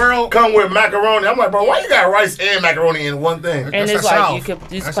in rice the world. come with macaroni. I'm like, bro, why you got rice and macaroni in one thing? And That's it's that like South. you're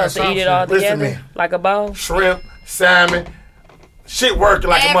That's supposed that to eat it South all shit. Listen to together me. like a bowl. Shrimp, salmon, shit working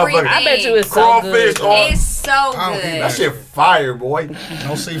like a Everything. motherfucker. I bet you it's so Crawfish good. on. It's so I don't eat good. That shit fire, boy.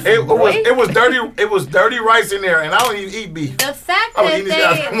 No seafood. It was dirty. It was dirty rice in there, and I don't even eat beef. The fact I was that eating this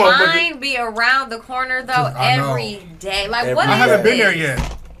out of they the motherfucker. line be around the corner though I know. every day. Like Every what I is haven't been this? there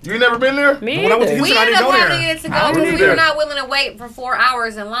yet. You never been there? Me When I went to either. We Houston, I ended didn't up go having there. it to I go because didn't we were either. not willing to wait for 4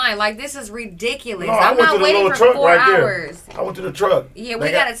 hours in line. Like this is ridiculous. No, I I'm went not to the waiting little for truck 4 right there. hours. I went to the truck. Yeah, They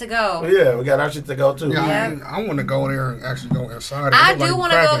we got it to go. Yeah, we got our shit to go too. Yeah, I want to go there and actually go inside. I It look do like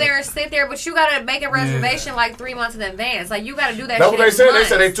want to go cracking. there and sit there, but you gotta make a reservation like 3 months in advance. Like you gotta do that. That's shit what they in said. They months.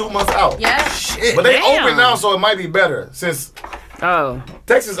 said they 2 months out. Yeah. Shit. But they Damn. open now, so it might be better. Since Oh,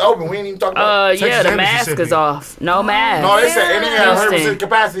 Texas open, we ain't even talking about yeah, Texas the and mask Mississippi. is off. No mask. No, they said and they have Houston. 100%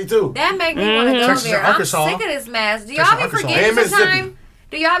 capacity too. That make me want to go Texas and there. I'm Arkansas. sick of this mask. Do Texas y'all and be Arkansas. forgetting And Mississippi. sometimes?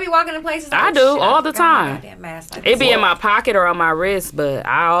 Do y'all be walking in places? I like, do, shit, all the I forgot my time. goddamn mask. Like, It be in my pocket or on my wrist, but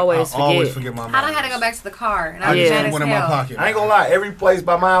I always I always forget. forget my I don't have to go back to the car, and I I'm just Yeah. mad have as one in my hell. pocket. I ain't gonna lie, every place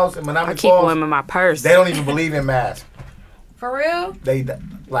by my house in I Menominee keep Falls, one in my purse. they don't even believe in masks. For real? They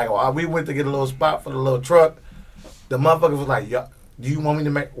like we went to get a little spot for the little truck. The motherfuckers was like, "Yo, do you want me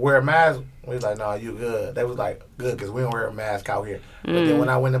to wear a mask?" We was like, "No, you good." They was like, "Good," because we don't wear a mask out here. But then when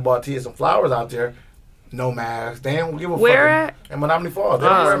I went and bought Tia some flowers out there, no mask. They don't give a Where fuck. In Menominee Falls, they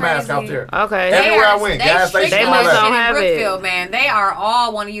don't Oh. wear a mask Crazy. out there. Okay. Everywhere I went, gas strict station, They on must that don't shit in have it. Brookfield, man. They are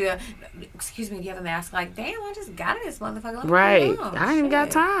all wanting you to. Excuse me, do you have a mask? Like, damn, I just got it, this motherfucker. Let me Right. go. I ain't even got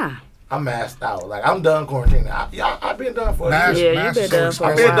Shit. time. I'm masked out. Like I'm done quarantining. I've been done for a Mask- year. Yeah, you mask been is so done for a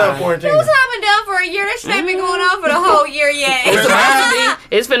I've been done while. Who's quarantining. been done for a year? That shit ain't been going on for the whole year yet. It's Supposed to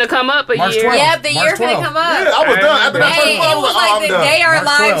be. It's finna come up a March year. 12th. Yep, the March year finna 12th. come up. Yeah, I was done after that first Hey, one. I it was oh, like I'm the done. day our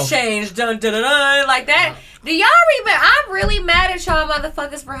March lives 12th. changed. Dun, dun, dun, dun, like that. Do y'all remember? I'm really mad at y'all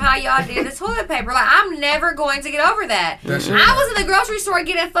motherfuckers for how y'all did the toilet paper. Like, I'm never going to get over that. That's it. I was in the grocery store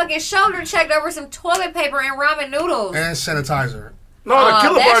getting fucking shoulder checked over some toilet paper and ramen noodles. And sanitizer. No, the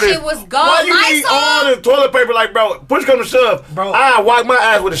killer that part is shit was gone. why you need Lysol? all the toilet paper? Like, bro, push come to shove, Bro. I wipe my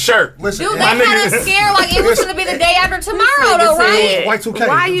ass with a shirt. Listen, Dude, they my had nigga- us scared like it was going to be the day after tomorrow, though, right? White 2K.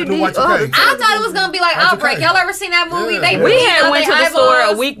 Why It's you the new need White all 2K. the I thought it was going to be like That's Outbreak. okay. Y'all ever seen that movie? Yeah. They We bleed had out went to their the store a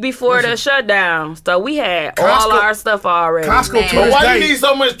eyeballs. week before the shutdown, so we had all Costco- our stuff already. Costco Man. to But this why day. you need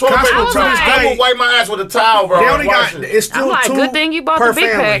so much toilet Costco paper? to this I day- will wipe my ass with a towel, bro. They and only wash got. it. It's still I'm like, two good thing you bought per the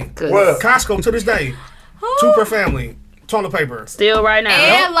big family. pack. 'cause What? Costco to this day, Who? 2 per family. Toilet paper. Still right now.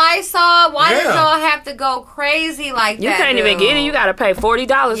 And Lysol. Why did Yeah. y'all have to go crazy like You that? can't even dude? get it. You got to pay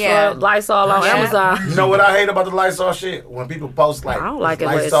 $40 Yeah. for Lysol on Yeah. Amazon. You know what I hate about the Lysol shit? When people post like I don't like it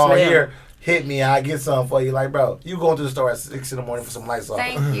when it Lysol smell. here, hit me. I get something for you. Like, bro, you going to the store at 6 in the morning for some lights off.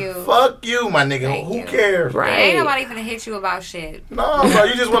 Thank you. Fuck you, my nigga. Thank Who you. cares? Right. Ain't nobody finna hit you about shit. No, bro,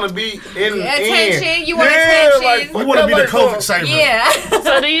 you just want to be in Attention, you want attention. Like, You want to be the COVID saver. Yeah.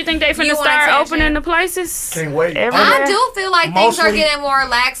 So do you think they You finna want start attention? opening the places? Can't wait. Everywhere? I do feel like things are Mostly- getting more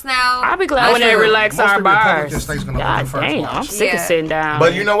relaxed now. I'll be glad when they Mostly- relax most our of the Republican bars. states gonna God open first. damn, I'm sick of Yeah. sitting down.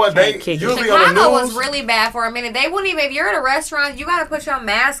 But you know what? They Can't kick it. usually on the Chicago news. was really bad for a minute. They wouldn't even, if you're at a restaurant, you gotta put your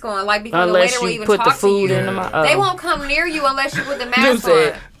mask on, like before Unless the waiter will you even put talk the to food you. in the mouth. They won't come near you unless you put the You mask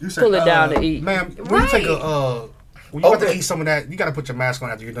said, on. You said, pull it down to eat. Man, when you take Right. when you about to Okay. eat some of that, you got to put your mask on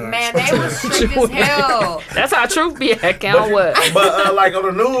after you're done. Man, they was strict as hell. That's how truth be at count what? But like on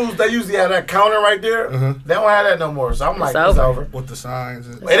the news, they usually have that counter right there. They don't have that no more. So I'm like, It's it's over. over. With the signs.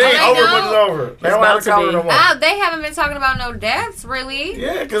 It ain't They over, don't. but it's over. They don't about have a to counter be. no more. They haven't been talking about no deaths, really.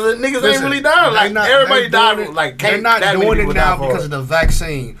 Yeah, because the niggas ain't Listen, really dying. Like everybody died. Like they're can't not that many doing it people now die for because it. of the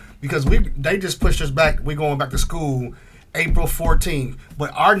vaccine. Because they just pushed us back. We're going back to school April 14th.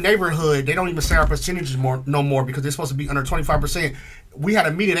 But our neighborhood, they don't even say our percentages no more because they're supposed to be under 25%. We had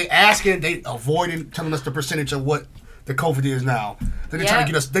a meeting. They asking, they avoiding telling us the percentage of what the COVID is now. They're just trying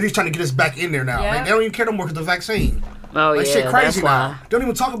to get us. They're just trying to get us back in there now. Yeah. They don't even care no more because of the vaccine. Oh That yeah, shit that's crazy why. now. They don't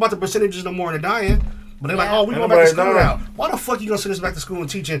even talk about the percentages no more in the dying. But they're like, Yeah. oh, we going back to Everybody school know. now. Why the fuck you gonna send us back to school and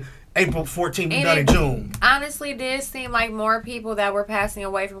teaching April 14th, be And done in it- June? Honestly, did seem like more people that were passing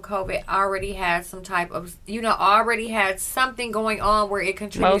away from COVID already had some type of, already had something going on where it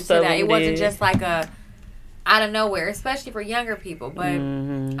contributed Most to of that. them It wasn't did. just like a out of nowhere, especially for younger people. But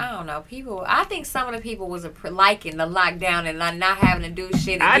Mm-hmm. I don't know, people. I think some of the people was liking the lockdown and not having to do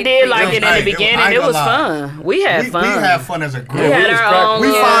shit. And I get did free like it in Hey, the beginning. I ain't It gonna was lie. fun. We had fun. We have fun as a We group. had was our cracking. own We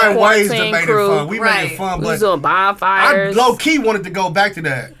little find ways to quarantine make crew. it fun. We made Right. it fun, We was but doing I bonfires. low key wanted to go back to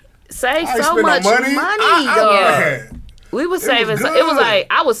that. Save I ain't so spend much no money. money. dog. Yeah. We was It saving. was It was good. like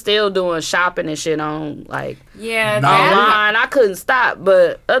I was still doing shopping and shit on like Yeah, No. that, online. I couldn't stop,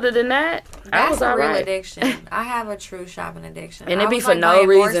 but other than that, I that's was a all real right. addiction. I have a true shopping addiction. And I it be was, for like, no buying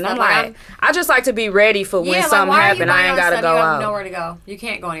more reason. I'm stuff, like, I just like to be ready for when yeah, something why are you happen. I buying ain't all gotta this go stuff? You have out. nowhere to go. You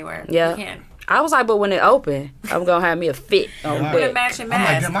can't go anywhere. Yeah. You can't. I was like, but when it open, I'm gonna have me a fit on Right. Put a deck. matching I'm like,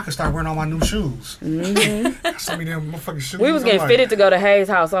 mask. damn, I can start wearing all my new shoes. Some of them motherfucking shoes. We was I'm getting like, fitted to go to Hayes'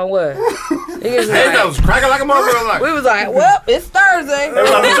 house on what? Niggas was Hey, like- that was cracking like a motherfucker. Like, we was like, well, it's Thursday. they was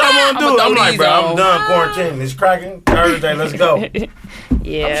like, what y'all want to do? I'ma I'm throw like, these bro, I'm on. done quarantine. It's cracking. Thursday, let's go. I'm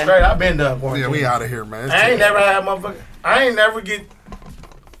Yeah. straight. I've been done quarantine. Yeah, we out of here, man. It's I ain't too- never had motherfucker. I ain't never get.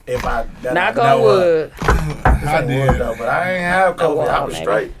 If I that Knock I on know wood. I did. though, but I ain't have COVID. well, I was maybe.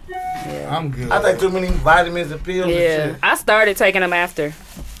 straight. I'm good. I take too many vitamins and pills Yeah. and shit. I started taking them after.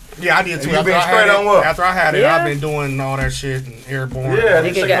 Yeah, I did too. You After been I had straight it- on what? After I had it, Yeah. I've been doing all that shit and airborne. Yeah.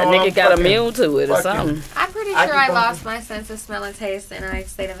 Nigga got immune to it or Fuck something. I'm pretty I sure keep I on- lost my sense of smell and taste, and I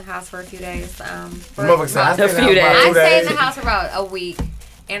stayed in the house for a few days. For Motherfucker said, I about- stayed in few the house days. for I 2 stayed in days. the house for about a week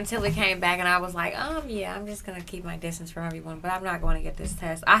until it came back, and I was like, yeah, I'm just gonna keep my distance from everyone, but I'm not going to get this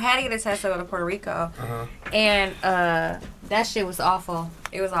test. I had to get a test to go to Puerto Rico, and that shit was awful.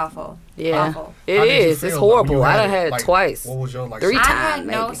 It was awful. Yeah. Awful. It How did you is. feel It's when you horrible. I done it? had it Like, twice. What was your like? 3 I times, had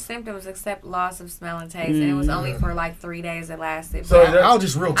no maybe. symptoms except loss of smell and taste, and it was only for like 3 days it lasted. So But I was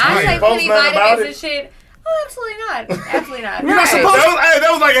just real I tired. take Post plenty nothing about vitamins it? and shit. Oh, absolutely not. Absolutely not. You're not Hey, supposed that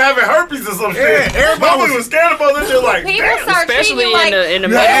was like having herpes or some shit. Yeah, everybody was scared about this shit. Like, People damn. start Especially treating you like, in the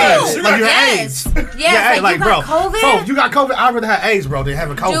You had middle. AIDS. You Like you yes. had AIDS. Yes, like, you got COVID? Bro, you got COVID. I'd rather have AIDS, bro, than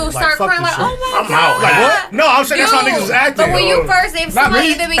having COVID. Dude, like, start fuck crying this like, shit. oh my I'm god. out. Like what? No, I'm saying that's how Dude, niggas was acting. But when you first, if Not somebody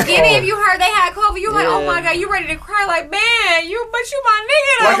me. in the beginning, if you heard they had COVID, you like, oh Yeah. my god, you ready to cry like, man, but you my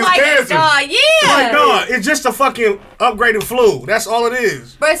nigga Like though, it's like cancer. dog, yeah. Like, no, it's just a fucking upgraded flu. That's all it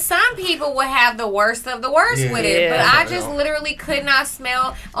is. But some people would have the worst of the worst Yeah. with it. But Yeah. I just literally could not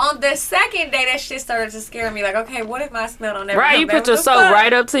smell. On the second day, that shit started to scare me. Like, okay, what if my smell don't ever Right, come you back? put your What the soap fuck?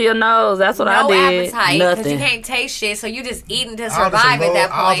 right up to your nose. That's what I No did. appetite, because you Nothing. can't taste shit, so you just eating to I was survive at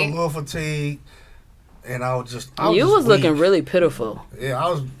that I was a point. little fatigued, and I was just. You was looking really pitiful. Yeah, I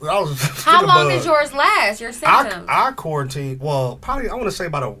was. How long did did yours last? Your symptoms? I quarantined. Well, probably I want to say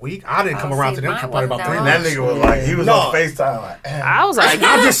about a week. I didn't come Oh, around see, to them mine for probably wasn't about 3 that That months. nigga was like, he was No. on FaceTime. Like, I was like,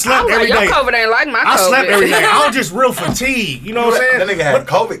 I just slept I was every like, day. Your COVID ain't like my COVID. I slept every day. I was just real fatigued. You know what I'm saying? that nigga had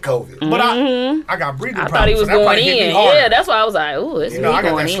COVID. But I got breathing I problems. thought he was so that probably going hit me in. harder. Yeah, that's why I was like, ooh, it's You know, me I got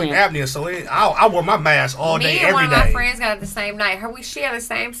going that sleep in. apnea, so I wore my mask all Me day, and every one of my day. friends got it the same night. She had the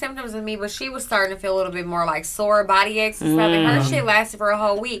same symptoms as me, but she was starting to feel a little bit more like sore body aches and stuff. And her shit lasted for a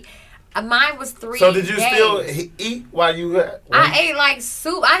whole week. Mine was 3 So did you days. still eat while you had? I ate like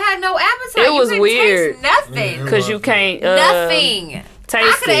soup. I had no appetite. It was you couldn't weird. taste nothing. Because you can't Nothing. taste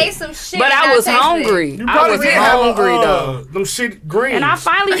I could have ate it. some shit. But and I not was tasted it. hungry. You I probably was did have hungry though. them shit greens. And I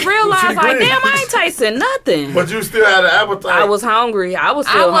finally realized, like, greens. damn, I ain't tasting nothing. But you still had an appetite. I was hungry. I was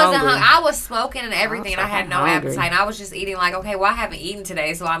I still wasn't hungry. hungry. I was smoking and everything, and I had no hungry. appetite. And I was just eating like, okay, well, I haven't eaten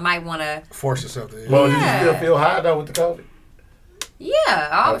today, so I might want to. force yourself to eat. Well, did you Yeah. still feel high though with the COVID? Yeah,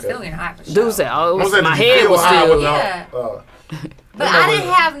 I was Okay. still getting high for sure. Dude said, oh, it was, saying, my did you head feel was high still. with Yeah. no- But I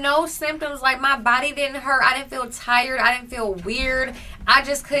didn't have no symptoms. Like, my body didn't hurt. I didn't feel tired. I didn't feel weird. I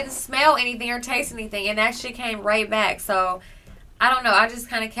just couldn't smell anything or taste anything. And that shit came right back. So, I don't know. I just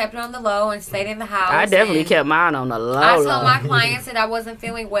kind of kept it on the low and stayed in the house. I definitely and kept mine on the low. I told low. my clients that I wasn't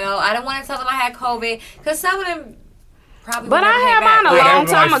feeling well. I didn't want to tell them I had COVID because some of them probably But would I never had came back. mine a Yeah, long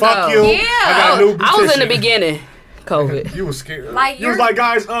they were like, time fuck ago. you. Yeah. I got a new I was in the petition. beginning. COVID. You was scared. Like, you was you're- like,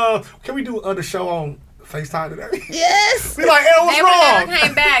 guys, can we do the show on FaceTime today? Yes. Be like, L, what's They would wrong? never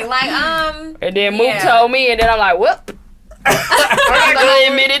came back. Like, And then Mook Yeah. told me, and then I'm like, well, I'm gonna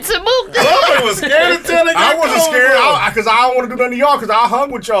admit it to Mook. I was scared until they got I wasn't COVID. scared because I don't want to do nothing to y'all because I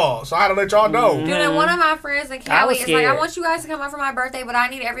hung with y'all. So I had to let y'all know. dude, and one of my friends in I Cali was is like, I scared. want you guys to come out for my birthday, but I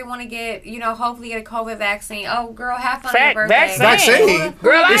need everyone to get, hopefully get a COVID vaccine. Oh, girl, have fun Fact, on your birthday. Vaccine?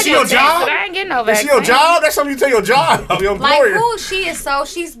 Girl, I Is she didn't your job? taste it. I ain't getting no Is vaccine. she your job? That's something you tell your job. Your Like, employer. who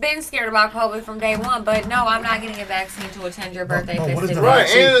she's been scared about COVID from day one, but no, I'm not getting a vaccine to attend your birthday Oh, what is festivities. the Right,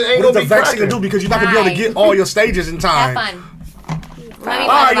 vaccine? and it ain't What is gonna the be vaccine cracking. gonna do? Because you're not gonna be able to get all your stages in time. Have fun. Let me All right,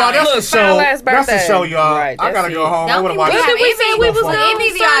 talk y'all. about That's it. the show. Foul ass That's the birthday. show, y'all. Right, I gotta that's go it. home. I Don't wanna people watch have What did we say we was It'd gonna be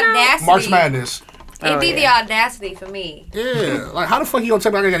the sign up? audacity. March Madness. It'd be Oh, the yeah. audacity for me. Yeah, like how the fuck you gonna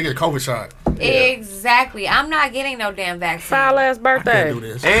tell me I gotta get a COVID shot? Exactly. I'm not getting no damn vaccine. Foul ass I birthday. can't do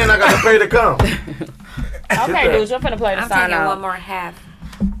this. And I got to pay to come. Okay, dude, you're finna play the I'm sign taking one out. more half.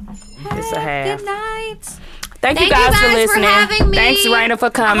 It's a half. Good night. Thank you Thank guys for for listening. having me. Thanks, Raina, for I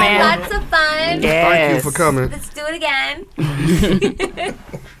coming. had lots of fun. Yes. Thank you for coming. Let's do it again.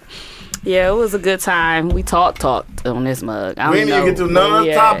 Yeah, it was a good time. We talked on this mug. I We don't didn't even know get to none of the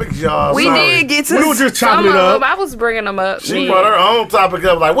Yeah. topics, y'all. We Sorry. did get to We were just chopping some it of up. them. I was bringing them up. She Me. brought her own topic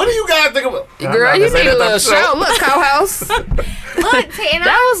up. Like, what do you guys think about? I'm Girl, not you gonna say need a that little type of show. Look, co-house. Look, and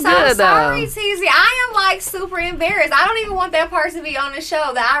That I'm was so good, though. sorry, Teasy. I am like super embarrassed. I don't even want that person to be on the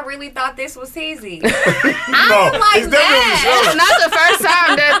show that I really thought this was Teasy. I'm like it's definitely on the show. It's not the first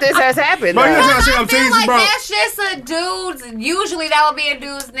time that this has happened. Bro, you though. just gotta say I'm I feel teasing, like bro. that's just a dude's. Usually that would be a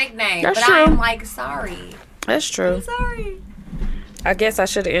dude's nickname. That's but true. I'm like, sorry. That's true. Sorry. I guess I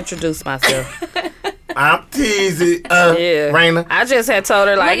should have introduced myself. I'm teasing. Yeah. Raina. I just had told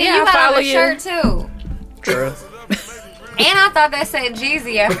her, like, Look, yeah, you I got follow on the you. shirt too. True. And I thought that said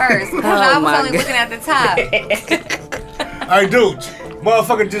Jeezy at first because Oh I was my only God. looking at the top. Hey, dude,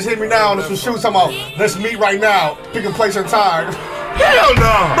 motherfucker just hit me now on some shoes talking about let's meet right now, pick a place and time. Hell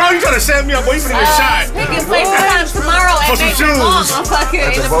no. Bro, you trying to set me up, boy, you finna get shot. Pick a place time tomorrow For at some Nathan Mall, shoes. motherfucker,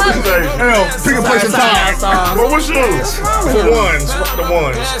 in the What we public. say? Hell, pick a place and time. What was yours? The ones.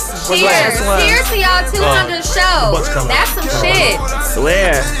 Cheers. Cheers to y'all 200 shows. That's some shit.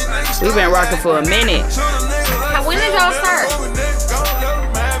 Swear. We've been rocking for a minute. When did y'all start?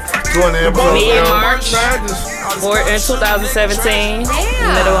 Me in March. Madness. Or in 2017.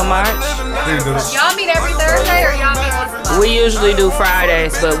 Middle of March. Y'all meet every Thursday or y'all meet once a month? We usually do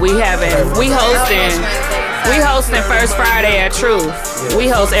Fridays, but we hosting first Friday at Truth. We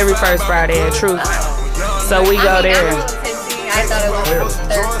host every first Friday at Truth. So we go there. I thought it was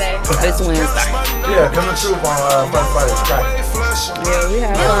Thursday. It's Wednesday. Yeah, come to Truth on First Friday. Skype. Yeah, we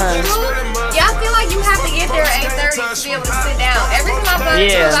have fun. Yeah, I feel like you have to get there at 8:30 to be able to sit down. Every time I've gone to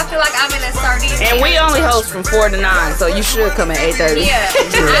Yeah. Truth, I feel like I'm in a sardine. And we only host from 4 to 9, so you should come at 8:30. Yeah,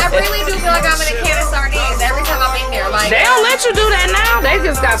 I really do feel like I'm in a can of sardines every time I'm in there. Like, They don't let you do that now. They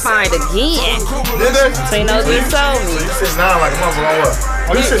just got fined again. Did they? So you know, he told me. You sitting down like a motherfucker on what?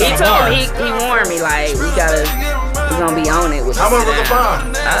 Oh, you He sitting told hard. me, he warned me, like, we gonna be on it with How much this. was the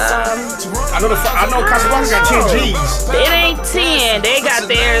fine? I know Casablanca got 10 G's. It ain't 10. They got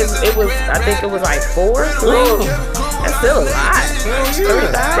theirs. I think it was like 4, 3. That's still a lot.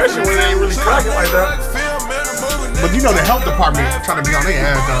 Especially when they ain't really cracking like that. But you know the health department trying to be on their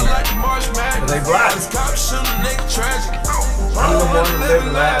ass, though. They black. I'm the one who live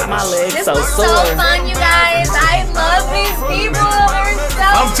in that. My legs this so was so sore. fun, you guys. I love these people. They're so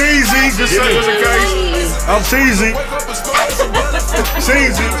I'm teasy, just in case. I'm teasy.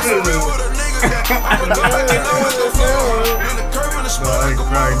 Teasy.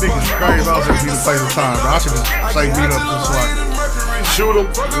 Niggas crazy. I was just need to play the time, bro. I should just say beat up this like. Shoot them.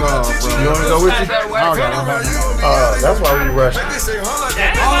 No, bro. You want to go with you? I don't got one back. That's why we rushed. That's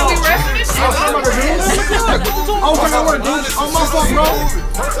why we rushing this shit. Oh, I got work, dude. Oh, my fault, bro.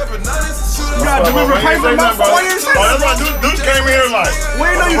 You gotta deliver paper, my fault. Why you didn't say that? Dude came here like. We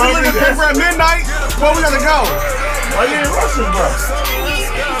didn't know you could deliver paper at midnight. Well, we gotta go. Why you ain't rushing, bro?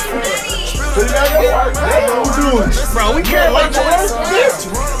 So you gotta go. Bro, we can't wait for us.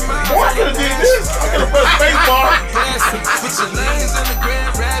 Boy, I could've did this. I could've pressed space bar.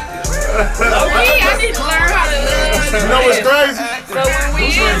 I need to learn how to You know what's crazy? So when we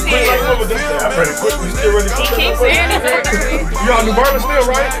in here, I better quit. We still running. keep saying it very quick. You on New Bourbon still,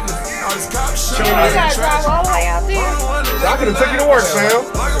 right? You gotta drive all the way out there. I could've took you to work, Sam.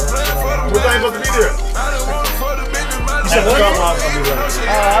 What time supposed to be there? You said I'm about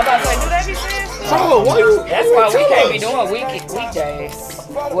to say, do they be saying? Oh, why you? That's why we can't be doing weekdays.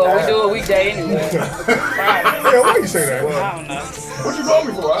 Well, we do a weekday anyway. Yeah, why you say that? I don't know. What you called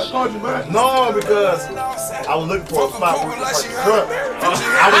me for? I called you back. No, because I was looking for a spot where we could park the truck.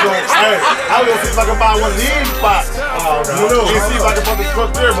 I was gonna see if I could buy one of these spots. And see if I could park the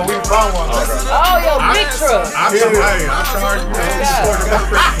truck there, but we didn't find one. Oh, your big truck. I charge you.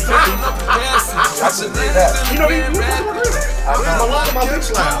 You know, a lot of my big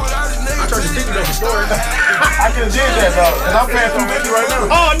slabs. I charge you $50 for storage. I could have did that though, because I'm paying $250 right now.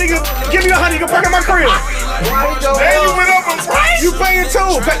 Oh, nigga, give me $100, you can park in my crib. Then you went up in price. You paying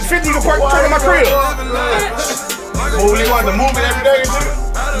too. 50, you can park in my crib. Oh, you want to move it every day and shit?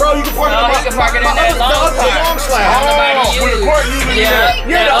 Bro, you can park Oh, you can park it in that long the long slab. Nobody with the use. court using Yeah,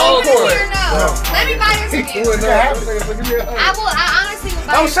 Yeah, that the old old court. Let me buy this from you. I honestly will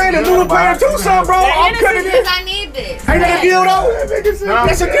buy I was saying that Lulu paying too, son, bro. I'm cutting it. because I need this. Ain't that a deal, though?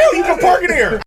 That's a deal. You can park it here.